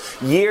murders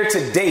year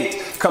to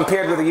date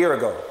compared with a year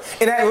ago.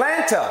 In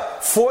Atlanta,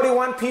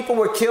 41 people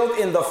were killed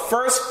in the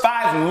first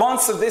 5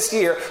 months of this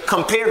year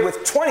compared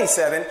with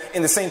 27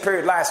 in the same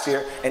period last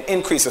year, an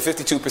increase of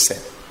 52%.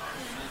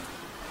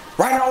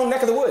 Right in our own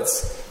neck of the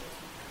woods.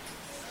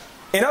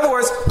 In other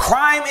words,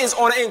 crime is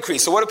on an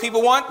increase. So what do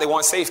people want? They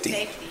want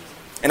safety.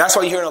 And that's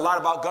why you're hearing a lot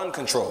about gun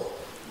control.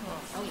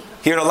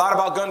 Hearing a lot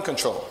about gun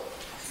control,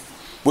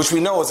 which we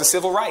know is a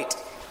civil right.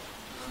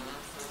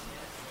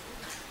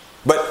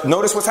 But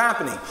notice what's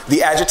happening.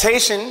 The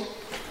agitation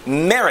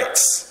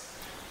merits.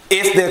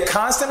 If they're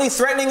constantly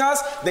threatening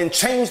us, then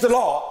change the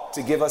law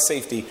to give us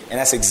safety. And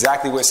that's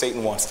exactly where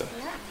Satan wants them.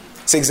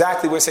 It's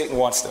exactly where Satan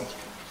wants them.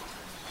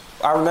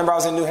 I remember I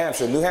was in New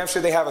Hampshire. New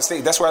Hampshire, they have a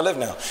statement. That's where I live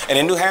now. And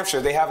in New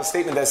Hampshire, they have a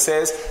statement that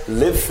says,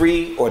 live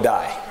free or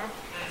die.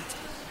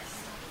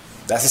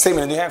 That's the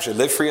statement in New Hampshire,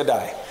 live free or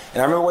die.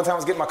 And I remember one time I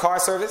was getting my car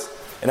service.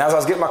 And as I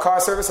was getting my car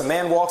service, a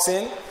man walks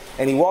in.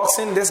 And he walks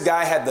in, this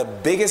guy had the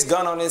biggest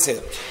gun on his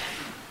hip.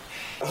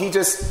 He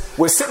just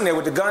was sitting there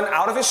with the gun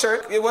out of his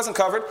shirt. It wasn't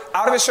covered.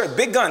 Out of his shirt.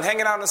 Big gun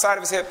hanging out on the side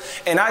of his hip.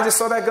 And I just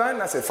saw that gun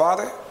and I said,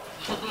 Father,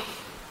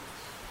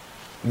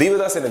 be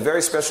with us in a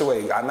very special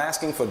way. I'm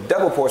asking for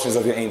double portions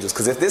of your angels.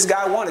 Because if this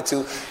guy wanted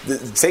to,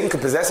 Satan could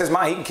possess his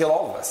mind. He can kill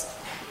all of us.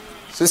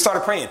 So he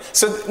started praying.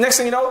 So next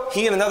thing you know,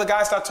 he and another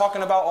guy start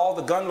talking about all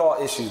the gun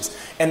law issues.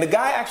 And the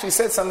guy actually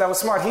said something that was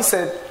smart. He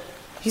says,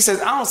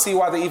 I don't see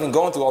why they're even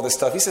going through all this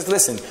stuff. He says,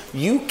 listen,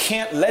 you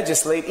can't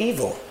legislate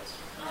evil.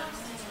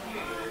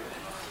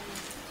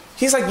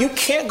 He's like, you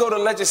can't go to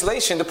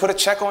legislation to put a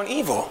check on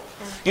evil.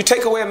 You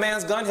take away a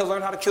man's gun, he'll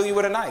learn how to kill you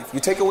with a knife.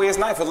 You take away his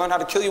knife, he'll learn how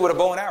to kill you with a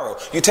bow and arrow.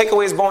 You take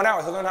away his bow and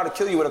arrow, he'll learn how to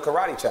kill you with a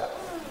karate chop.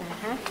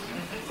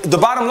 The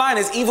bottom line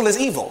is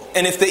evil.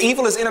 And if the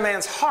evil is in a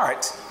man's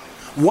heart,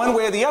 one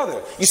way or the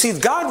other. You see,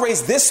 God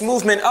raised this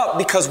movement up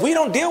because we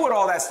don't deal with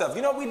all that stuff.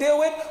 You know what we deal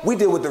with? We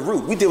deal with the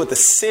root. We deal with the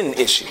sin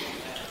issue.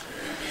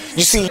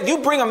 You see, you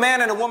bring a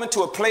man and a woman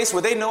to a place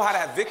where they know how to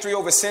have victory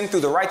over sin through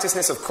the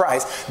righteousness of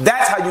Christ.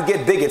 That's how you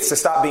get bigots to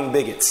stop being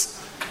bigots.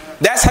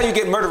 That's how you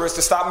get murderers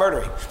to stop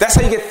murdering. That's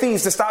how you get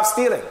thieves to stop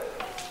stealing.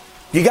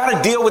 You got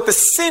to deal with the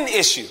sin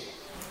issue.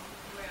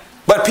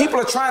 But people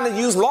are trying to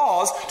use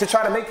laws to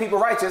try to make people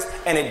righteous,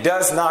 and it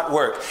does not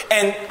work.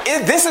 And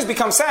this has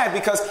become sad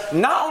because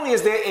not only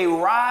is there a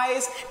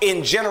rise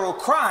in general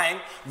crime,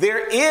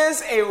 there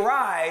is a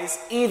rise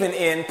even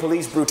in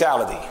police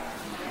brutality.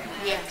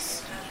 Yes.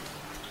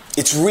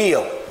 It's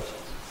real.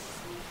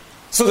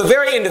 So the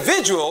very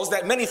individuals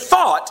that many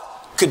thought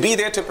could be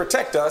there to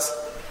protect us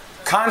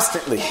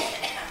constantly.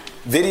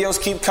 Videos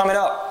keep coming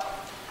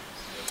up.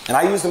 And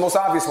I use the most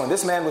obvious one.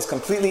 This man was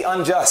completely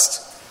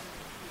unjust.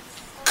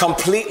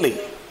 Completely.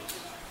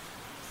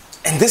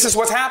 And this is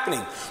what's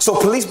happening. So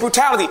police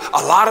brutality,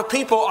 a lot of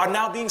people are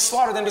now being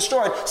slaughtered and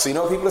destroyed. So you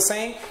know what people are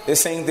saying? They're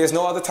saying there's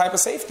no other type of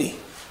safety.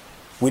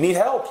 We need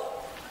help.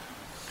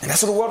 And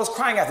that's what the world is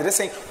crying after. They're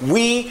saying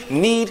we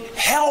need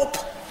help.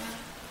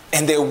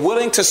 And they're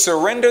willing to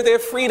surrender their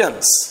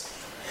freedoms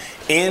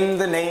in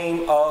the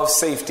name of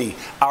safety.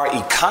 Our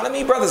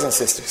economy, brothers and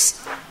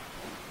sisters.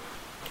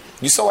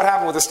 You saw what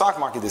happened with the stock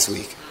market this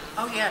week.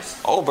 Oh,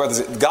 yes. Oh,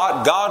 brothers,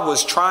 God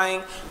was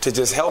trying to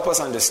just help us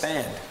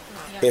understand.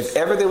 Yes. If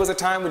ever there was a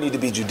time we need to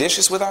be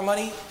judicious with our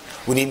money,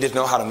 we need to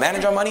know how to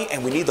manage our money,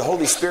 and we need the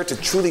Holy Spirit to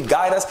truly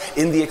guide us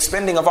in the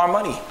expending of our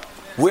money.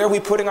 Where are we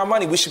putting our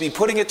money? We should be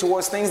putting it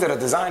towards things that are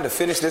designed to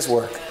finish this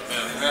work.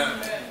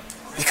 Amen.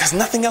 Because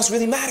nothing else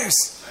really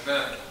matters.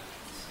 Amen.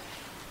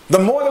 The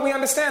more that we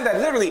understand that,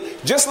 literally,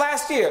 just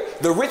last year,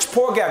 the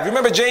rich-poor gap.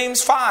 Remember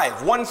James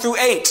 5, 1 through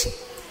 8.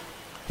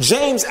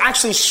 James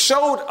actually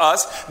showed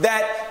us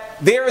that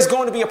there is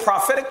going to be a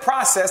prophetic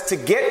process to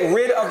get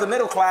rid of the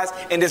middle class,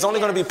 and there's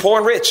only going to be poor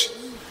and rich.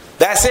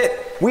 That's it.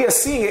 We are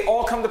seeing it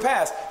all come to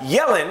pass.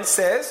 Yellen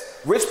says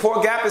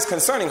rich-poor gap is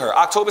concerning her.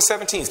 October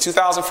 17th,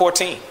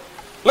 2014.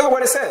 Look at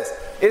what it says.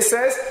 It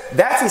says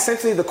that's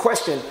essentially the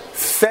question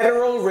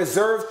Federal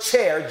Reserve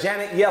Chair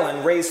Janet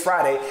Yellen raised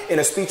Friday in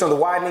a speech on the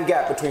widening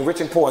gap between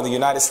rich and poor in the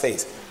United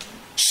States.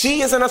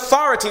 She is an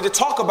authority to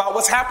talk about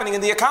what's happening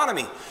in the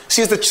economy.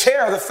 She is the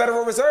chair of the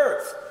Federal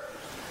Reserve.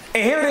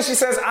 And here it is, she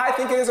says, I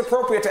think it is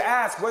appropriate to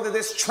ask whether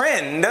this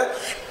trend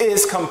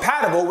is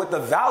compatible with the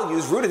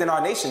values rooted in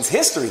our nation's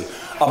history.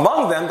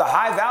 Among them, the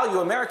high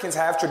value Americans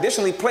have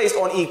traditionally placed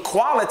on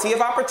equality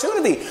of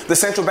opportunity, the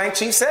central bank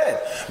chief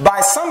said.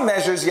 By some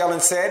measures,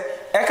 Yellen said,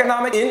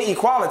 economic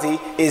inequality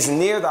is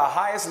near the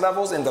highest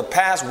levels in the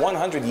past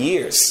 100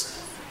 years.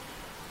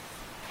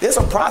 There's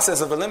a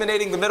process of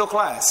eliminating the middle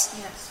class.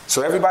 Yes.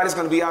 So everybody's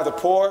going to be either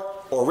poor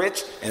or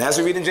rich. And as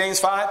we read in James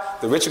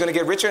 5, the rich are going to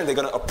get richer and they're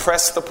going to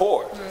oppress the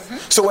poor. Mm-hmm.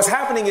 So what's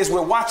happening is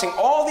we're watching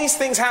all these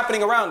things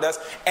happening around us,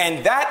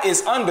 and that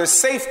is under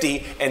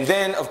safety. And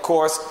then, of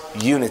course,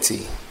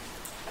 unity.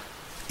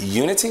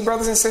 Unity,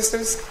 brothers and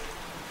sisters?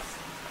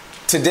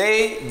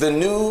 Today, the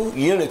new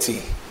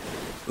unity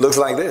looks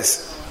like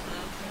this.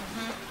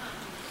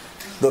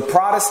 The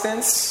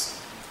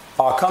Protestants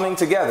are coming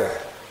together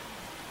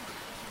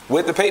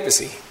with the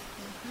papacy.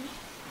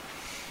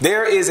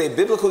 There is a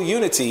biblical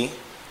unity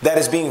that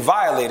is being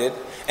violated,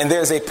 and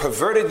there's a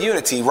perverted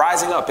unity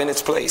rising up in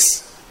its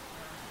place.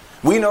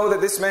 We know that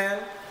this man,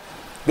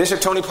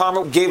 Bishop Tony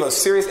Palmer, gave a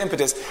serious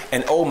impetus.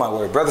 And oh my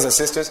word, brothers and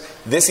sisters,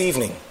 this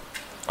evening,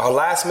 our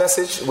last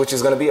message, which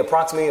is going to be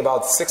approximately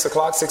about 6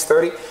 o'clock,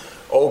 6:30.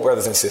 Oh,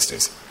 brothers and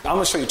sisters, I'm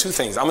going to show you two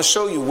things. I'm going to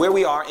show you where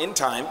we are in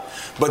time,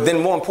 but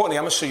then more importantly,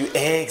 I'm going to show you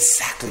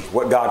exactly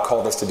what God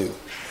called us to do.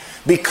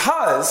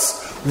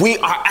 Because we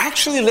are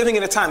actually living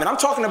in a time, and I'm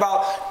talking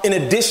about in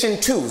addition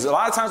to. A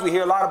lot of times we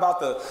hear a lot about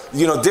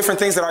the, different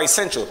things that are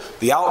essential.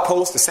 The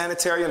outpost, the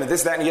sanitarium, and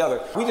this, that, and the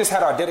other. We just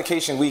had our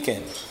dedication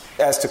weekend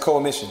as to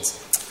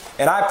co-missions.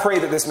 And I pray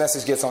that this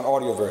message gets on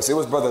Audioverse. It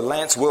was Brother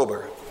Lance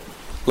Wilbur.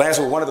 Lance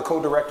was one of the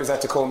co-directors at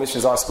Tacoma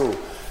Missions, our school.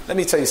 Let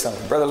me tell you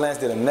something. Brother Lance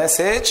did a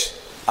message.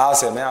 I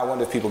said, man, I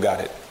wonder if people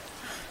got it.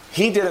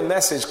 He did a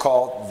message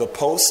called The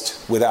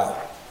Post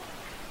Without.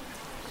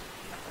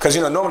 Because,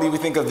 normally we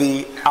think of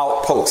the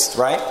outpost,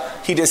 right?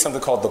 He did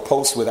something called The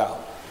Post Without.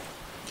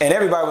 And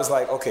everybody was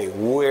like, okay,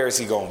 where is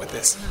he going with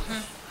this?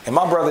 Mm-hmm. And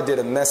my brother did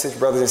a message,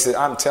 brothers and sisters,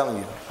 I'm telling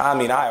you,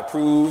 I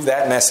approve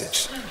that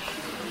message.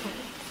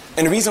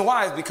 And the reason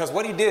why is because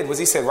what he did was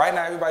he said, right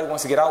now everybody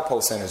wants to get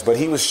outpost centers. But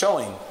he was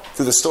showing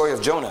through the story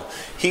of Jonah,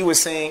 he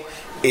was saying,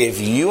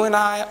 if you and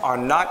I are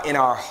not in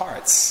our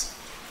hearts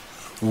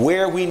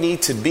where we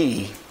need to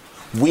be,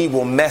 we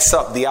will mess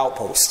up the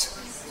outpost.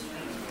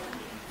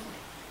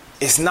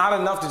 It's not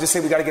enough to just say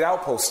we got to get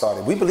outposts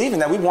started. We believe in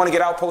that. We want to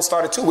get outposts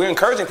started too. We're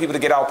encouraging people to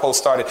get outposts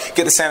started,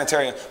 get the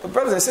sanitarium. But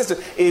brothers and sisters,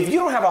 if you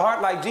don't have a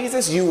heart like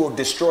Jesus, you will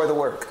destroy the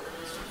work.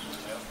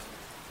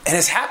 And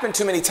it's happened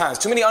too many times.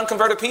 Too many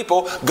unconverted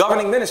people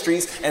governing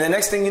ministries. And the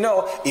next thing you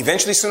know,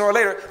 eventually, sooner or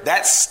later,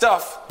 that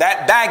stuff,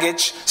 that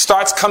baggage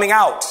starts coming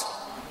out.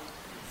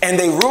 And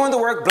they ruin the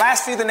work,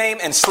 blaspheme the name,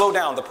 and slow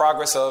down the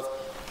progress of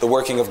the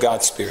working of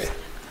God's Spirit.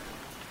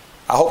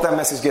 I hope that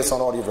message gets on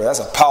Audioverse. That's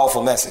a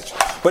powerful message.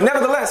 But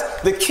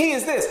nevertheless, the key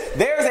is this.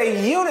 There's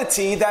a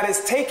unity that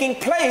is taking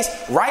place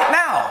right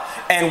now.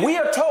 And we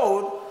are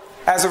told,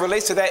 as it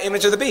relates to that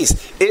image of the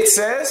beast, it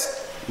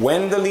says,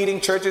 when the leading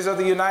churches of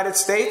the United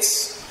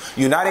States,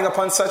 uniting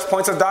upon such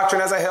points of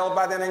doctrine as are held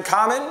by them in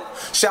common,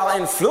 shall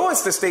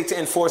influence the state to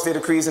enforce their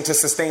decrees and to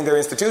sustain their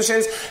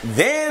institutions,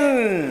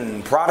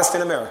 then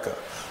Protestant America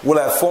will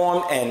have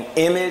formed an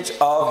image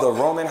of the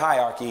Roman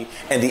hierarchy,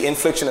 and the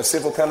infliction of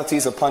civil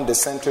penalties upon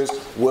dissenters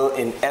will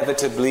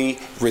inevitably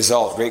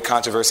result. Great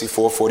Controversy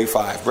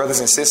 445. Brothers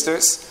and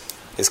sisters,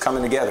 it's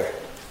coming together.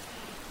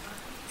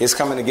 It's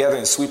coming together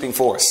in sweeping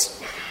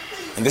force.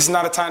 And this is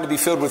not a time to be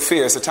filled with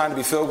fear. It's a time to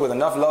be filled with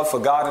enough love for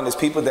God and His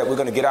people that we're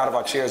going to get out of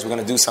our chairs. We're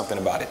going to do something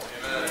about it.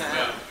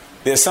 Amen.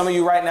 There's some of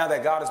you right now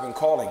that God has been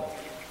calling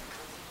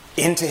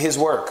into His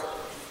work.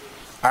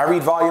 I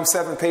read volume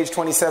 7, page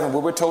 27,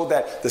 where we're told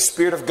that the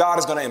Spirit of God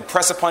is going to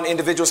impress upon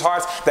individuals'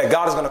 hearts, that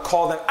God is going to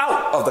call them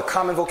out of the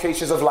common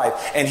vocations of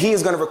life. And He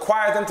is going to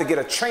require them to get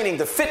a training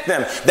to fit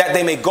them, that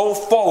they may go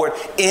forward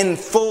in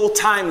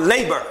full-time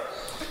labor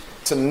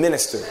to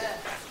minister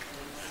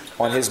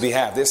on His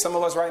behalf. There's some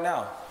of us right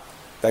now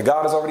that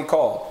God has already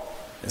called.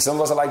 And some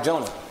of us are like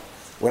Jonah.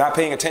 We're not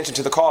paying attention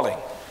to the calling.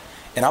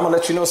 And I'm going to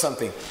let you know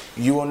something.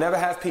 You will never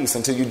have peace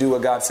until you do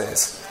what God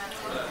says.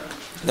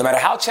 No matter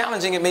how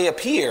challenging it may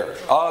appear,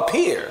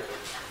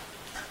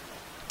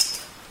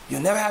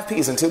 you'll never have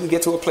peace until we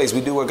get to a place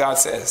we do what God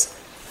says.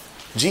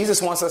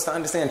 Jesus wants us to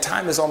understand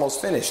time is almost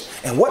finished.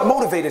 And what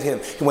motivated Him?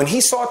 When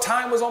He saw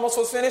time was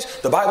almost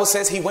finished, the Bible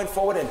says He went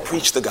forward and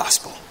preached the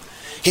gospel.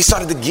 He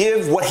started to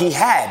give what He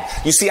had.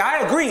 You see,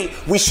 I agree,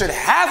 we should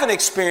have an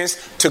experience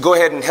to go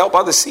ahead and help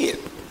others see it.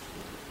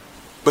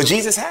 But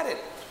Jesus had it.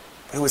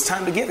 But it was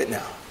time to give it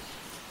now.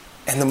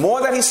 And the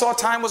more that He saw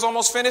time was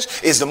almost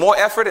finished, is the more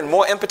effort and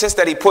more impetus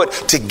that He put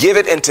to give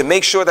it and to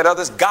make sure that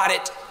others got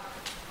it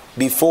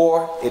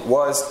before it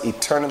was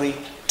eternally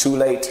too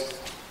late.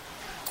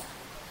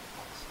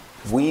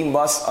 We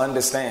must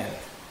understand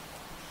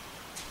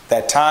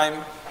that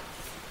time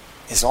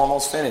is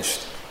almost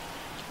finished.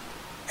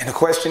 And the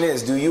question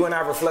is, do you and I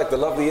reflect the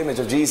lovely image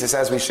of Jesus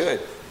as we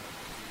should?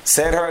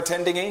 Said her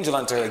attending angel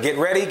unto her, get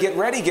ready, get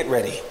ready, get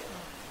ready.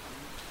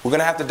 We're going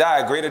to have to die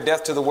a greater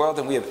death to the world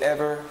than we have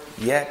ever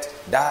yet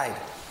died.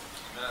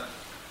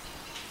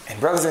 And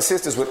brothers and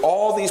sisters, with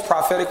all these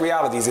prophetic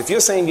realities, if you're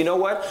saying, you know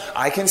what,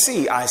 I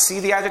see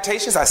the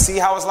agitations, I see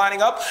how it's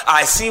lining up,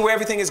 I see where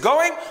everything is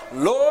going,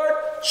 Lord,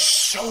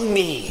 show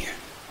me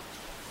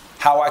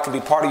how I can be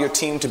part of your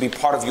team, to be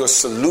part of your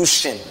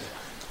solution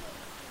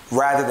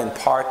rather than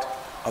part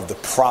of the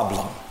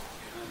problem.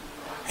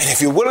 And if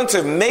you're willing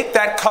to make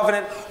that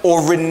covenant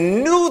or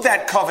renew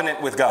that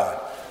covenant with God,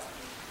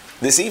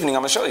 this evening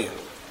I'm going to show you.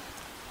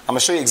 I'm going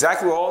to show you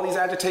exactly where all these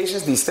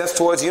agitations, these steps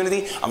towards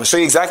unity, I'm going to show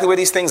you exactly where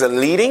these things are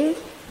leading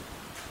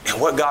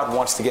and what God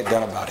wants to get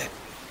done about it.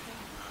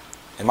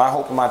 And my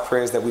hope and my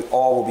prayer is that we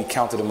all will be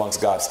counted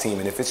amongst God's team.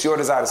 And if it's your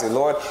desire to say,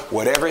 Lord,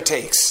 whatever it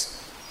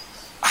takes,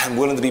 I'm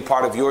willing to be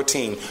part of your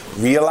team,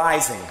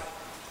 realizing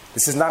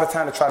this is not a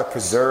time to try to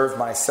preserve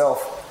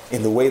myself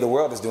in the way the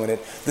world is doing it.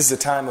 This is a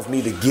time of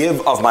me to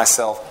give of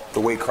myself the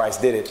way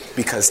Christ did it,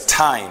 because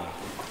time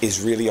is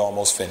really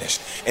almost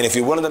finished. And if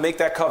you're willing to make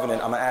that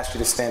covenant, I'm going to ask you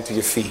to stand to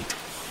your feet.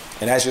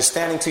 And as you're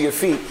standing to your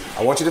feet,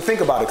 I want you to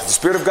think about it, because the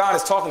Spirit of God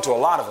is talking to a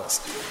lot of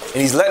us.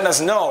 And He's letting us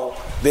know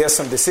there are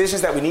some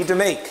decisions that we need to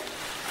make.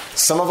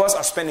 Some of us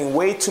are spending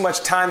way too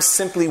much time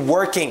simply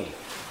working,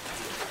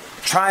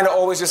 trying to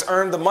always just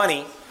earn the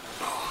money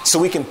so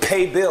we can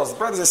pay bills.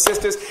 Brothers and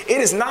sisters,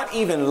 it is not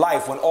even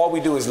life when all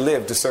we do is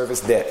live to service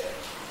debt.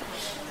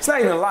 It's not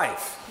even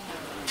life.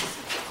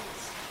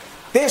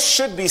 There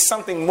should be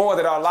something more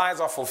that our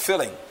lives are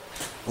fulfilling,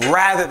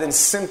 rather than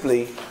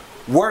simply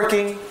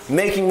working,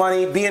 making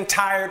money, being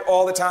tired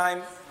all the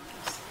time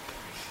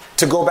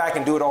to go back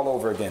and do it all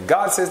over again.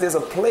 God says there's a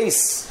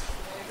place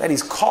that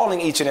He's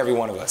calling each and every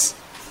one of us.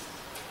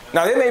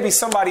 Now, there may be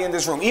somebody in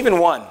this room, even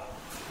one,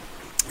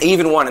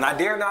 and I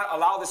dare not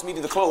allow this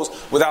meeting to close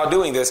without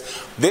doing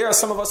this. There are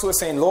some of us who are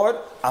saying, Lord,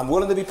 I'm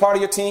willing to be part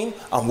of your team.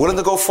 I'm willing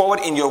to go forward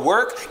in your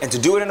work and to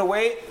do it in a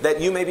way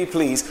that you may be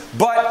pleased.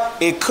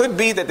 But it could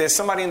be that there's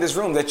somebody in this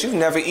room that you've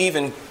never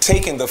even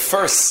taken the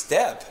first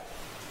step,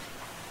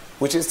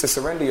 which is to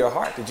surrender your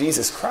heart to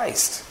Jesus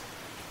Christ.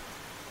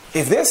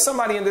 If there's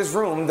somebody in this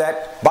room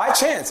that by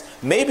chance,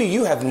 maybe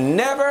you have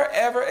never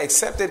ever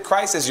accepted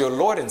Christ as your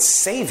Lord and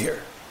Savior,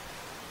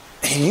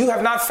 and you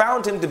have not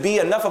found Him to be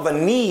enough of a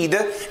need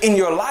in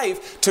your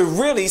life to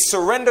really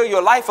surrender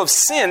your life of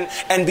sin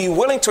and be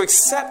willing to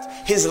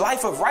accept His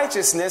life of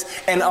righteousness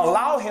and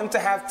allow Him to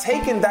have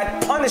taken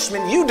that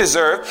punishment you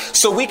deserve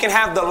so we can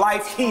have the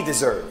life He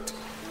deserved.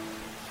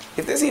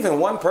 If there's even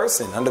one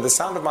person under the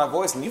sound of my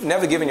voice and you've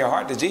never given your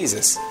heart to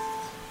Jesus,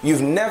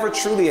 you've never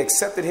truly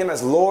accepted Him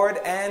as Lord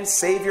and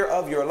Savior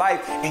of your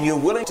life, and you're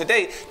willing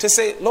today to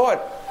say, Lord,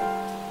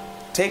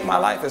 take my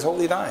life as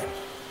wholly thine.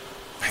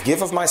 I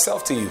give of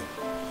myself to you.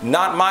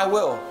 Not my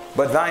will,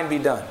 but thine be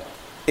done.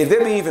 If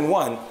there be even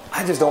one,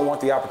 I just don't want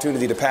the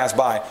opportunity to pass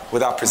by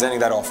without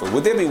presenting that offer.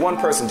 Would there be one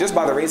person, just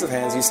by the raise of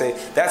hands, you say,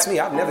 that's me,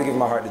 I've never given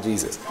my heart to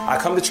Jesus. I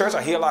come to church,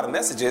 I hear a lot of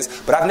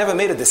messages, but I've never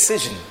made a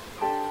decision.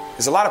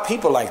 There's a lot of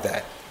people like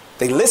that.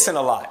 They listen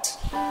a lot,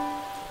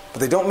 but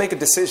they don't make a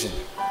decision.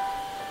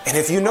 And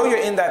if you know you're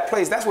in that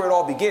place, that's where it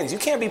all begins. You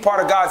can't be part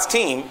of God's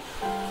team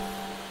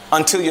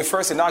until you're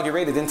first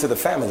inaugurated into the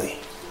family.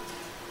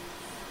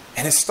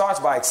 And it starts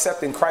by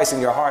accepting Christ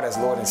in your heart as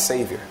Lord and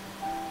Savior,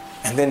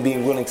 and then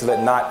being willing to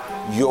let not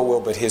your will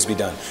but His be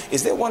done.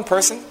 Is there one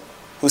person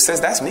who says,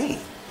 that's me?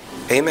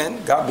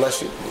 Amen. God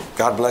bless you.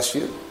 God bless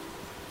you.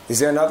 Is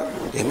there another?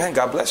 Amen.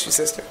 God bless you,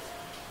 sister.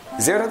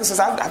 Is there another who says,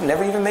 I've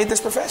never even made this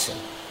profession?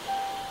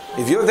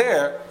 If you're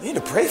there, you need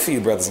to pray for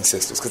you, brothers and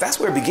sisters, because that's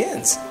where it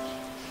begins.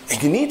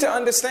 And you need to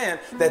understand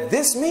that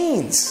this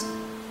means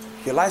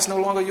your life's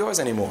no longer yours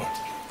anymore.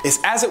 It's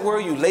as it were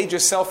you laid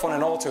yourself on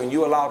an altar and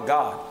you allowed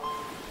God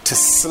to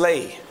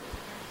slay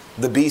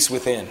the beast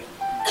within.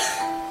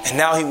 And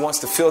now He wants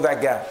to fill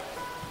that gap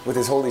with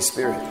His Holy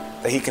Spirit,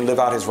 that He can live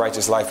out His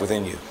righteous life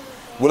within you.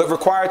 Will it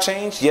require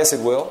change? Yes, it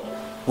will.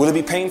 Will it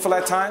be painful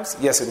at times?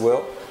 Yes, it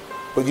will.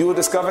 But you will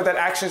discover that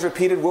actions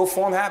repeated will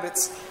form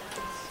habits.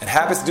 And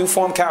habits do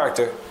form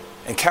character.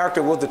 And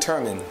character will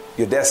determine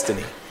your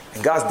destiny.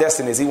 And God's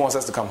destiny is He wants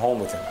us to come home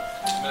with Him.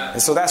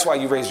 And so that's why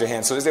you raised your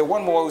hand. So is there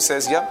one more who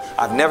says, yep,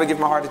 I've never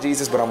given my heart to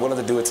Jesus, but I'm willing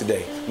to do it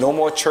today? No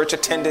more church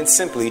attendance.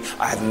 Simply,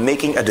 I am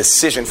making a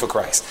decision for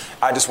Christ.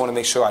 I just want to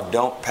make sure I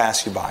don't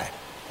pass you by.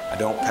 I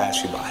don't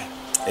pass you by.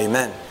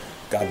 Amen.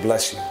 God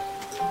bless you.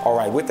 All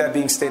right, with that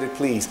being stated,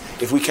 please,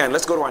 if we can,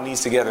 let's go to our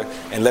knees together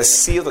and let's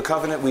seal the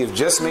covenant we have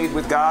just made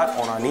with God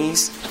on our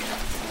knees.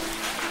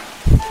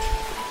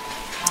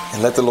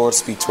 And let the Lord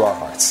speak to our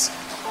hearts.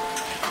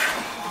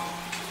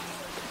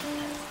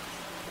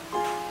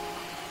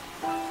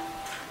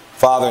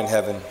 Father in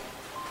heaven,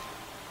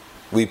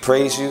 we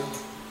praise you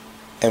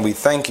and we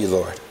thank you,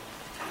 Lord,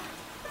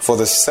 for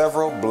the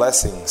several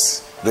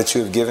blessings that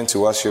you have given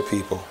to us, your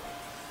people.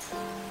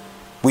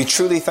 We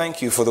truly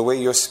thank you for the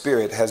way your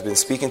Spirit has been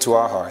speaking to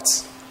our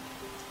hearts.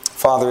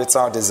 Father, it's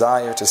our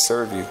desire to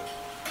serve you.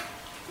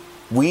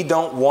 We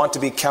don't want to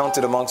be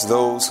counted amongst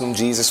those whom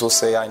Jesus will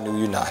say, I knew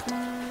you not.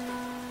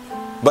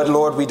 But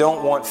Lord, we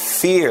don't want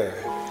fear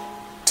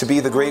to be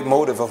the great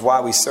motive of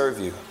why we serve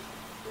you.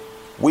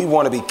 We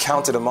want to be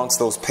counted amongst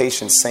those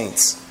patient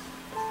saints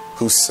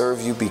who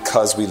serve you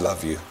because we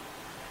love you.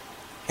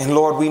 And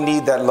Lord, we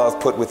need that love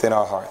put within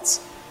our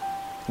hearts,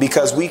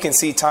 because we can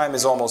see time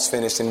is almost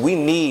finished, and we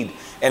need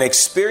an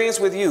experience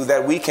with you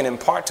that we can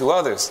impart to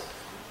others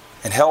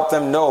and help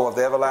them know of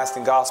the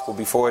everlasting gospel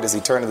before it is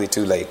eternally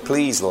too late.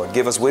 Please, Lord,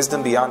 give us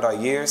wisdom beyond our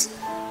years.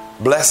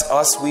 Bless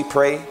us, we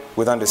pray,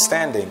 with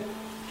understanding,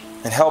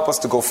 and help us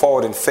to go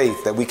forward in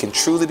faith that we can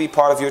truly be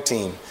part of your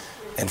team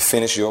and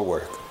finish your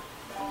work.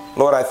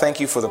 Lord, I thank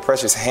you for the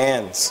precious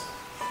hands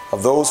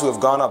of those who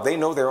have gone up. They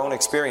know their own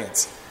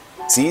experience.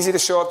 It's easy to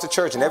show up to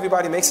church and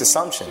everybody makes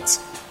assumptions,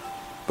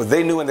 but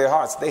they knew in their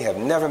hearts they have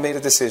never made a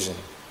decision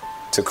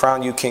to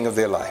crown you king of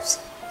their lives.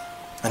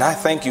 And I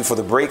thank you for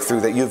the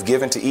breakthrough that you've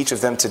given to each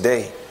of them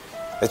today,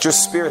 that your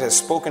Spirit has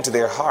spoken to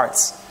their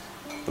hearts.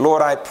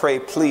 Lord, I pray,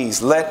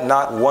 please let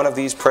not one of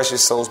these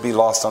precious souls be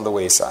lost on the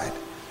wayside.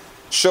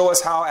 Show us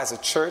how as a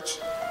church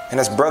and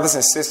as brothers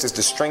and sisters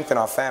to strengthen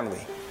our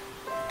family,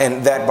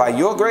 and that by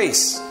your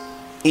grace,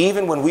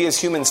 even when we as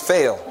humans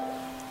fail,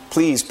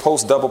 please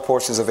post double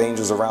portions of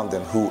angels around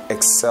them who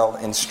excel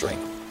in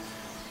strength.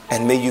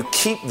 And may you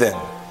keep them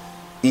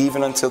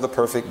even until the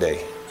perfect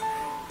day.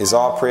 Is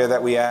our prayer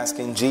that we ask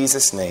in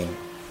Jesus' name.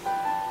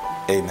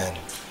 Amen.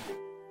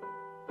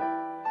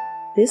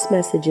 This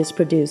message is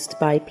produced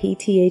by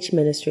PTH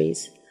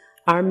Ministries.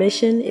 Our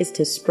mission is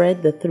to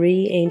spread the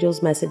three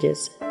angels'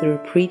 messages through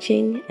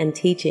preaching and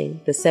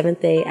teaching the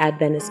Seventh-day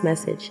Adventist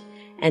message,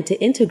 and to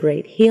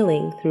integrate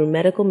healing through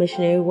medical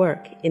missionary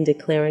work in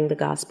declaring the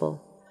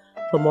gospel.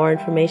 For more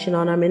information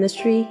on our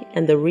ministry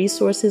and the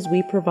resources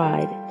we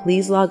provide,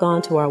 please log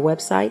on to our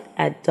website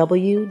at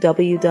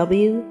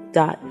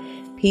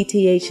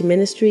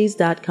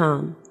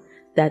www.pthministries.com.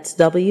 That's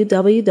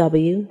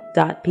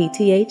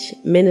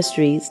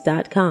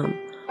www.pthministries.com.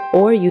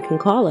 Or you can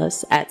call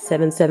us at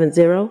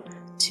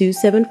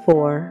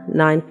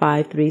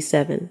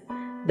 770-274-9537.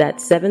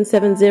 That's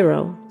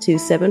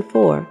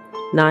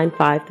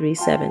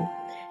 770-274-9537.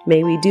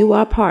 May we do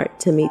our part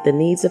to meet the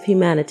needs of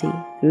humanity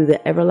through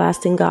the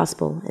everlasting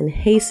gospel and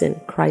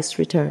hasten Christ's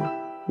return.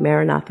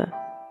 Maranatha.